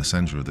abandoned in the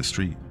center of the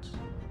street.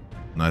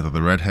 Neither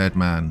the red-haired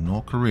man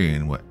nor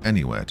Corinne were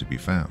anywhere to be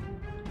found.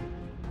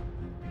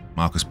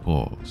 Marcus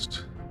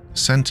paused, a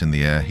scent in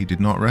the air he did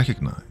not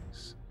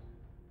recognize.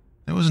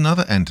 There was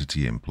another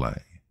entity in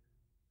play,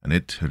 and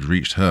it had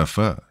reached her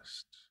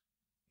first.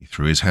 He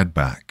threw his head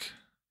back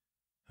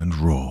and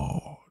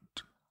roared.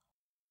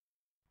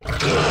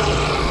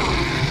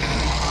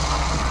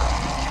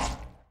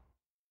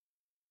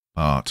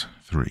 Part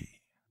 3.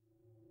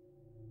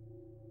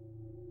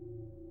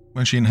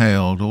 When she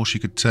inhaled, all she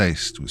could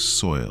taste was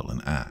soil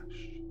and ash.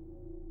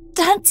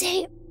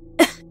 Dante!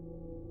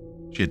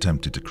 She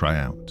attempted to cry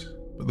out,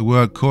 but the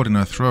word caught in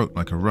her throat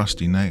like a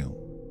rusty nail.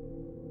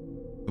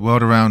 The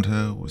world around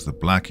her was the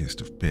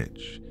blackest of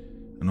pitch,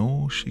 and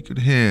all she could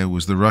hear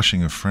was the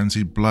rushing of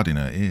frenzied blood in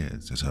her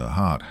ears as her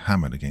heart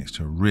hammered against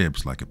her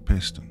ribs like a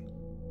piston.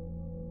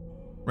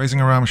 Raising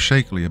her arm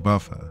shakily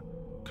above her,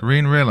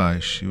 Corinne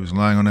realized she was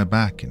lying on her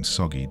back in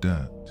soggy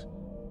dirt.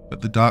 But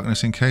the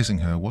darkness encasing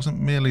her wasn't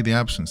merely the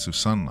absence of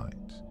sunlight.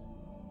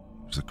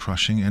 It was the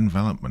crushing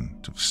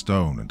envelopment of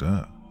stone and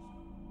earth.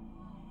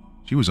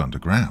 She was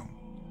underground.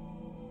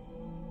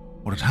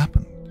 What had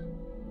happened?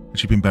 Had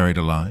she been buried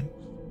alive?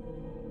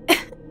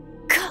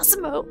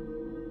 Cosmo!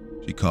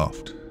 She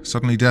coughed,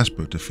 suddenly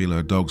desperate to feel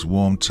her dog's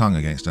warm tongue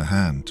against her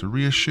hand to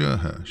reassure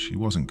her she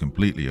wasn't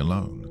completely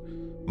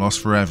alone,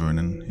 lost forever in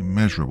an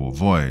immeasurable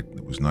void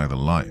that was neither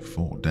life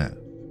or death.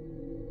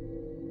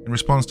 In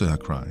response to her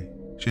cry,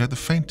 she heard the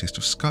faintest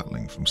of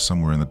scuttling from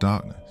somewhere in the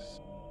darkness.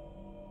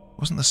 It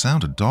wasn't the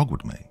sound a dog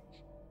would make.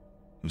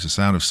 It was the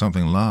sound of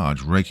something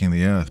large raking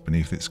the earth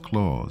beneath its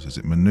claws as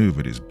it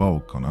maneuvered its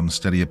bulk on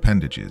unsteady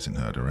appendages in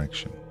her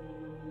direction.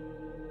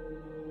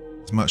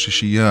 As much as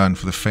she yearned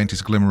for the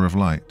faintest glimmer of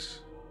light,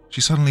 she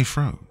suddenly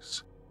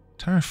froze,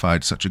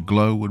 terrified such a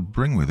glow would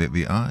bring with it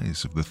the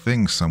eyes of the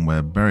thing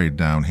somewhere buried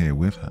down here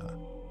with her,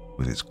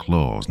 with its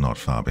claws not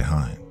far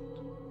behind.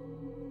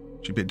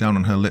 She bit down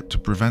on her lip to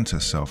prevent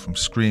herself from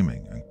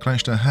screaming and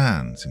clenched her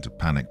hands into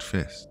panicked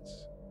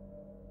fists.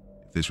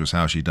 If this was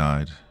how she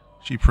died,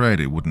 she prayed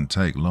it wouldn't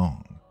take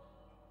long.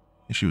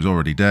 If she was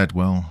already dead,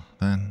 well,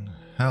 then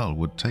hell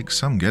would take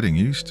some getting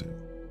used to.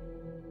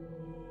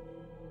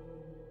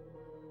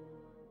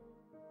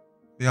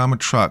 The armored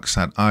truck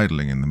sat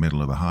idling in the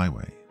middle of the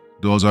highway,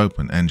 doors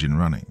open, engine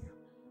running,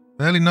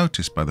 barely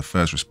noticed by the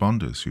first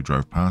responders who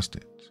drove past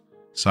it.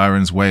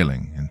 Sirens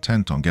wailing,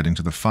 intent on getting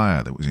to the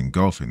fire that was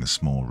engulfing the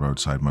small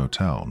roadside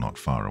motel not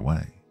far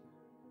away.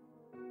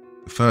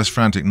 The first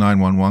frantic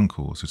 911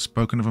 calls had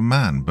spoken of a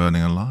man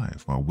burning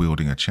alive while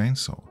wielding a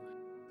chainsaw,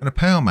 and a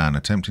pale man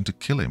attempting to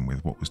kill him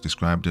with what was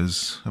described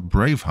as a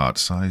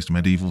Braveheart-sized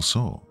medieval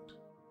sword.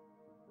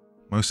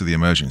 Most of the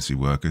emergency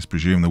workers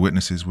presumed the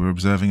witnesses were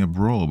observing a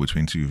brawl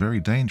between two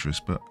very dangerous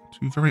but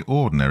two very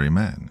ordinary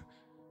men,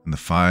 and the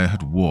fire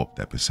had warped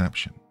their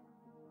perception.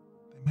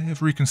 They may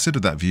have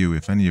reconsidered that view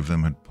if any of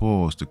them had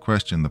paused to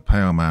question the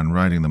pale man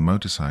riding the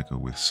motorcycle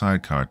with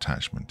sidecar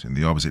attachment in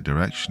the opposite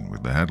direction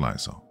with the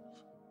headlights off.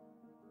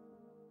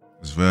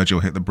 As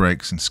Virgil hit the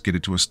brakes and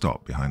skidded to a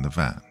stop behind the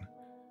van,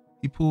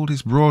 he pulled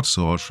his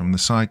broadsword from the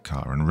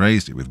sidecar and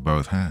raised it with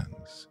both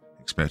hands,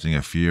 expecting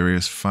a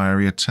furious,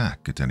 fiery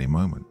attack at any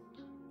moment.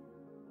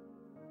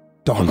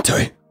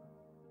 Dante!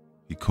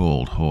 He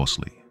called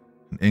hoarsely,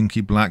 an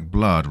inky black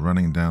blood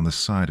running down the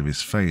side of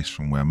his face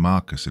from where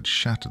Marcus had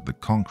shattered the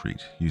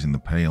concrete using the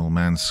pale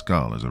man's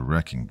skull as a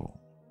wrecking ball.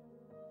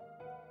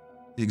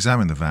 He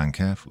examined the van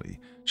carefully,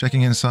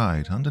 checking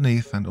inside,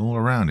 underneath, and all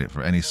around it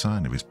for any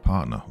sign of his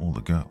partner or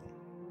the girl.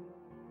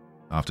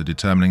 After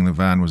determining the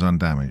van was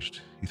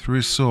undamaged, he threw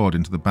his sword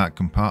into the back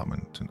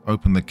compartment and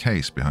opened the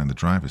case behind the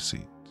driver's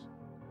seat.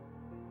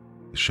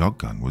 The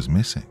shotgun was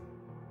missing.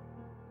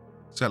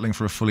 Settling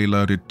for a fully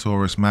loaded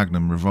Taurus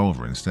Magnum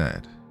revolver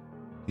instead,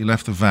 he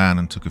left the van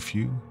and took a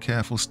few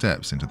careful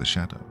steps into the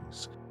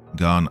shadows,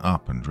 gun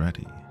up and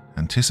ready,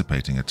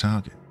 anticipating a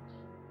target.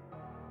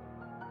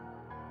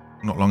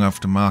 Not long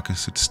after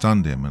Marcus had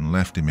stunned him and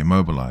left him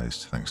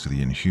immobilized thanks to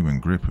the inhuman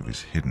grip of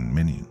his hidden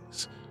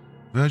minions,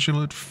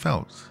 Virgil had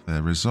felt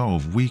their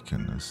resolve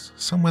weaken as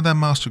somewhere their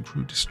master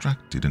grew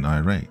distracted and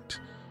irate.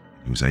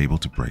 He was able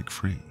to break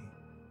free.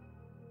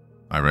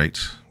 Irate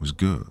was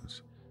good.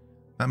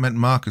 That meant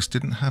Marcus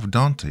didn't have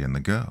Dante and the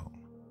girl.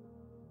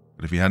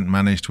 But if he hadn't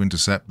managed to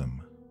intercept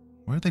them,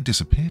 where had they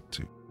disappeared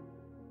to?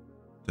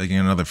 Taking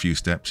another few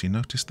steps, he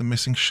noticed the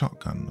missing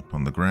shotgun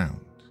upon the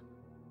ground.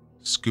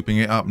 Scooping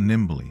it up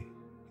nimbly,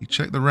 he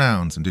checked the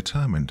rounds and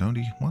determined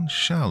only one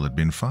shell had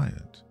been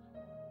fired.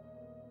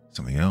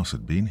 Something else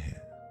had been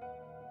here.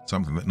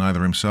 Something that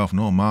neither himself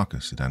nor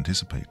Marcus had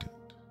anticipated.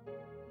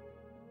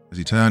 As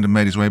he turned and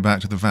made his way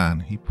back to the van,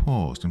 he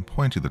paused and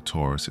pointed the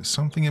Taurus at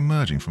something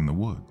emerging from the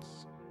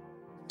woods.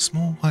 A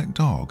small white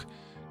dog,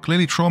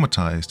 clearly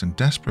traumatized and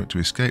desperate to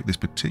escape this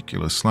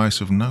particular slice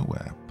of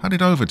nowhere,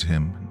 padded over to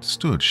him and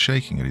stood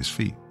shaking at his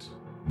feet,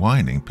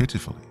 whining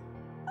pitifully.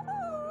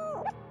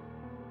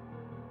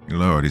 He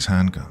lowered his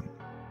handgun.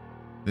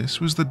 This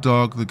was the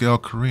dog the girl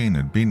Corinne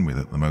had been with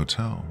at the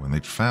motel when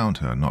they'd found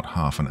her not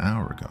half an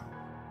hour ago.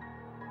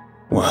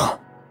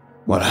 Well,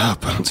 what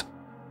happened?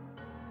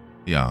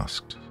 He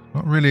asked,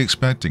 not really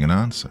expecting an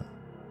answer.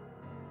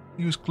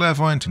 He was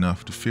clairvoyant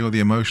enough to feel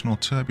the emotional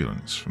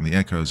turbulence from the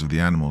echoes of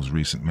the animal's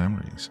recent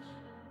memories,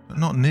 but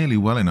not nearly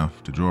well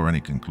enough to draw any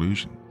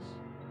conclusions.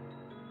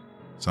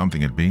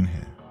 Something had been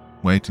here,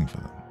 waiting for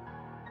them,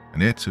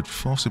 and it had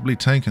forcibly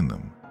taken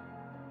them.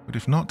 But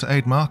if not to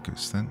aid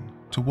Marcus, then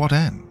to what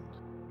end?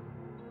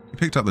 He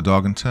picked up the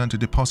dog and turned to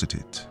deposit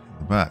it in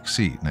the back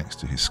seat next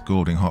to his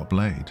scalding hot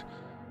blade,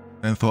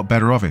 then thought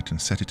better of it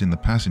and set it in the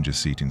passenger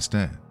seat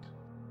instead.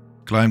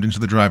 Climbed into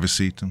the driver's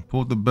seat and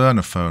pulled the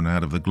burner phone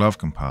out of the glove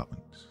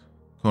compartment,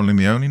 calling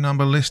the only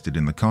number listed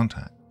in the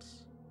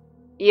contacts.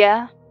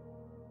 Yeah?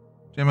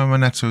 Gemma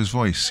Manetto's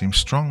voice seemed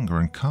stronger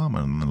and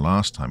calmer than the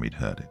last time he'd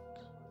heard it.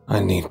 I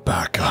need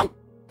backup.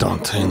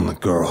 Dante and the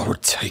girl were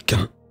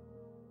taken.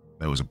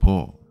 There was a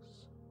pause.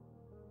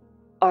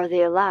 Are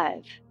they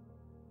alive?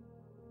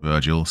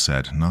 Virgil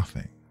said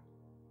nothing.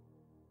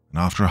 And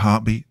after a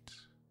heartbeat,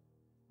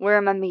 Where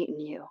am I meeting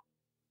you?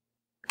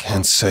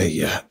 Can't say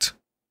yet.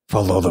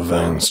 Follow the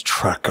van's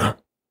tracker.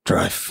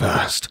 Drive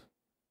fast.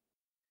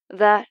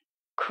 That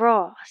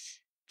cross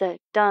that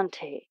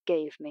Dante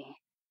gave me.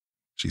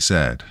 she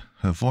said,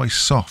 her voice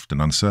soft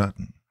and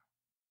uncertain.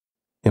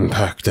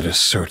 Impacted a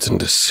certain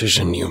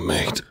decision you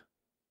made.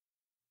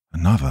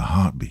 Another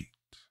heartbeat.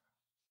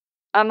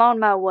 I'm on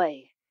my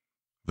way.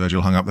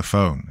 Virgil hung up the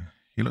phone.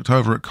 He looked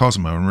over at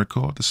Cosmo and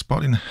recalled the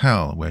spot in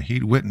hell where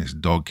he'd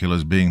witnessed dog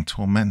killers being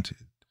tormented.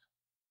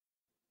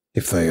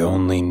 If they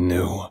only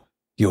knew,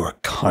 your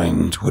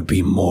kind would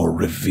be more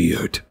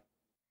revered.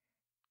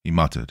 He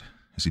muttered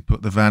as he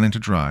put the van into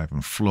drive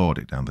and floored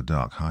it down the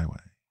dark highway.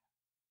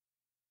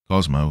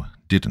 Cosmo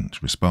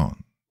didn't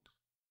respond.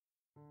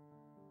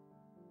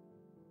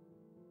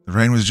 The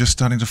rain was just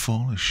starting to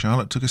fall as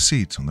Charlotte took a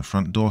seat on the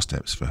front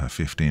doorsteps for her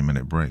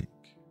 15-minute break.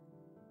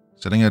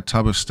 Setting a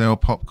tub of stale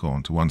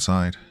popcorn to one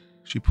side,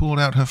 she pulled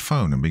out her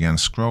phone and began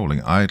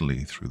scrolling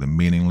idly through the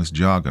meaningless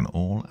jargon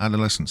all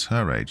adolescents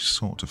her age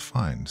sought to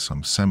find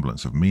some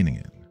semblance of meaning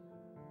in.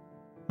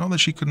 Not that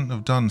she couldn't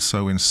have done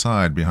so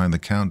inside behind the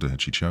counter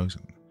had she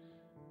chosen.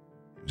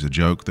 It was a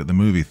joke that the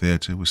movie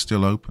theater was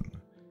still open.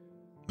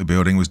 The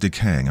building was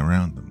decaying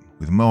around them,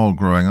 with mold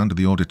growing under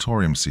the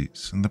auditorium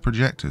seats and the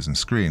projectors and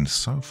screens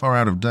so far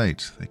out of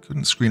date they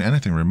couldn't screen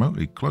anything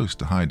remotely close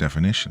to high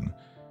definition,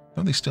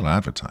 though they still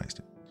advertised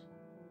it.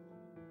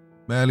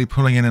 Barely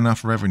pulling in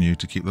enough revenue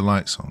to keep the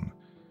lights on,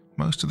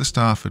 most of the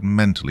staff had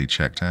mentally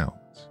checked out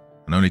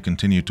and only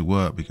continued to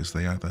work because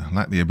they either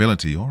lacked the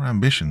ability or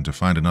ambition to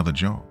find another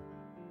job.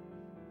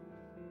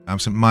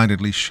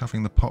 Absent-mindedly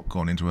shoving the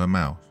popcorn into her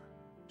mouth,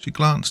 she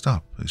glanced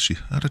up as she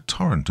heard a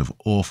torrent of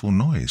awful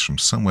noise from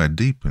somewhere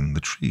deep in the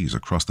trees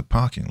across the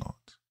parking lot.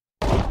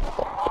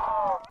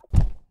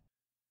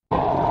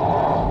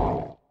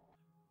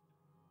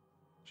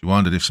 She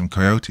wondered if some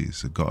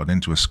coyotes had gotten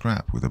into a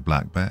scrap with a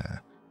black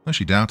bear, though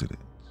she doubted it.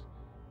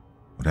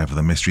 Whatever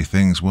the mystery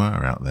things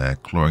were out there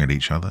clawing at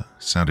each other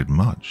sounded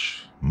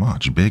much,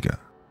 much bigger.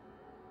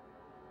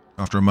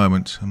 After a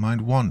moment, her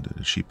mind wandered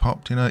as she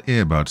popped in her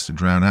earbuds to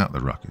drown out the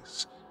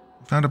ruckus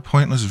and found a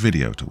pointless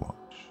video to watch.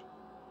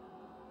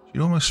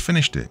 She'd almost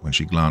finished it when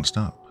she glanced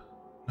up,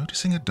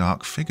 noticing a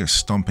dark figure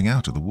stomping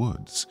out of the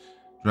woods,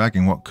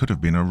 dragging what could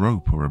have been a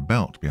rope or a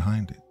belt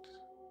behind it.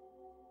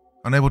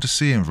 Unable to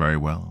see him very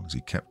well as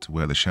he kept to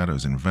where the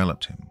shadows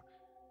enveloped him,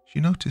 she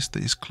noticed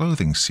that his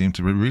clothing seemed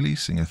to be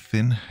releasing a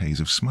thin haze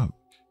of smoke.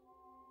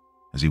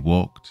 As he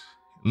walked,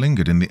 it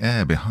lingered in the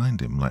air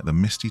behind him like the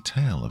misty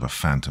tail of a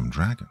phantom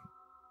dragon.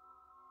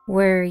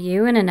 Were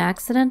you in an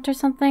accident or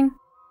something?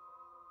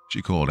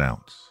 She called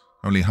out,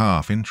 only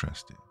half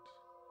interested.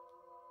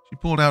 She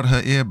pulled out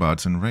her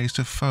earbuds and raised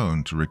her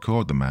phone to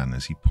record the man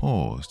as he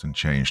paused and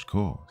changed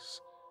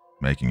course,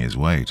 making his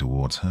way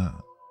towards her.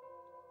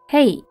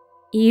 Hey,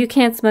 you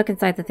can't smoke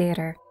inside the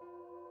theater.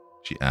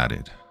 She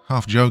added,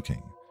 half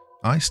joking,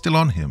 eyes still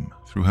on him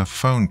through her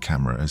phone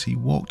camera as he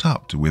walked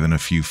up to within a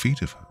few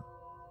feet of her.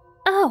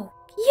 Oh,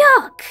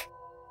 yuck!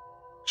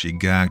 She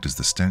gagged as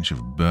the stench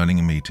of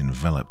burning meat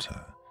enveloped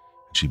her,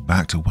 and she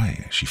backed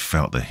away as she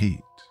felt the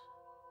heat.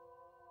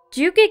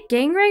 Did you get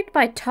gang raped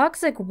by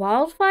toxic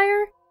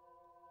wildfire?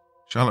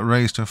 Charlotte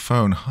raised her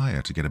phone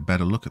higher to get a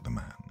better look at the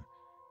man,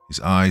 his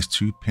eyes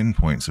 2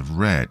 pinpoints of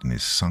red in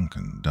his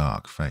sunken,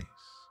 dark face.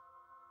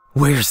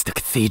 Where's the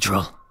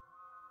cathedral?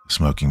 The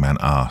smoking man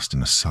asked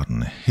in a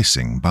sudden,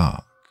 hissing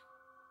bark.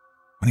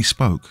 When he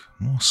spoke,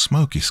 more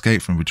smoke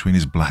escaped from between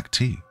his black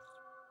teeth.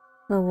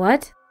 The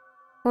what?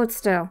 Hold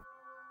still.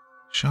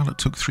 Charlotte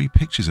took 3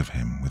 pictures of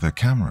him with her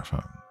camera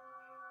phone.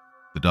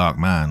 The dark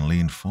man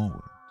leaned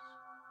forward.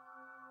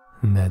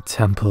 The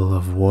temple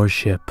of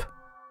worship.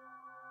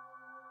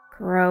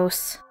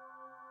 Gross.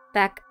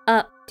 Back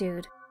up,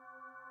 dude.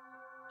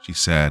 She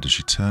said as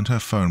she turned her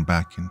phone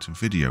back into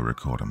video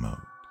recorder mode.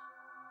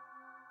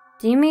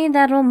 Do you mean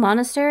that old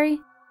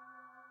monastery?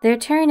 They're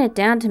tearing it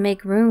down to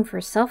make room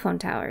for cell phone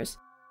towers.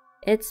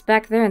 It's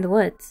back there in the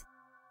woods.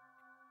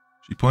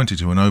 She pointed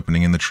to an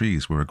opening in the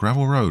trees where a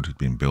gravel road had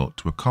been built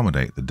to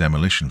accommodate the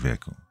demolition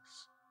vehicles.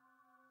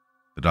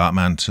 The dark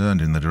man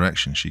turned in the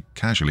direction she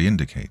casually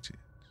indicated.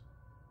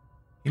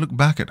 He looked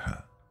back at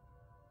her.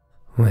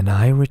 When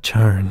I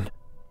return,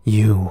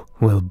 you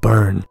will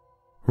burn,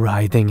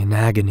 writhing in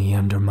agony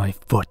under my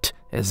foot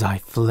as I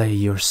flay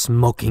your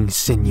smoking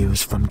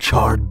sinews from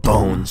charred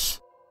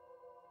bones.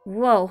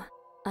 Whoa,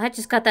 I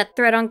just got that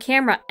threat on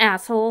camera,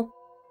 asshole.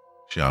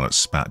 Charlotte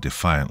spat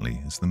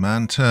defiantly as the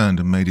man turned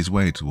and made his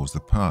way towards the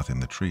path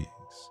in the trees.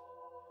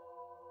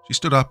 She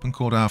stood up and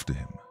called after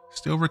him,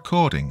 still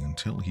recording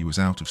until he was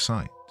out of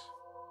sight.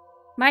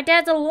 My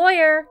dad's a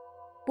lawyer.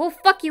 We'll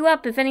fuck you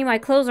up if any of my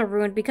clothes are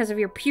ruined because of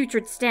your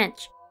putrid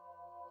stench.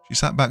 She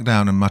sat back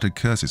down and muttered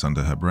curses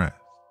under her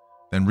breath,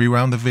 then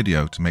rewound the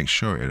video to make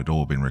sure it had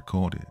all been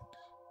recorded.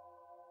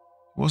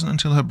 It wasn't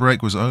until her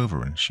break was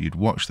over and she had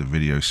watched the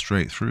video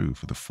straight through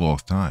for the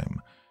 4th time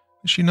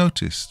that she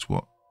noticed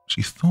what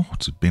she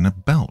thought had been a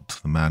belt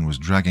the man was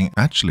dragging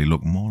actually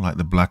looked more like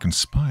the blackened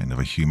spine of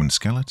a human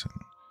skeleton,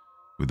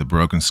 with the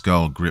broken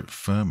skull gripped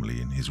firmly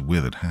in his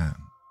withered hand.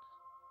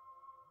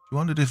 She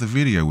wondered if the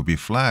video would be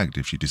flagged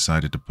if she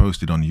decided to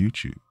post it on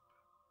YouTube.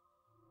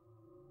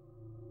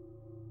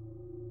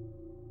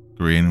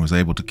 Green was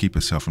able to keep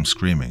herself from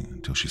screaming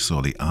until she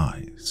saw the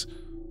eyes,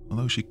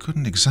 although she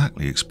couldn't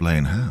exactly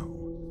explain how.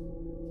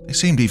 They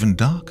seemed even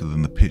darker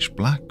than the pitch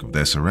black of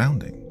their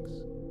surroundings.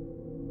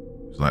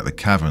 It was like the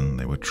cavern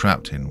they were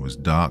trapped in was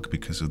dark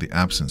because of the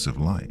absence of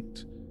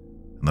light,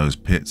 and those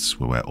pits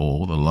were where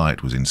all the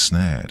light was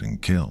ensnared and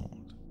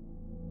killed.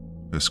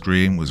 Her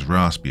scream was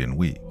raspy and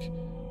weak,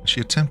 and she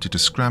attempted to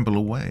scramble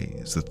away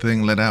as the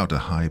thing let out a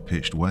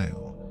high-pitched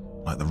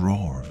wail, like the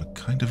roar of a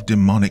kind of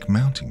demonic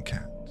mountain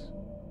cat.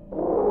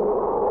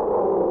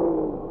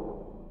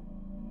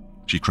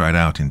 She cried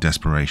out in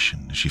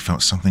desperation as she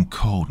felt something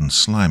cold and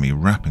slimy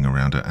wrapping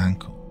around her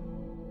ankle.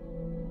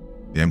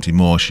 The empty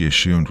maw she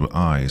assumed were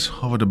eyes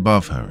hovered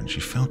above her, and she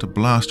felt a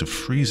blast of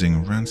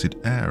freezing, rancid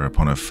air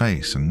upon her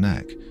face and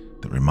neck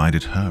that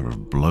reminded her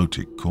of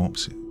bloated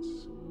corpses.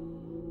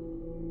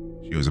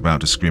 She was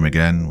about to scream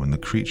again when the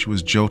creature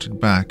was jolted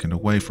back and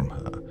away from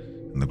her,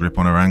 and the grip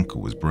on her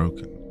ankle was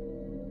broken.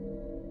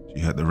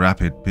 She heard the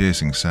rapid,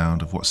 piercing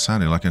sound of what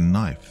sounded like a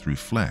knife through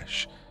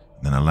flesh,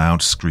 and then a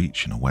loud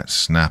screech and a wet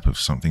snap of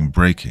something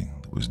breaking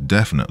that was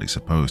definitely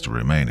supposed to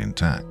remain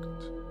intact.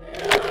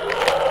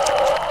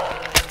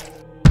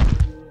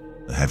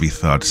 A heavy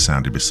thud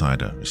sounded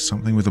beside her as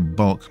something with a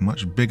bulk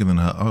much bigger than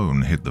her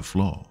own hit the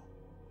floor.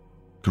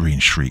 Green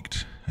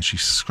shrieked as she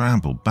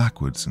scrambled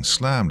backwards and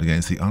slammed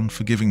against the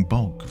unforgiving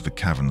bulk of the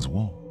cavern's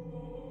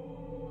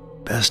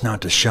wall. Best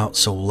not to shout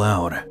so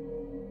loud.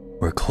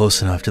 We're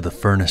close enough to the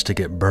furnace to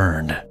get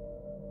burned.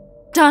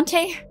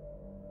 Dante?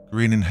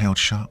 Green inhaled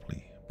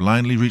sharply,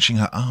 blindly reaching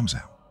her arms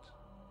out.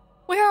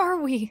 Where are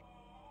we?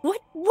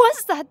 What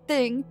was that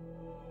thing?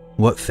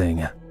 What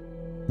thing?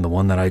 The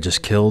one that I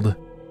just killed?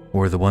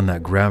 Or the one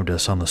that grabbed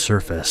us on the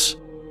surface?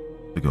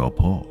 The girl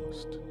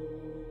paused.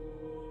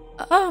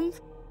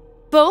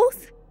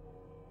 Both?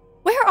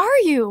 Where are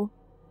you?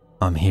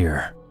 I'm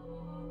here.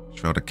 She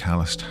felt a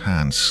calloused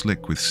hand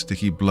slick with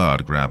sticky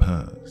blood grab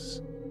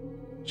hers.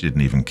 She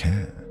didn't even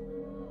care.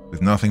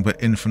 With nothing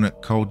but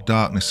infinite cold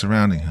darkness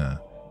surrounding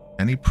her,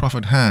 any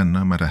proffered hand,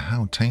 no matter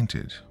how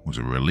tainted, was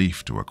a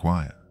relief to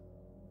acquire.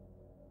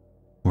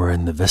 We're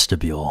in the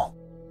vestibule,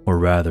 or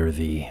rather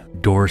the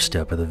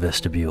doorstep of the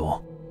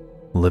vestibule.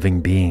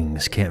 Living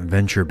beings can't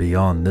venture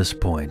beyond this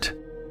point.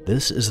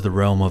 This is the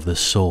realm of the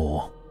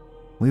soul.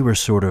 We were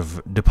sort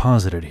of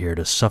deposited here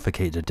to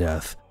suffocate to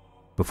death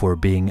before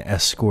being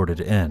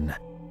escorted in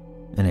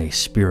a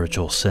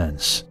spiritual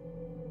sense.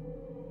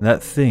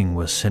 That thing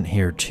was sent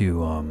here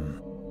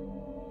to,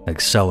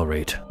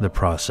 accelerate the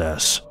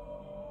process.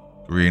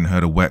 Green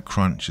heard a wet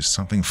crunch as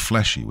something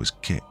fleshy was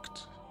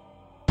kicked.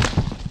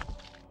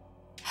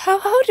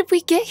 How did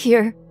we get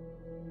here?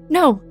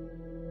 No.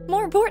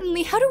 More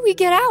importantly, how do we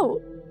get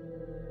out?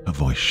 Her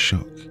voice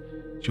shook.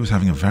 She was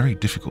having a very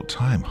difficult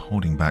time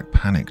holding back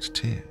panicked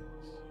tears.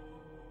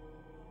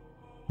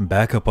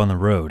 Back up on the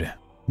road.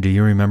 Do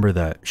you remember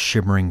that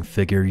shimmering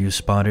figure you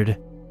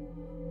spotted?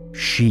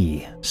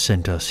 She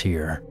sent us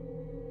here.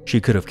 She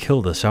could have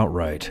killed us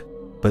outright,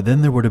 but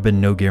then there would have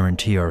been no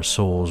guarantee our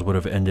souls would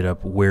have ended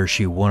up where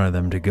she wanted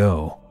them to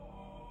go.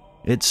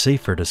 It's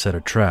safer to set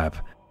a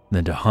trap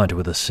than to hunt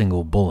with a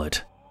single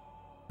bullet.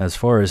 As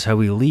far as how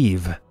we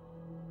leave,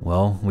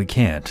 well, we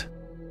can't.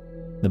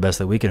 The best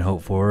that we can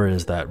hope for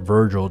is that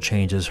Virgil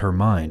changes her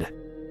mind,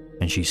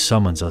 and she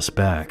summons us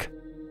back.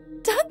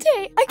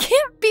 Dante, I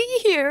can't be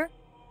here.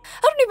 I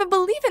don't even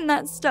believe in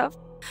that stuff.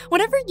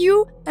 Whatever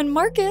you and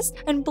Marcus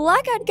and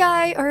Black-Eyed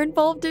Guy are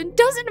involved in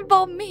doesn't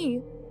involve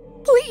me.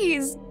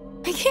 Please,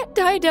 I can't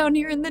die down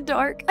here in the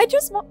dark. I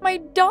just want my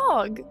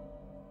dog.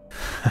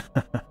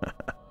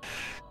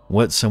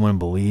 What someone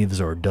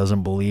believes or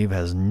doesn't believe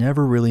has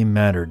never really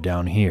mattered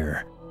down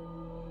here.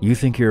 You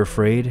think you're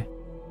afraid?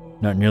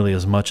 Not nearly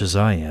as much as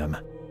I am.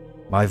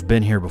 I've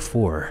been here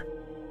before.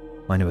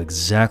 I know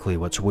exactly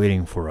what's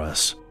waiting for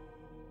us.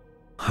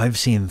 I've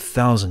seen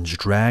thousands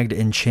dragged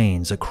in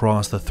chains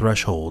across the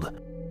threshold,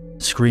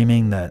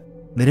 screaming that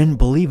they didn't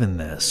believe in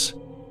this,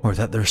 or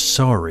that they're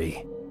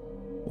sorry,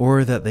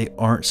 or that they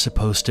aren't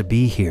supposed to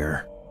be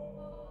here.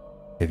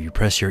 If you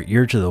press your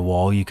ear to the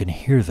wall, you can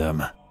hear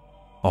them.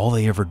 All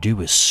they ever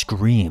do is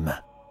scream.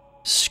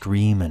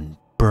 Scream and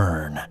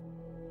burn.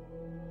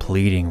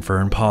 Pleading for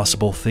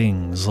impossible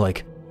things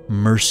like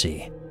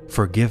mercy,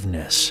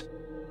 forgiveness,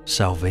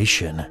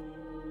 salvation.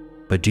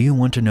 But do you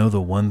want to know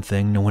the one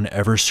thing no one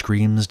ever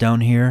screams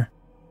down here?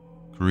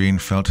 Corinne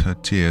felt her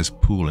tears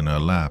pool in her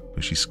lap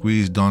as she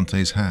squeezed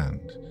Dante's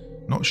hand,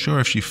 not sure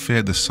if she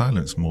feared the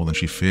silence more than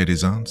she feared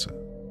his answer.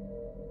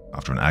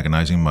 After an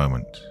agonizing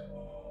moment,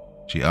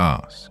 she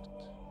asked,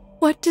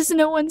 What does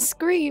no one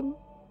scream?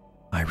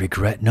 I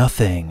regret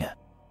nothing.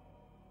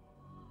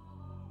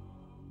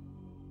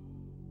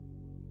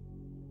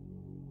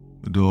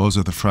 The doors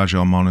of the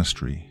fragile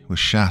monastery were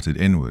shattered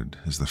inward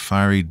as the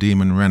fiery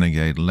demon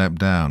renegade leapt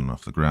down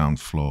off the ground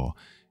floor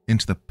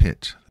into the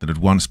pit that had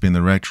once been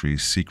the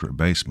rectory's secret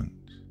basement,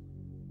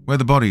 where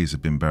the bodies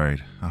had been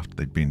buried after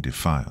they'd been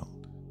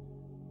defiled,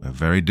 where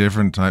very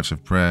different types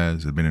of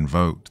prayers had been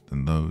invoked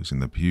than those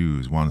in the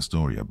pews one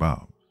story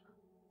above.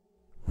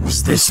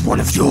 Was this one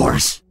of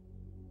yours?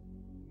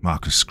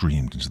 Marcus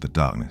screamed into the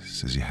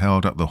darkness as he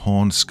held up the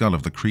horned skull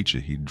of the creature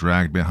he'd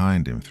dragged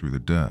behind him through the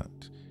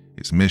dirt,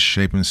 its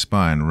misshapen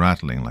spine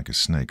rattling like a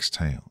snake's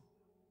tail.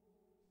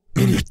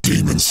 Any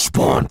demon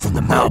spawned from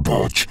the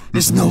Malbulge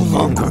is no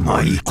longer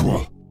my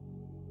equal.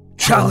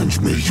 Challenge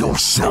me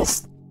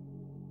yourself.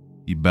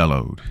 He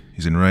bellowed,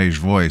 his enraged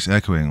voice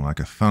echoing like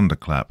a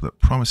thunderclap that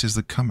promises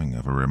the coming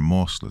of a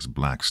remorseless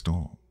black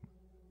storm.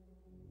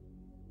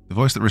 The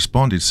voice that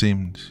responded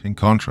seemed, in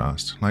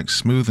contrast, like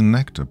smooth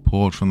nectar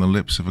poured from the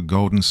lips of a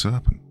golden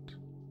serpent.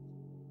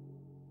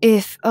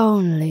 If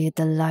only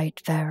the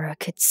Lightbearer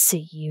could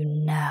see you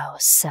now,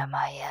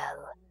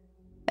 Samael.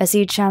 As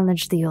you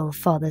challenge the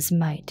All-Father's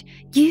might,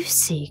 you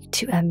seek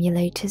to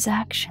emulate his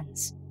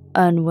actions,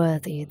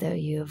 unworthy though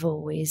you have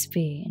always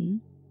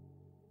been.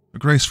 A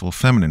graceful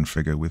feminine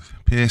figure with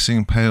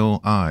piercing pale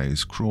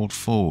eyes crawled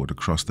forward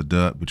across the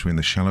dirt between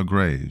the shallow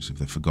graves of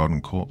the forgotten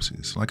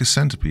corpses, like a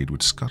centipede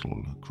would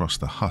scuttle across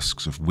the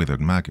husks of withered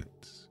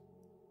maggots.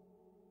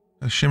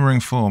 Her shimmering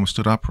form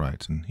stood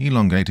upright and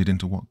elongated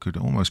into what could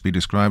almost be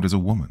described as a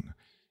woman,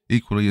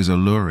 equally as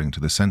alluring to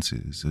the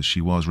senses as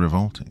she was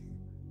revolting.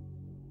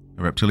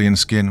 Her reptilian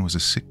skin was a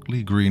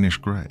sickly greenish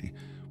grey,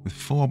 with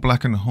 4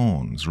 blackened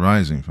horns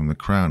rising from the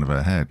crown of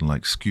her head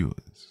like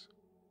skewers.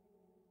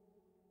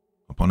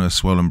 Upon her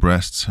swollen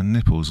breasts, her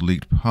nipples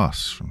leaked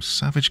pus from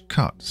savage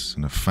cuts,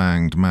 and a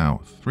fanged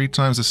mouth, 3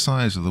 times the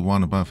size of the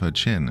one above her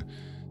chin,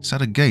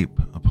 sat agape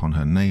upon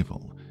her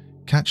navel,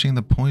 catching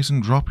the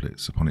poisoned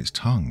droplets upon its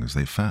tongue as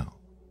they fell.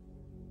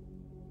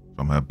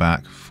 From her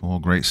back, 4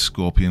 great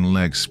scorpion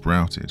legs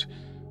sprouted,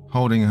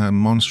 holding her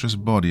monstrous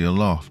body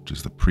aloft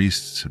as the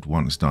priests had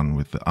once done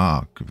with the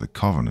Ark of the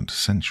Covenant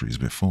centuries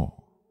before.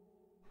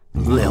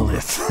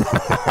 Lilith.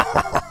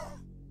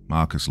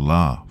 Marcus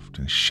laughed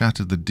and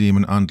shattered the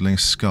demon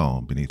underling's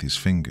skull beneath his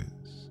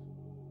fingers.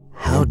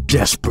 How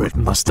desperate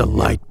must the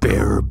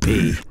Lightbearer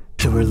be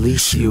to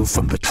release you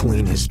from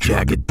between his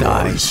jagged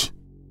thighs?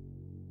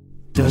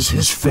 Does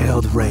his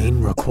failed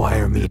reign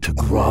require me to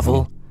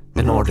grovel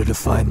in order to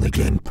finally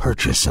gain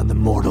purchase on the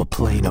mortal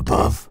plane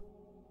above?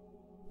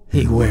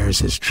 He wears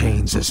his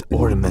chains as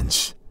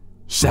ornaments,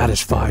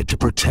 satisfied to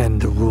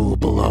pretend to rule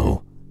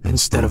below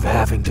instead of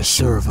having to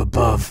serve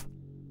above.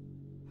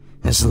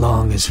 As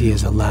long as he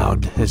is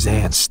allowed his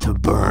ants to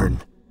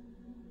burn.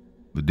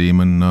 The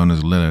demon known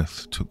as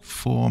Lilith took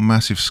 4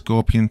 massive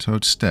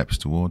scorpion-toed steps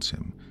towards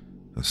him,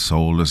 her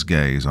soulless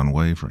gaze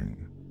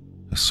unwavering,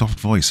 her soft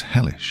voice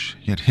hellish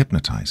yet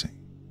hypnotizing.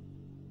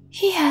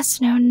 He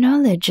has no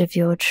knowledge of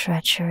your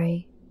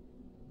treachery,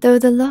 though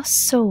the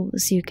lost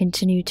souls you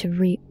continue to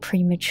reap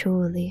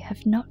prematurely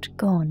have not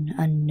gone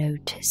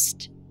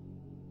unnoticed.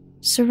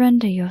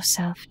 Surrender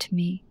yourself to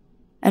me,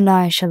 and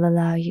I shall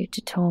allow you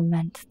to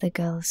torment the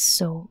girl's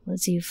soul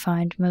as you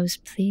find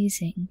most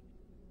pleasing,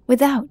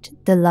 without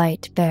the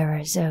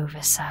light-bearer's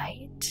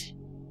oversight.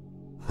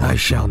 I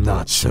shall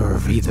not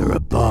serve either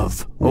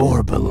above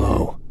or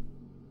below.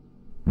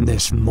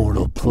 This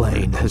mortal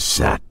plane has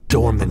sat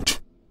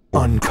dormant,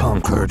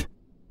 unconquered,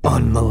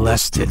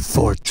 unmolested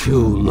for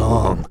too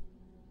long.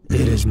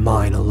 It is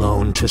mine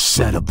alone to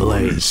set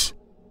ablaze.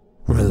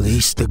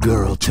 Release the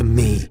girl to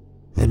me,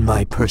 and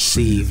my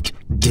perceived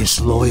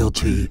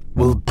disloyalty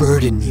will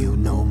burden you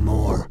no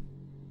more.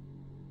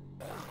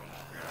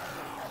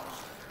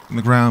 On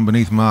the ground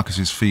beneath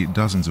Marcus's feet,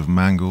 dozens of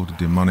mangled,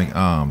 demonic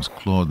arms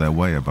clawed their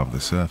way above the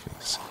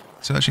surface,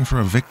 searching for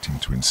a victim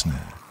to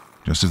ensnare,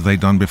 just as they'd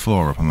done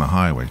before upon the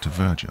highway to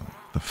Virgil,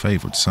 the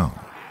favored son.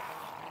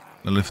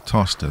 Lilith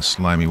tossed her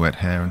slimy wet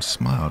hair and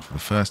smiled for the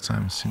first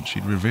time since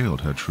she'd revealed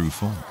her true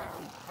form.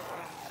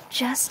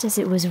 Just as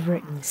it was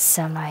written,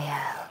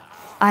 Samael,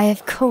 I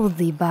have called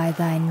thee by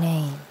thy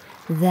name.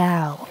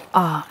 Thou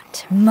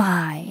art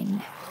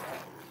mine.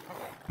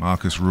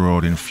 Marcus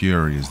roared in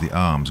fury as the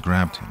arms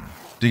grabbed him,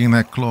 digging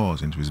their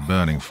claws into his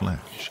burning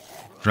flesh,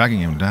 dragging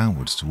him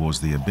downwards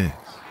towards the abyss.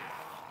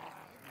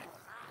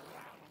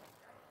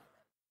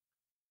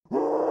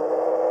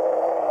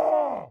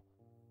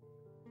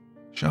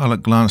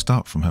 Charlotte glanced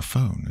up from her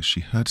phone as she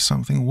heard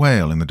something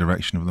wail in the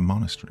direction of the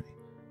monastery,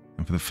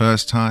 and for the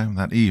first time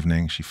that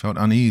evening she felt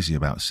uneasy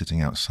about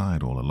sitting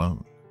outside all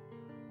alone.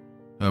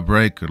 Her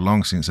break had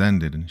long since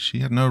ended, and she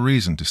had no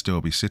reason to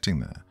still be sitting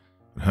there,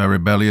 but her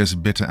rebellious,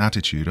 bitter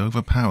attitude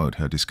overpowered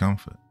her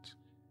discomfort.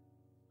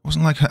 It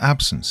wasn't like her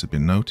absence had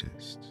been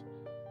noticed.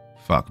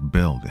 Fuck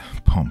Bill, the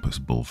pompous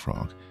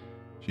bullfrog.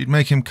 She'd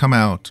make him come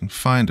out and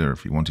find her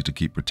if he wanted to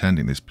keep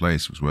pretending this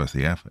place was worth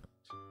the effort.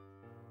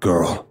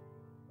 Girl.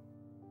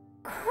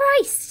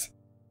 Christ!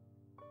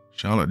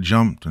 Charlotte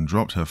jumped and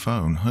dropped her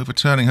phone,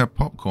 overturning her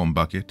popcorn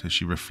bucket as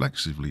she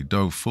reflexively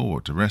dove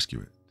forward to rescue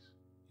it.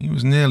 He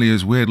was nearly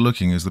as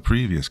weird-looking as the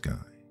previous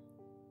guy.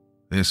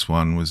 This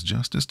one was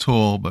just as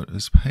tall but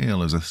as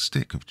pale as a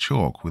stick of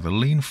chalk, with a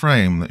lean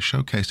frame that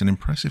showcased an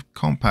impressive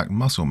compact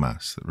muscle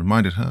mass that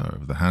reminded her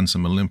of the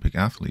handsome Olympic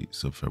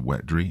athletes of her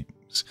wet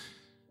dreams.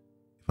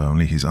 If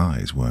only his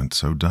eyes weren't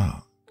so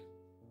dark.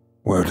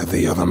 Where did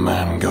the other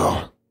man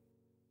go?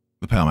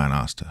 The pale man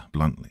asked her,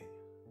 bluntly.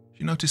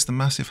 She noticed the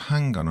massive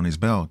handgun on his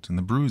belt and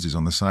the bruises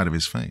on the side of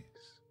his face.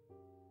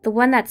 The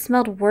one that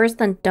smelled worse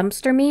than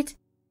dumpster meat?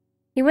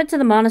 He went to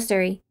the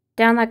monastery,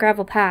 down that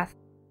gravel path.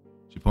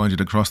 She pointed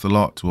across the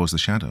lot towards the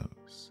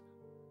shadows.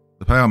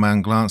 The pale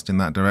man glanced in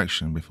that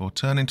direction before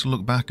turning to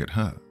look back at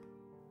her.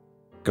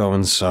 Go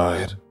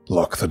inside,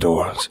 lock the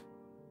doors.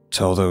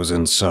 Tell those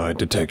inside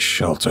to take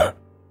shelter.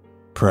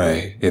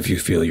 Pray if you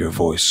feel your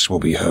voice will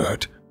be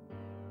heard.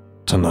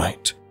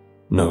 Tonight,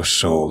 no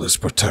soul is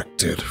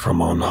protected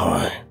from on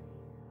high.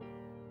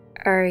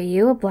 Are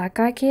you a black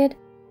guy kid?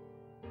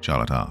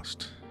 Charlotte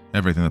asked,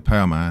 everything the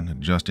pale man had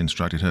just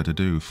instructed her to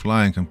do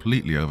flying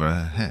completely over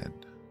her head.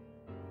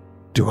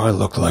 Do I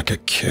look like a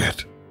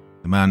kid?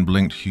 The man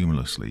blinked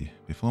humorlessly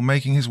before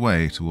making his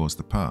way towards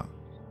the path.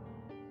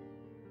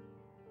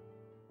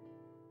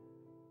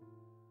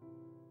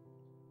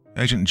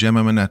 Agent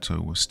Gemma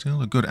Manetto was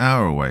still a good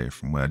hour away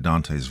from where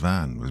Dante's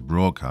van was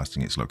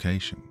broadcasting its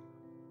location.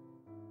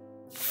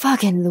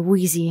 Fucking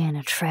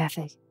Louisiana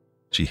traffic.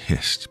 She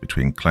hissed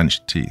between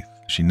clenched teeth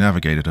as she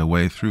navigated her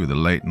way through the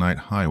late-night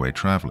highway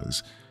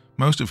travelers,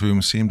 most of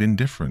whom seemed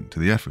indifferent to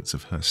the efforts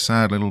of her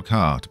sad little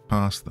car to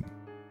pass them.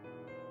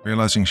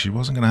 Realizing she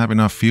wasn't going to have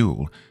enough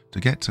fuel to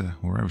get to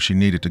wherever she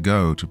needed to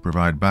go to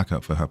provide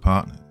backup for her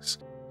partners,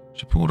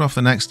 she pulled off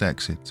the next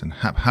exit and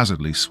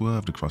haphazardly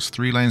swerved across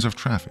 3 lanes of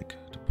traffic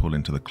to pull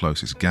into the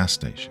closest gas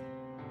station.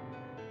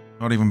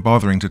 Not even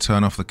bothering to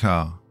turn off the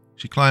car,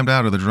 she climbed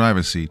out of the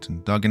driver's seat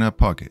and dug in her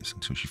pockets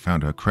until she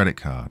found her credit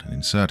card and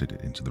inserted it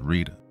into the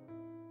reader.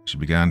 As she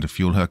began to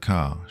fuel her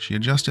car, she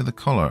adjusted the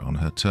collar on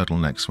her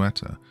turtleneck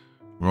sweater,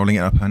 rolling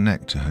it up her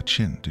neck to her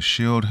chin to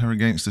shield her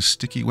against the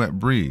sticky wet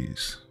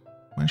breeze,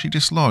 when she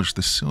dislodged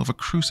the silver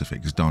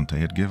crucifix Dante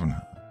had given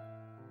her.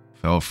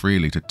 It fell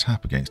freely to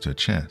tap against her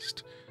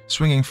chest,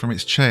 swinging from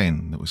its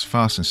chain that was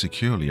fastened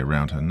securely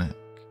around her neck.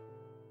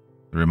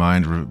 The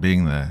reminder of it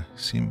being there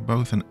seemed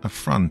both an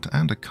affront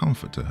and a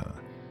comfort to her,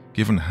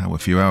 given how a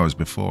few hours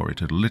before it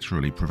had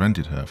literally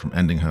prevented her from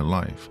ending her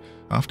life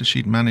after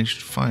she'd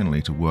managed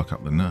finally to work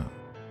up the nerve.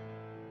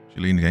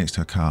 She leaned against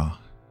her car,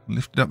 and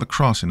lifted up the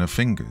cross in her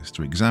fingers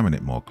to examine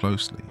it more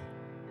closely,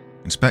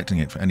 inspecting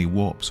it for any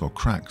warps or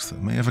cracks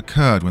that may have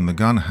occurred when the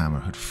gun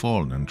hammer had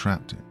fallen and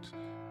trapped it,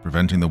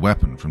 preventing the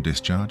weapon from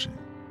discharging.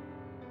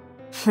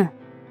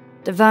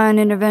 Divine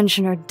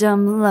intervention or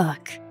dumb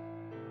luck.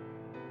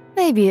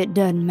 Maybe it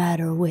doesn't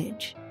matter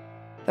which.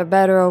 For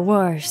better or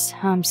worse,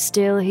 I'm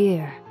still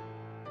here.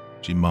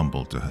 She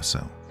mumbled to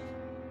herself.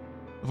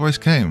 A voice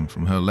came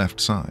from her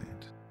left side.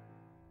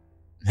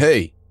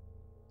 Hey,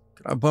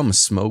 could I bum a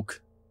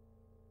smoke?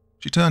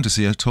 She turned to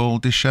see a tall,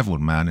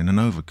 disheveled man in an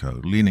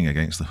overcoat leaning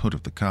against the hood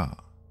of the car.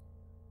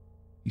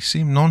 He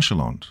seemed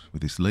nonchalant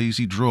with his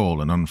lazy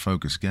drawl and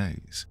unfocused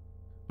gaze,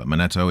 but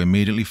Manetto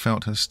immediately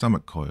felt her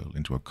stomach coil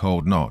into a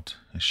cold knot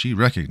as she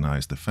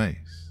recognized the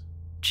face.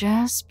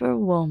 Jasper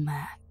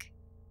Womack,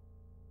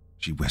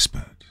 she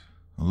whispered.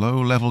 A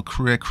low-level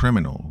career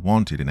criminal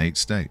wanted in 8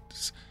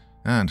 states,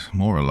 and,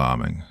 more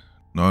alarming,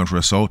 known for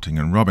assaulting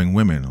and robbing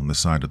women on the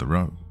side of the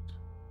road.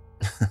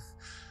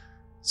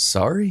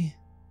 Sorry?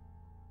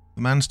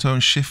 The man's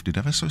tone shifted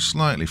ever so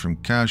slightly from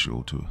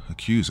casual to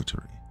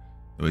accusatory,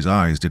 though his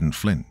eyes didn't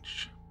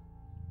flinch.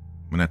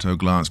 Manetto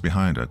glanced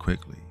behind her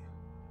quickly.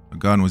 A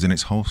gun was in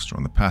its holster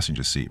on the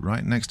passenger seat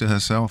right next to her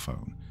cell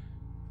phone,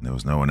 and there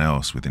was no one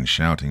else within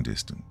shouting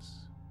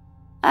distance.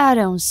 I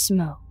don't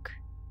smoke,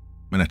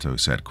 Manetto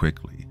said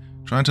quickly,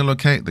 trying to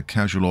locate the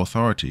casual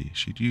authority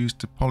she'd used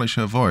to polish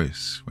her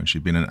voice when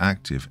she'd been an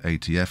active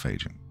ATF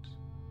agent.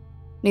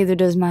 Neither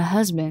does my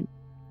husband.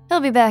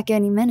 He'll be back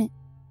any minute.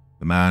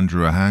 The man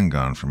drew a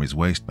handgun from his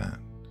waistband.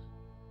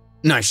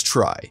 Nice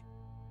try.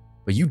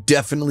 But you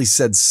definitely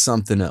said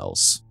something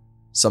else.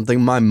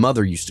 Something my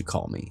mother used to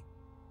call me.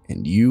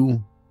 And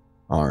you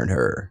aren't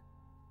her.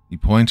 He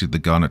pointed the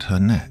gun at her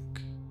neck.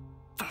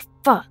 For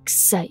fuck's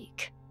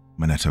sake,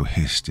 Manetto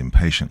hissed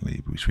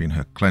impatiently between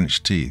her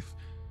clenched teeth,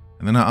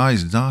 and then her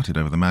eyes darted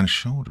over the man's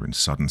shoulder in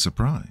sudden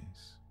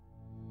surprise.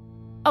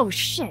 Oh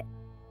shit.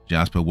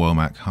 Jasper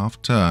Womack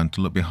half turned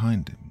to look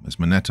behind him as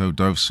Manetto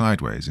dove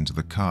sideways into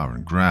the car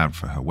and grabbed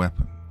for her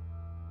weapon.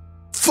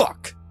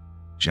 Fuck!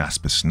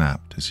 Jasper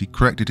snapped as he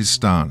corrected his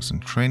stance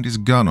and trained his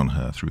gun on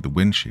her through the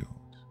windshield.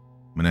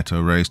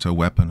 Manetto raised her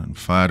weapon and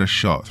fired a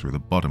shot through the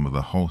bottom of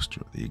the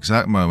holster at the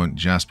exact moment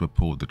Jasper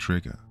pulled the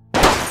trigger.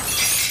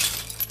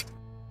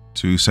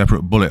 2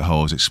 separate bullet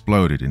holes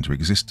exploded into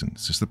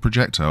existence as the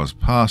projectiles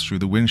passed through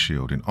the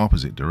windshield in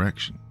opposite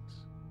directions.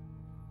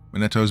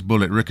 Manetto's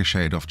bullet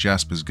ricocheted off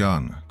Jasper's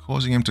gun,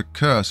 causing him to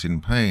curse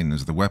in pain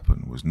as the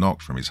weapon was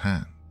knocked from his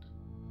hand.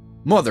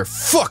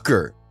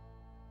 Motherfucker!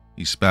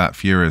 He spat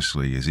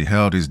furiously as he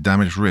held his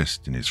damaged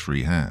wrist in his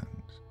free hand.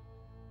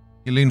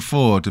 He leaned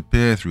forward to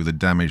peer through the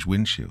damaged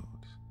windshield.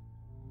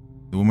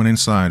 The woman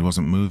inside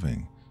wasn't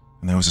moving,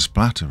 and there was a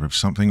splatter of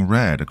something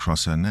red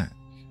across her neck.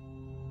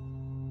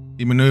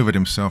 He maneuvered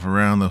himself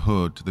around the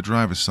hood to the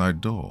driver's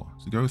side door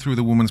to go through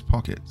the woman's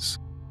pockets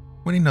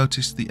when he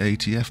noticed the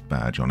ATF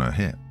badge on her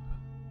hip.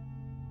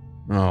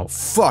 Oh,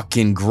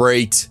 fucking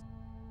great!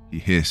 He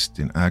hissed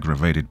in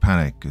aggravated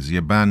panic as he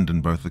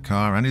abandoned both the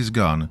car and his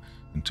gun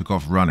and took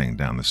off running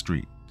down the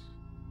street.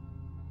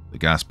 The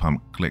gas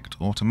pump clicked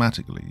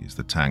automatically as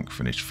the tank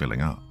finished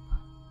filling up.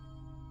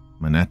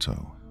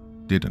 Manetto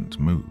didn't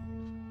move.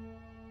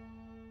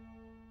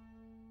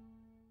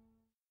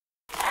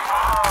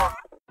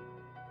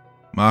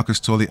 Marcus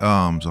tore the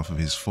arms off of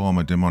his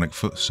former demonic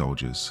foot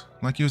soldiers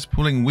like he was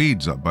pulling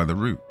weeds up by the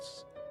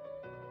roots.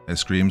 Their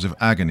screams of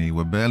agony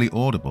were barely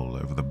audible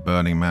over the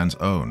burning man's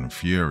own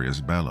furious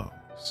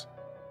bellows.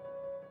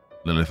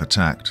 Lilith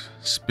attacked,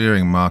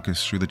 spearing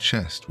Marcus through the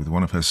chest with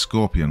one of her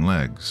scorpion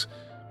legs,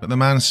 but the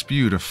man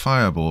spewed a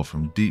fireball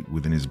from deep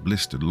within his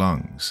blistered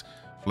lungs,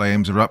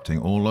 flames erupting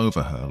all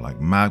over her like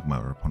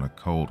magma upon a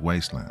cold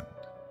wasteland.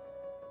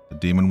 The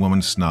demon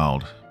woman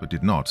snarled, but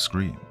did not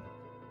scream.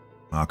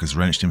 Marcus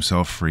wrenched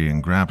himself free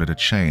and grabbed at a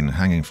chain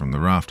hanging from the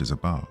rafters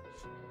above.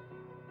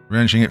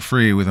 Wrenching it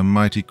free with a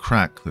mighty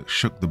crack that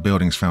shook the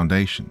building's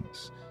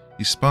foundations,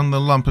 he spun the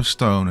lump of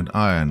stone and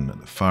iron at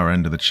the far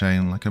end of the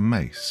chain like a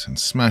mace and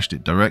smashed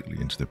it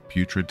directly into the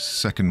putrid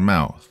second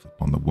mouth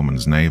upon the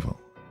woman's navel.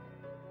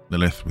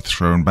 Lilith was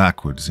thrown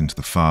backwards into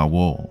the far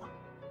wall,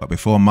 but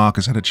before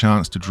Marcus had a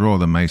chance to draw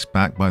the mace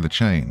back by the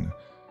chain,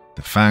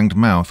 the fanged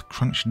mouth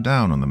crunched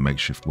down on the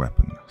makeshift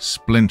weapon,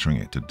 splintering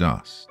it to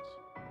dust.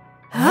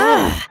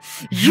 Ah,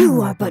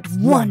 you are but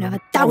one of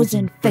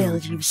 1,000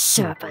 failed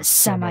usurpers,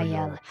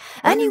 Samael.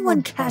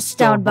 Anyone cast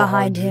down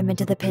behind him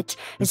into the pit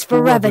is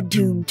forever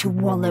doomed to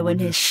wallow in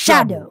his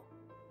shadow.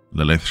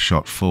 Lilith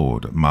shot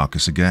forward at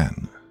Marcus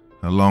again,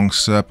 her long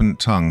serpent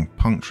tongue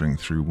puncturing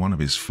through one of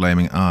his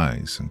flaming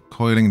eyes and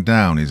coiling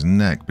down his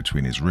neck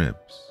between his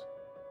ribs.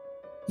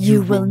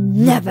 You will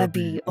never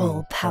be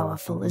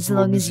all-powerful as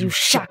long as you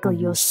shackle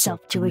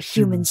yourself to a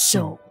human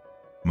soul.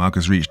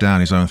 Marcus reached down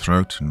his own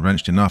throat and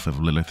wrenched enough of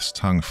Lilith's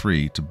tongue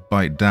free to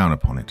bite down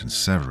upon it and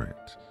sever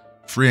it,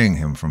 freeing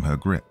him from her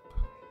grip.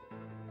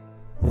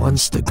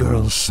 Once the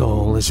girl's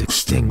soul is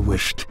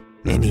extinguished,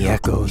 any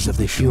echoes of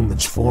the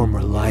human's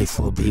former life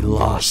will be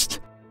lost.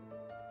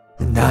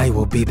 And I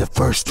will be the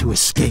first to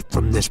escape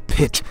from this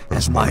pit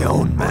as my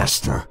own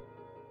master.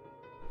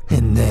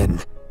 And then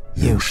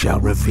you shall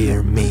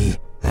revere me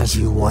as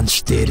you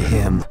once did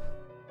him.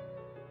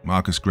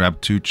 Marcus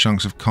grabbed 2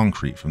 chunks of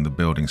concrete from the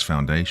building's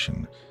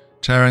foundation,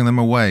 tearing them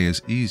away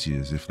as easy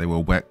as if they were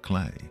wet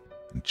clay,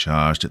 and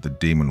charged at the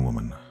demon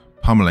woman,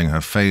 pummeling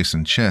her face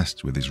and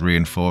chest with his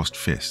reinforced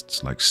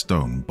fists like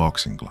stone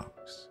boxing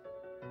gloves.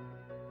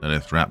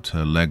 Lilith wrapped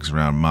her legs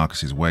around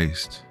Marcus's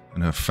waist,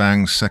 and her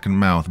fanged second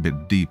mouth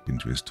bit deep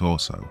into his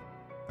torso,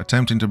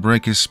 attempting to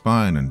break his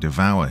spine and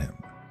devour him.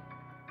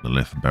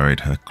 Lilith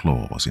buried her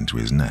claws into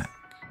his neck.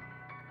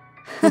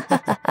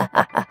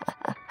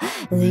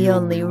 The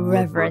only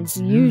reverence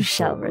you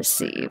shall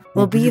receive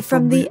will be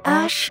from the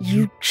ash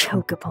you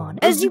choke upon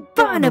as you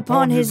burn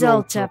upon his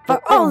altar for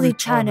all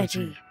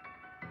eternity.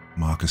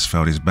 Marcus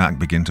felt his back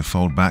begin to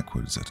fold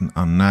backwards at an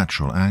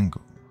unnatural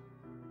angle.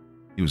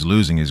 He was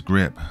losing his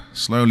grip,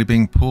 slowly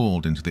being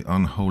pulled into the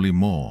unholy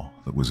maw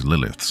that was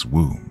Lilith's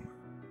womb.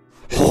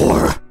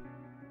 Whore!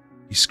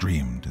 He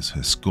screamed as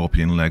her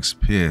scorpion legs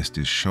pierced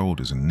his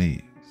shoulders and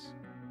knees.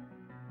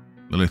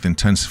 Lilith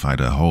intensified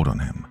her hold on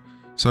him,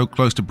 so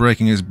close to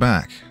breaking his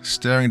back,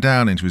 staring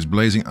down into his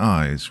blazing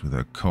eyes with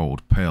her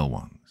cold, pale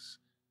ones.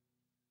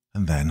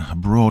 And then a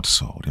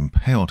broadsword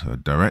impaled her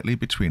directly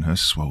between her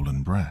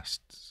swollen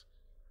breasts.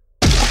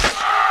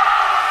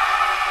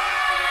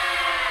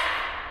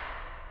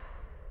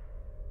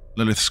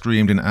 Lilith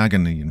screamed in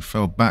agony and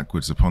fell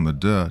backwards upon the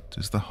dirt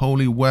as the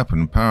holy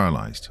weapon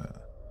paralyzed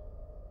her.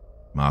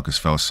 Marcus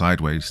fell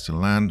sideways to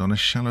land on a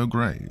shallow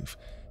grave,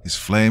 his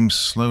flames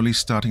slowly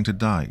starting to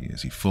die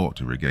as he fought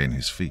to regain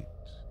his feet.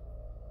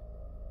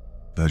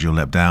 Virgil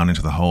leapt down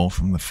into the hole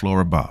from the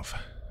floor above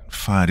and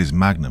fired his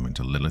magnum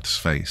into Lilith's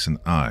face and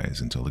eyes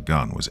until the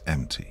gun was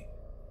empty.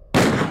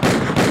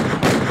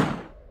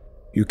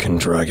 You can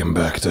drag him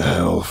back to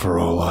hell for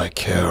all I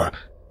care,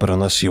 but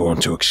unless you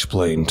want to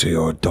explain to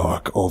your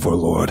dark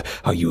overlord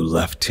how you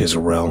left his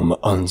realm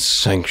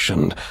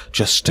unsanctioned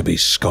just to be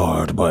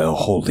scarred by a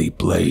holy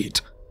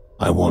blade,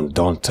 I want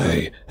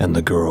Dante and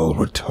the girl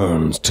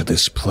returned to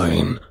this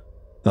plane,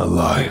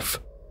 alive.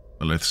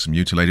 Lilith's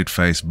mutilated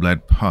face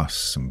bled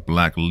pus and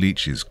black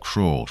leeches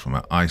crawled from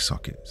her eye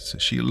sockets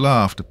as she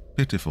laughed a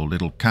pitiful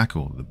little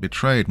cackle that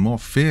betrayed more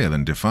fear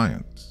than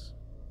defiance.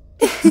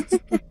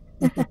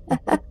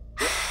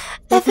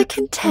 Ever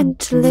content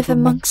to live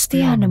amongst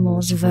the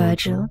animals,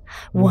 Virgil,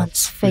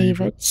 once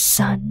favored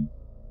son?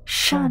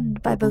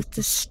 Shunned by both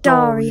the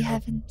starry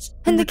heavens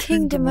and the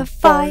kingdom of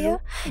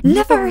fire,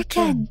 never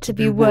again to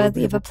be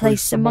worthy of a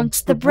place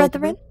amongst the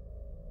brethren?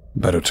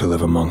 Better to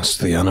live amongst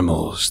the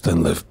animals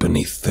than live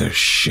beneath their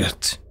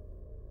shit.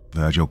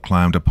 Virgil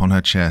climbed upon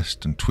her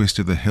chest and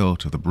twisted the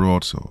hilt of the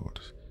broadsword.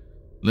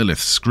 Lilith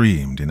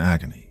screamed in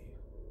agony.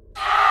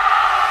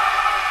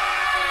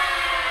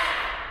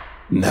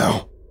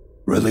 Now,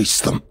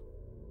 release them.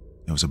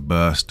 There was a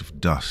burst of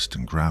dust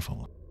and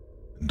gravel,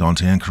 and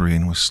Dante and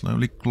Corinne were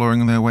slowly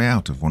clawing their way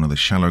out of one of the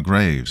shallow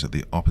graves at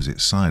the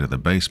opposite side of the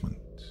basement.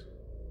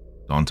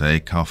 Dante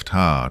coughed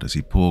hard as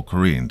he pulled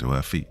Corinne to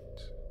her feet.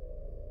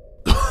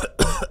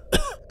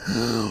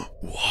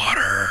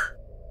 Water,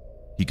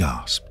 he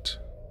gasped.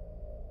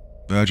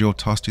 Virgil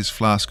tossed his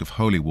flask of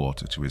holy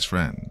water to his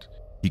friend.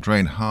 He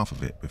drained half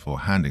of it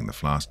before handing the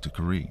flask to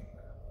Corinne.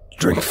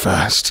 Drink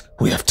fast.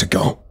 We have to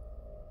go.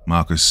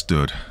 Marcus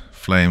stood,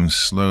 flames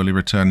slowly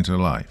returning to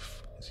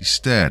life, as he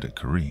stared at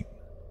Corinne.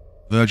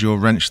 Virgil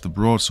wrenched the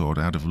broadsword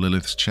out of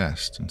Lilith's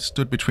chest and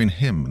stood between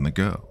him and the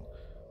girl,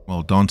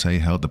 while Dante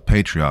held the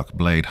patriarch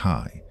blade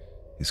high,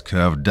 his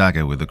curved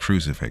dagger with the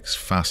crucifix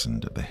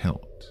fastened at the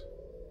hilt.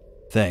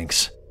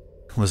 Thanks.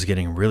 It was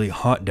getting really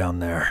hot down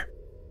there.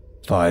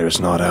 Fire's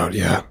not out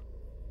yet.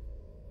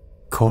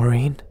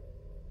 Corinne?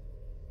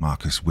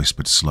 Marcus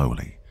whispered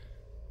slowly,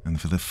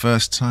 and for the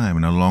first time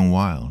in a long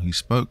while he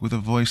spoke with a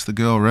voice the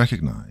girl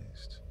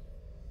recognized.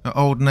 Her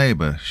old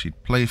neighbor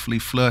she'd playfully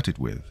flirted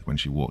with when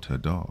she walked her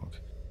dog,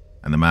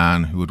 and the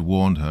man who had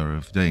warned her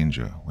of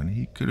danger when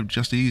he could have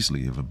just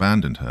easily have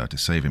abandoned her to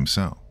save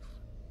himself.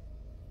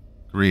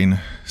 Corinne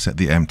set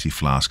the empty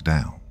flask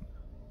down.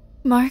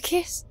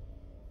 Marcus?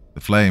 The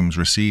flames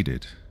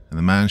receded, and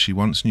the man she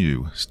once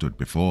knew stood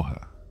before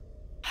her.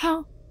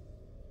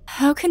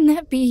 How can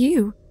that be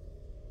you?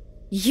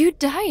 You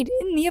died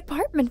in the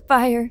apartment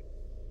fire.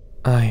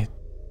 I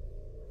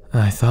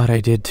thought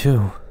I did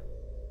too.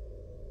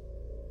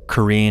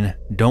 Corinne,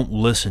 don't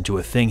listen to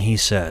a thing he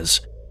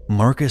says.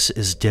 Marcus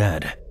is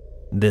dead.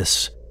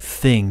 This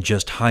thing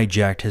just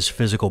hijacked his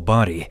physical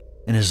body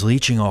and is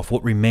leeching off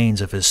what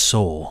remains of his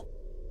soul.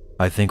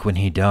 I think when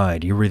he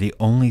died, you were the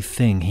only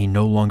thing he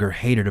no longer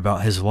hated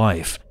about his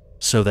life,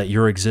 so that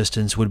your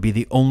existence would be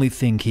the only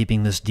thing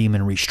keeping this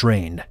demon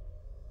restrained.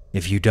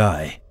 If you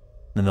die,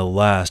 then the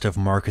last of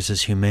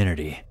Marcus's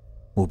humanity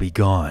will be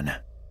gone.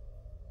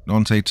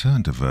 Dante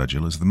turned to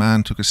Virgil as the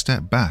man took a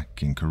step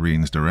back in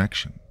Corinne's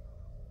direction.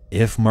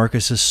 If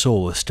Marcus's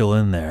soul is still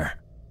in there,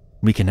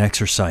 we can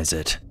exorcise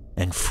it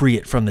and free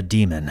it from the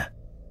demon.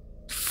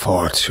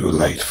 Far too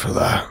late for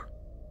that.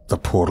 The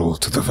portal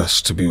to the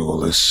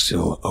vestibule is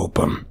still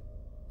open.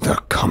 They're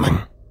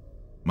coming.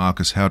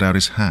 Marcus held out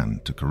his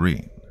hand to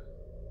Corinne.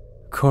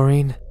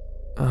 Corinne,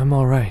 I'm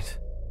all right.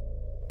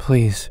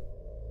 Please,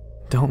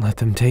 don't let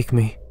them take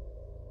me.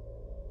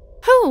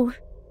 Who?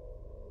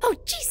 Oh,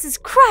 Jesus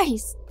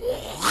Christ!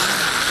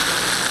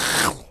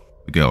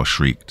 The girl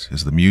shrieked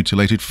as the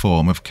mutilated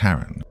form of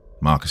Karen,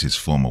 Marcus's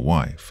former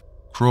wife,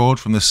 crawled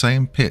from the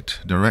same pit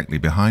directly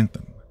behind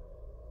them.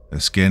 Her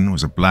skin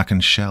was a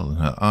blackened shell and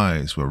her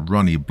eyes were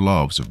runny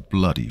blobs of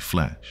bloody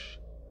flesh.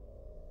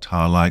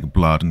 Tar-like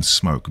blood and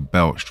smoke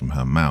belched from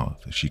her mouth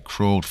as she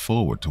crawled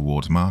forward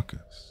towards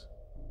Marcus.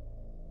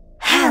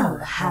 Hell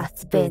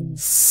hath been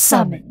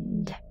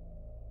summoned.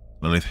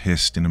 Lilith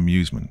hissed in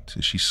amusement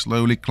as she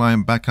slowly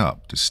climbed back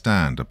up to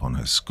stand upon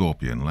her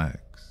scorpion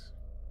legs.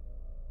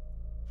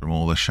 From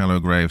all the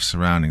shallow graves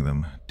surrounding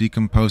them,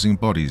 decomposing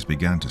bodies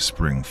began to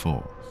spring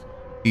forth,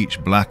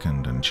 each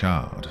blackened and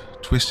charred,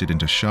 twisted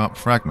into sharp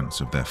fragments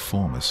of their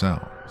former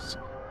selves.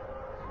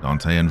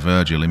 Dante and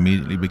Virgil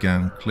immediately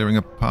began clearing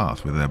a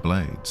path with their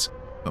blades,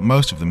 but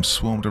most of them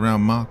swarmed around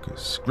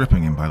Marcus,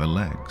 gripping him by the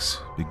legs,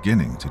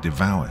 beginning to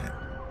devour him.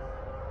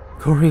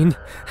 Corinne,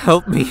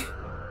 help me!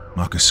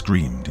 Marcus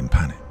screamed in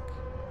panic.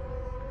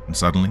 And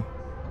suddenly,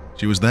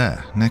 she was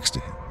there, next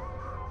to him.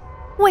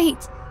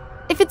 Wait!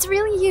 If it's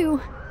really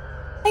you,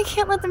 I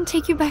can't let them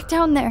take you back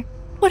down there.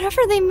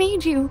 Whatever they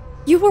made you,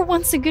 you were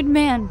once a good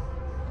man.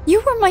 You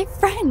were my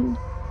friend.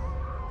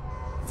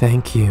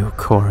 Thank you,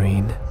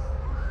 Corinne.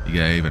 He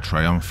gave a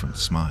triumphant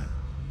smile.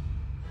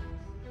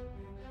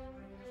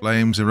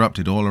 Flames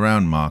erupted all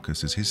around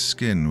Marcus as his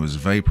skin was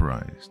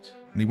vaporized,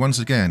 and he once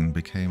again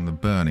became the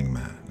Burning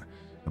Man,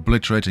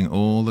 obliterating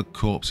all the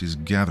corpses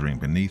gathering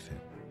beneath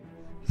him.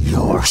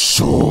 Your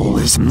soul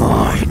is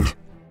mine.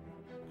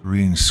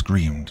 Corinne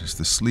screamed as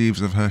the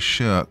sleeves of her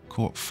shirt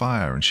caught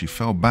fire and she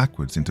fell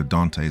backwards into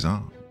Dante's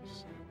arms.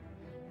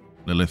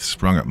 Lilith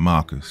sprung at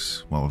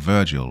Marcus, while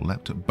Virgil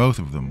leapt at both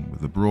of them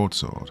with the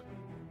broadsword,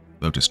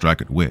 though to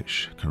strike at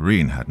which,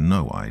 Corinne had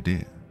no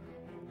idea.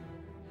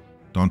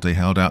 Dante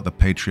held out the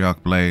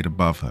Patriarch blade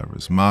above her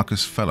as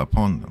Marcus fell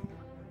upon them.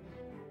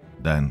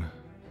 Then,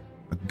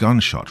 a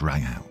gunshot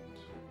rang out.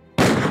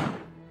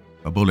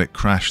 A bullet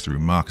crashed through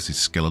Marcus's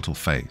skeletal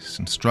face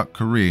and struck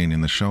Corinne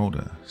in the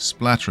shoulder,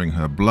 splattering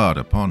her blood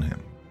upon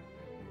him.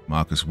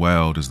 Marcus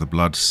wailed as the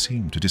blood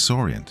seemed to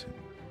disorient him.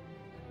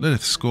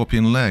 Lilith's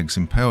scorpion legs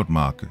impaled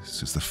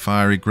Marcus as the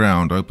fiery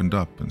ground opened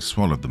up and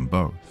swallowed them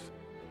both,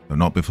 though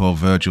not before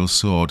Virgil's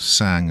sword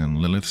sang and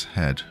Lilith's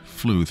head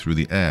flew through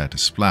the air to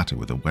splatter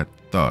with a wet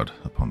thud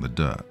upon the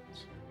dirt.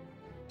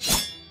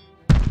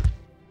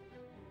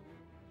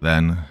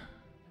 Then,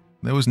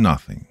 there was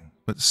nothing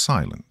but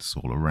silence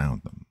all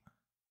around them.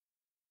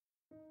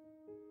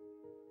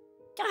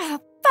 Ah,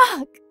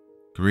 fuck!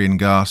 Corinne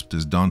gasped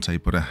as Dante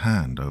put a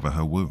hand over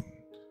her wound.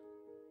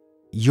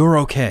 You're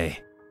okay.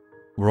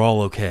 We're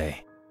all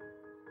okay.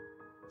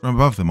 From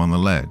above them on the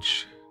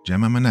ledge,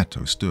 Gemma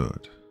Manetto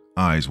stood,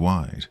 eyes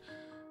wide,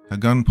 her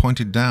gun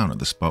pointed down at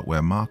the spot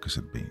where Marcus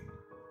had been.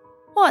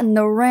 What in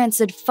the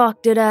rancid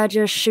fuck did I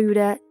just shoot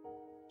at?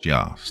 She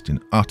asked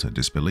in utter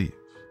disbelief.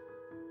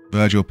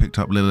 Virgil picked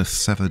up Lilith's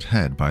severed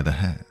head by the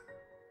hair.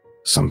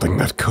 Something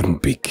that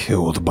couldn't be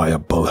killed by a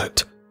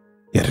bullet,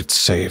 yet it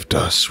saved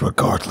us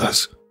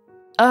regardless.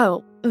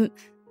 Oh,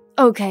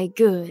 okay,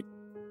 good.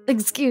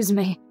 Excuse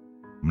me.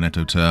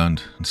 Manetto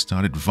turned and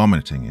started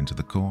vomiting into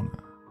the corner.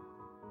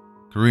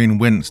 Corinne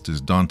winced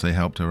as Dante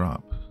helped her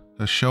up,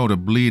 her shoulder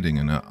bleeding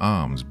and her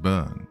arms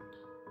burned.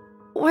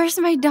 Where's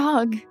my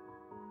dog?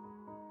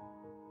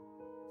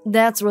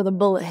 That's where the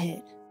bullet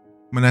hit.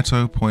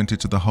 Manetto pointed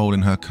to the hole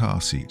in her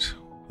car seat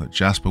that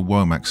Jasper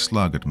Womack's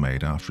slug had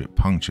made after it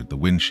punctured the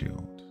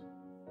windshield.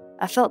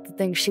 I felt the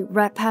thing shoot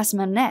right past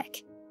my neck.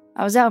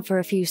 I was out for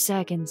a few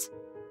seconds.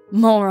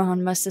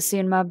 Moron must have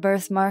seen my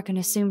birthmark and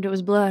assumed it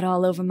was blood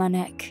all over my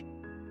neck.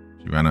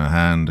 She ran her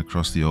hand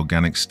across the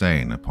organic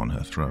stain upon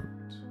her throat.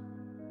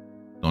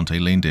 Dante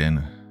leaned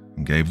in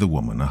and gave the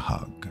woman a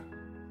hug.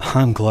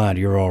 I'm glad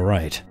you're all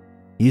right.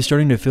 You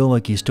starting to feel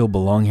like you still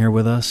belong here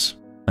with us?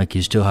 Like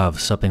you still have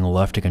something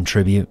left to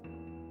contribute?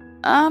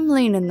 I'm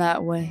leaning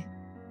that way.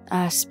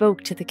 I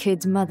spoke to the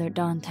kid's mother,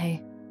 Dante.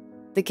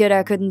 The kid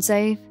I couldn't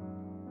save.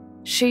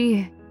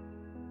 She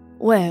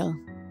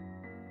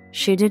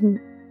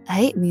didn't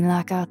hate me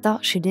like I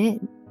thought she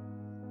did.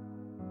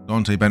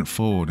 Dante bent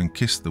forward and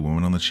kissed the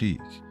woman on the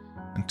cheek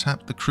and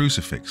tapped the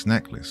crucifix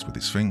necklace with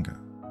his finger.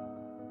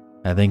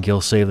 I think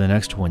you'll save the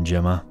next one,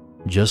 Gemma,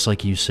 just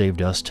like you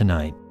saved us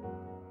tonight.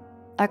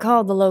 I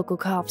called the local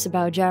cops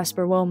about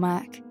Jasper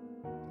Womack.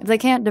 If they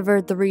can't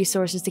divert the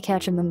resources to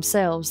catch him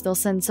themselves, they'll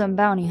send some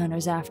bounty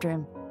hunters after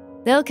him.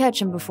 They'll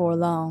catch him before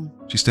long.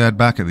 She stared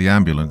back at the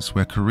ambulance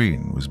where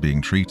Corinne was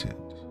being treated.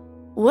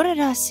 What did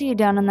I see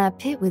down in that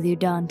pit with you,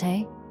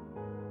 Dante?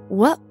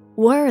 What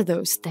were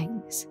those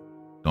things?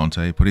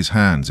 Dante put his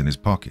hands in his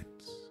pockets.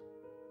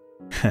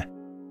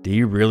 Do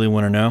you really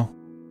want to know?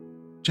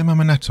 Gemma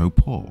Manetto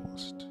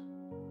paused.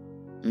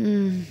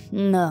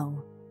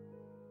 No.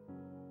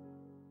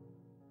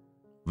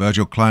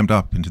 Virgil climbed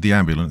up into the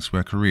ambulance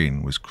where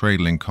Corinne was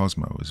cradling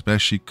Cosmo as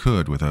best she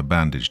could with her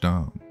bandaged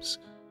arms.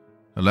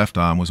 Her left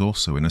arm was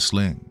also in a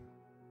sling.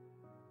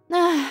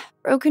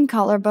 Broken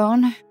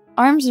collarbone.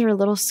 Arms are a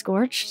little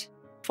scorched.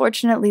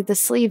 Fortunately, the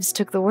sleeves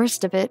took the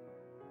worst of it.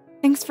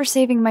 Thanks for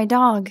saving my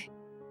dog.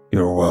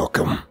 You're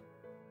welcome.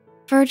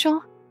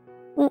 Virgil?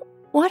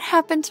 What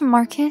happened to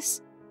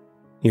Marcus?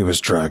 He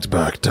was dragged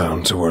back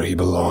down to where he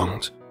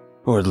belonged.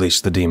 Or at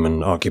least the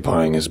demon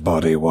occupying his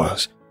body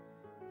was.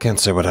 Can't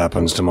say what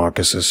happens to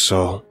Marcus's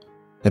soul.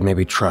 It may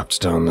be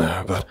trapped down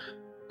there, but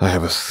I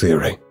have a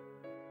theory.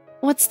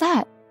 What's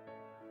that?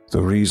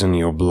 The reason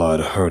your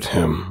blood hurt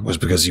him was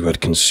because you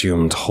had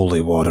consumed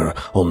holy water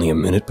only a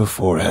minute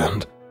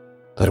beforehand.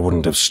 That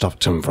wouldn't have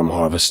stopped him from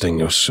harvesting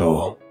your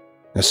soul,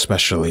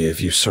 especially if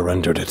you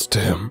surrendered it to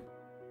him.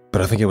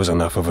 but I think it was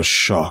enough of a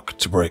shock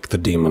to break the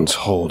demon's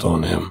hold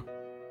on him.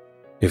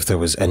 If there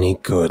was any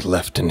good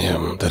left in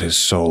him that his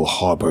soul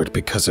harbored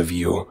because of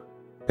you,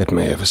 it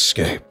may have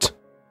escaped.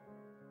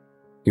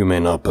 You may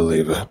not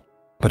believe it,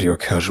 but your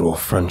casual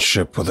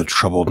friendship with a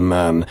troubled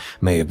man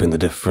may have been the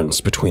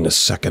difference between a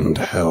second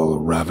hell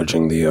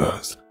ravaging the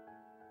earth.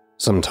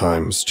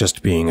 Sometimes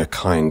just being a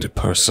kind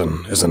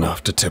person is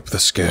enough to tip the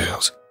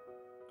scales.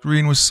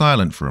 Green was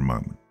silent for a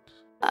moment.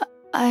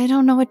 I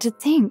don't know what to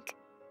think.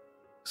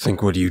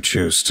 Think what you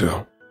choose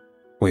to.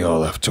 We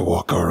all have to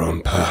walk our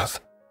own path.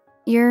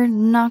 You're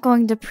not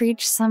going to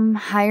preach some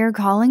higher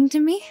calling to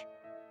me?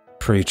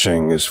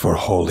 Preaching is for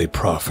holy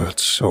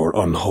prophets or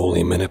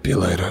unholy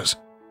manipulators.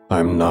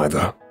 I'm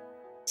neither.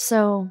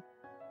 So,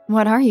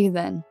 what are you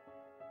then?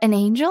 An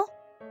angel?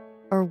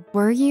 Or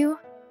were you?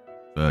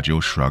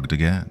 Virgil shrugged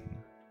again.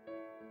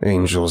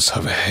 Angels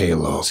have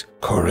halos,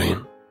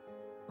 Corinne.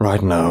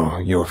 Right now,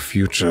 your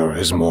future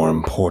is more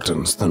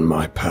important than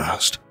my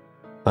past.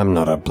 I'm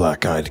not a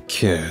black-eyed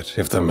kid,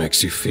 if that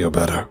makes you feel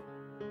better.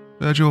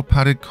 Virgil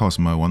patted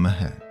Cosmo on the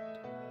head.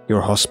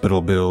 Your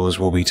hospital bills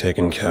will be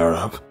taken care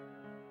of.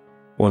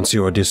 Once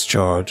you are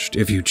discharged,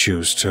 if you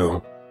choose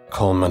to,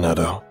 call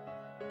Manetto.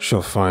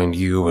 She'll find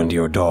you and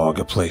your dog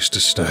a place to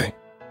stay.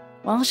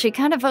 Well, she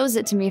kind of owes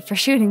it to me for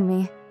shooting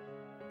me.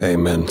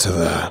 Amen to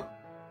that.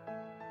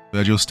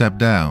 Virgil stepped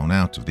down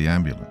out of the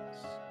ambulance.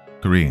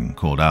 Green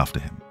called after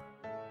him.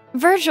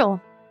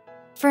 Virgil!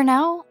 For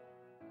now,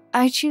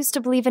 I choose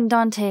to believe in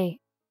Dante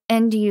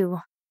and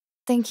you.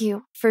 Thank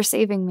you for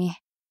saving me.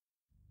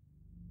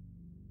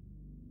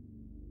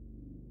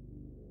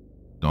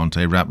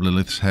 Dante wrapped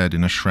Lilith's head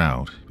in a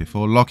shroud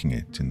before locking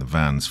it in the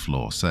van's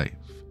floor safe.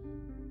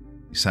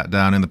 He sat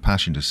down in the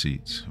passenger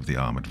seat of the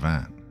armored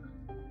van.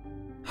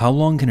 How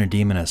long can a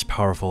demon as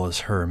powerful as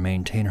her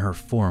maintain her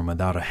form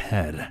without a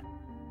head?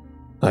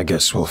 I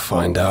guess we'll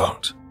find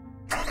out.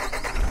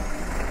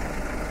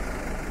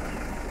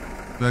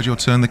 Virgil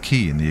turned the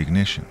key in the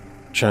ignition.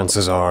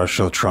 Chances are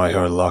she'll try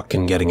her luck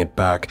in getting it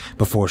back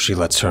before she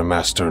lets her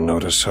master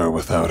notice her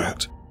without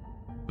it.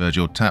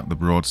 Virgil tapped the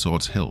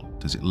broadsword's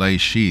hilt as it lay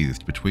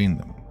sheathed between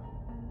them.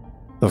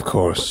 Of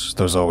course,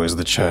 there's always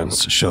the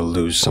chance she'll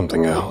lose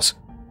something else.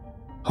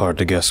 Hard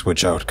to guess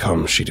which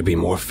outcome she'd be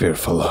more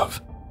fearful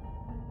of.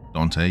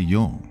 Dante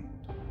yawned.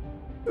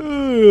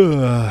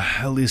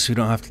 At least we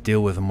don't have to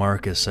deal with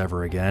Marcus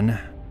ever again.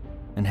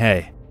 And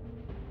hey,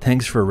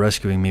 thanks for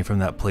rescuing me from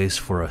that place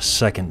for a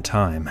second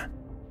time.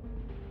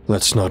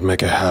 Let's not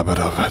make a habit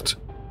of it.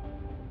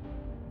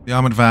 The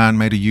armored van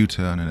made a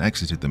U-turn and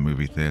exited the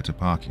movie theater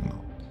parking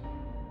lot.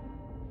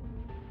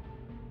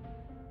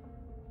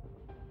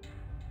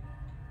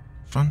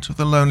 In front of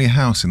the lonely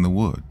house in the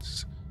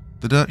woods,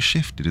 the dirt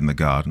shifted in the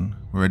garden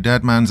where a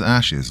dead man's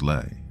ashes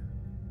lay.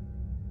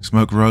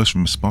 Smoke rose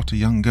from a spot a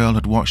young girl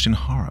had watched in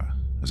horror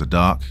as a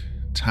dark,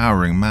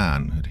 towering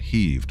man had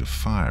heaved a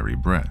fiery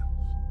breath.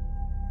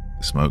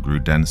 The smoke grew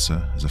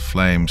denser as a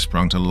flame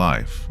sprung to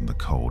life from the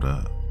cold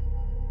earth.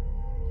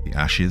 The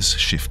ashes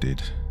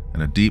shifted,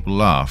 and a deep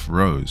laugh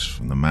rose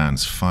from the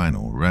man's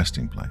final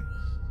resting place.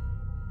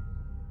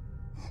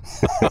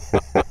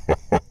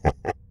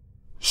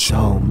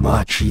 So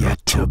much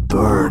yet to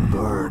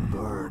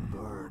burn.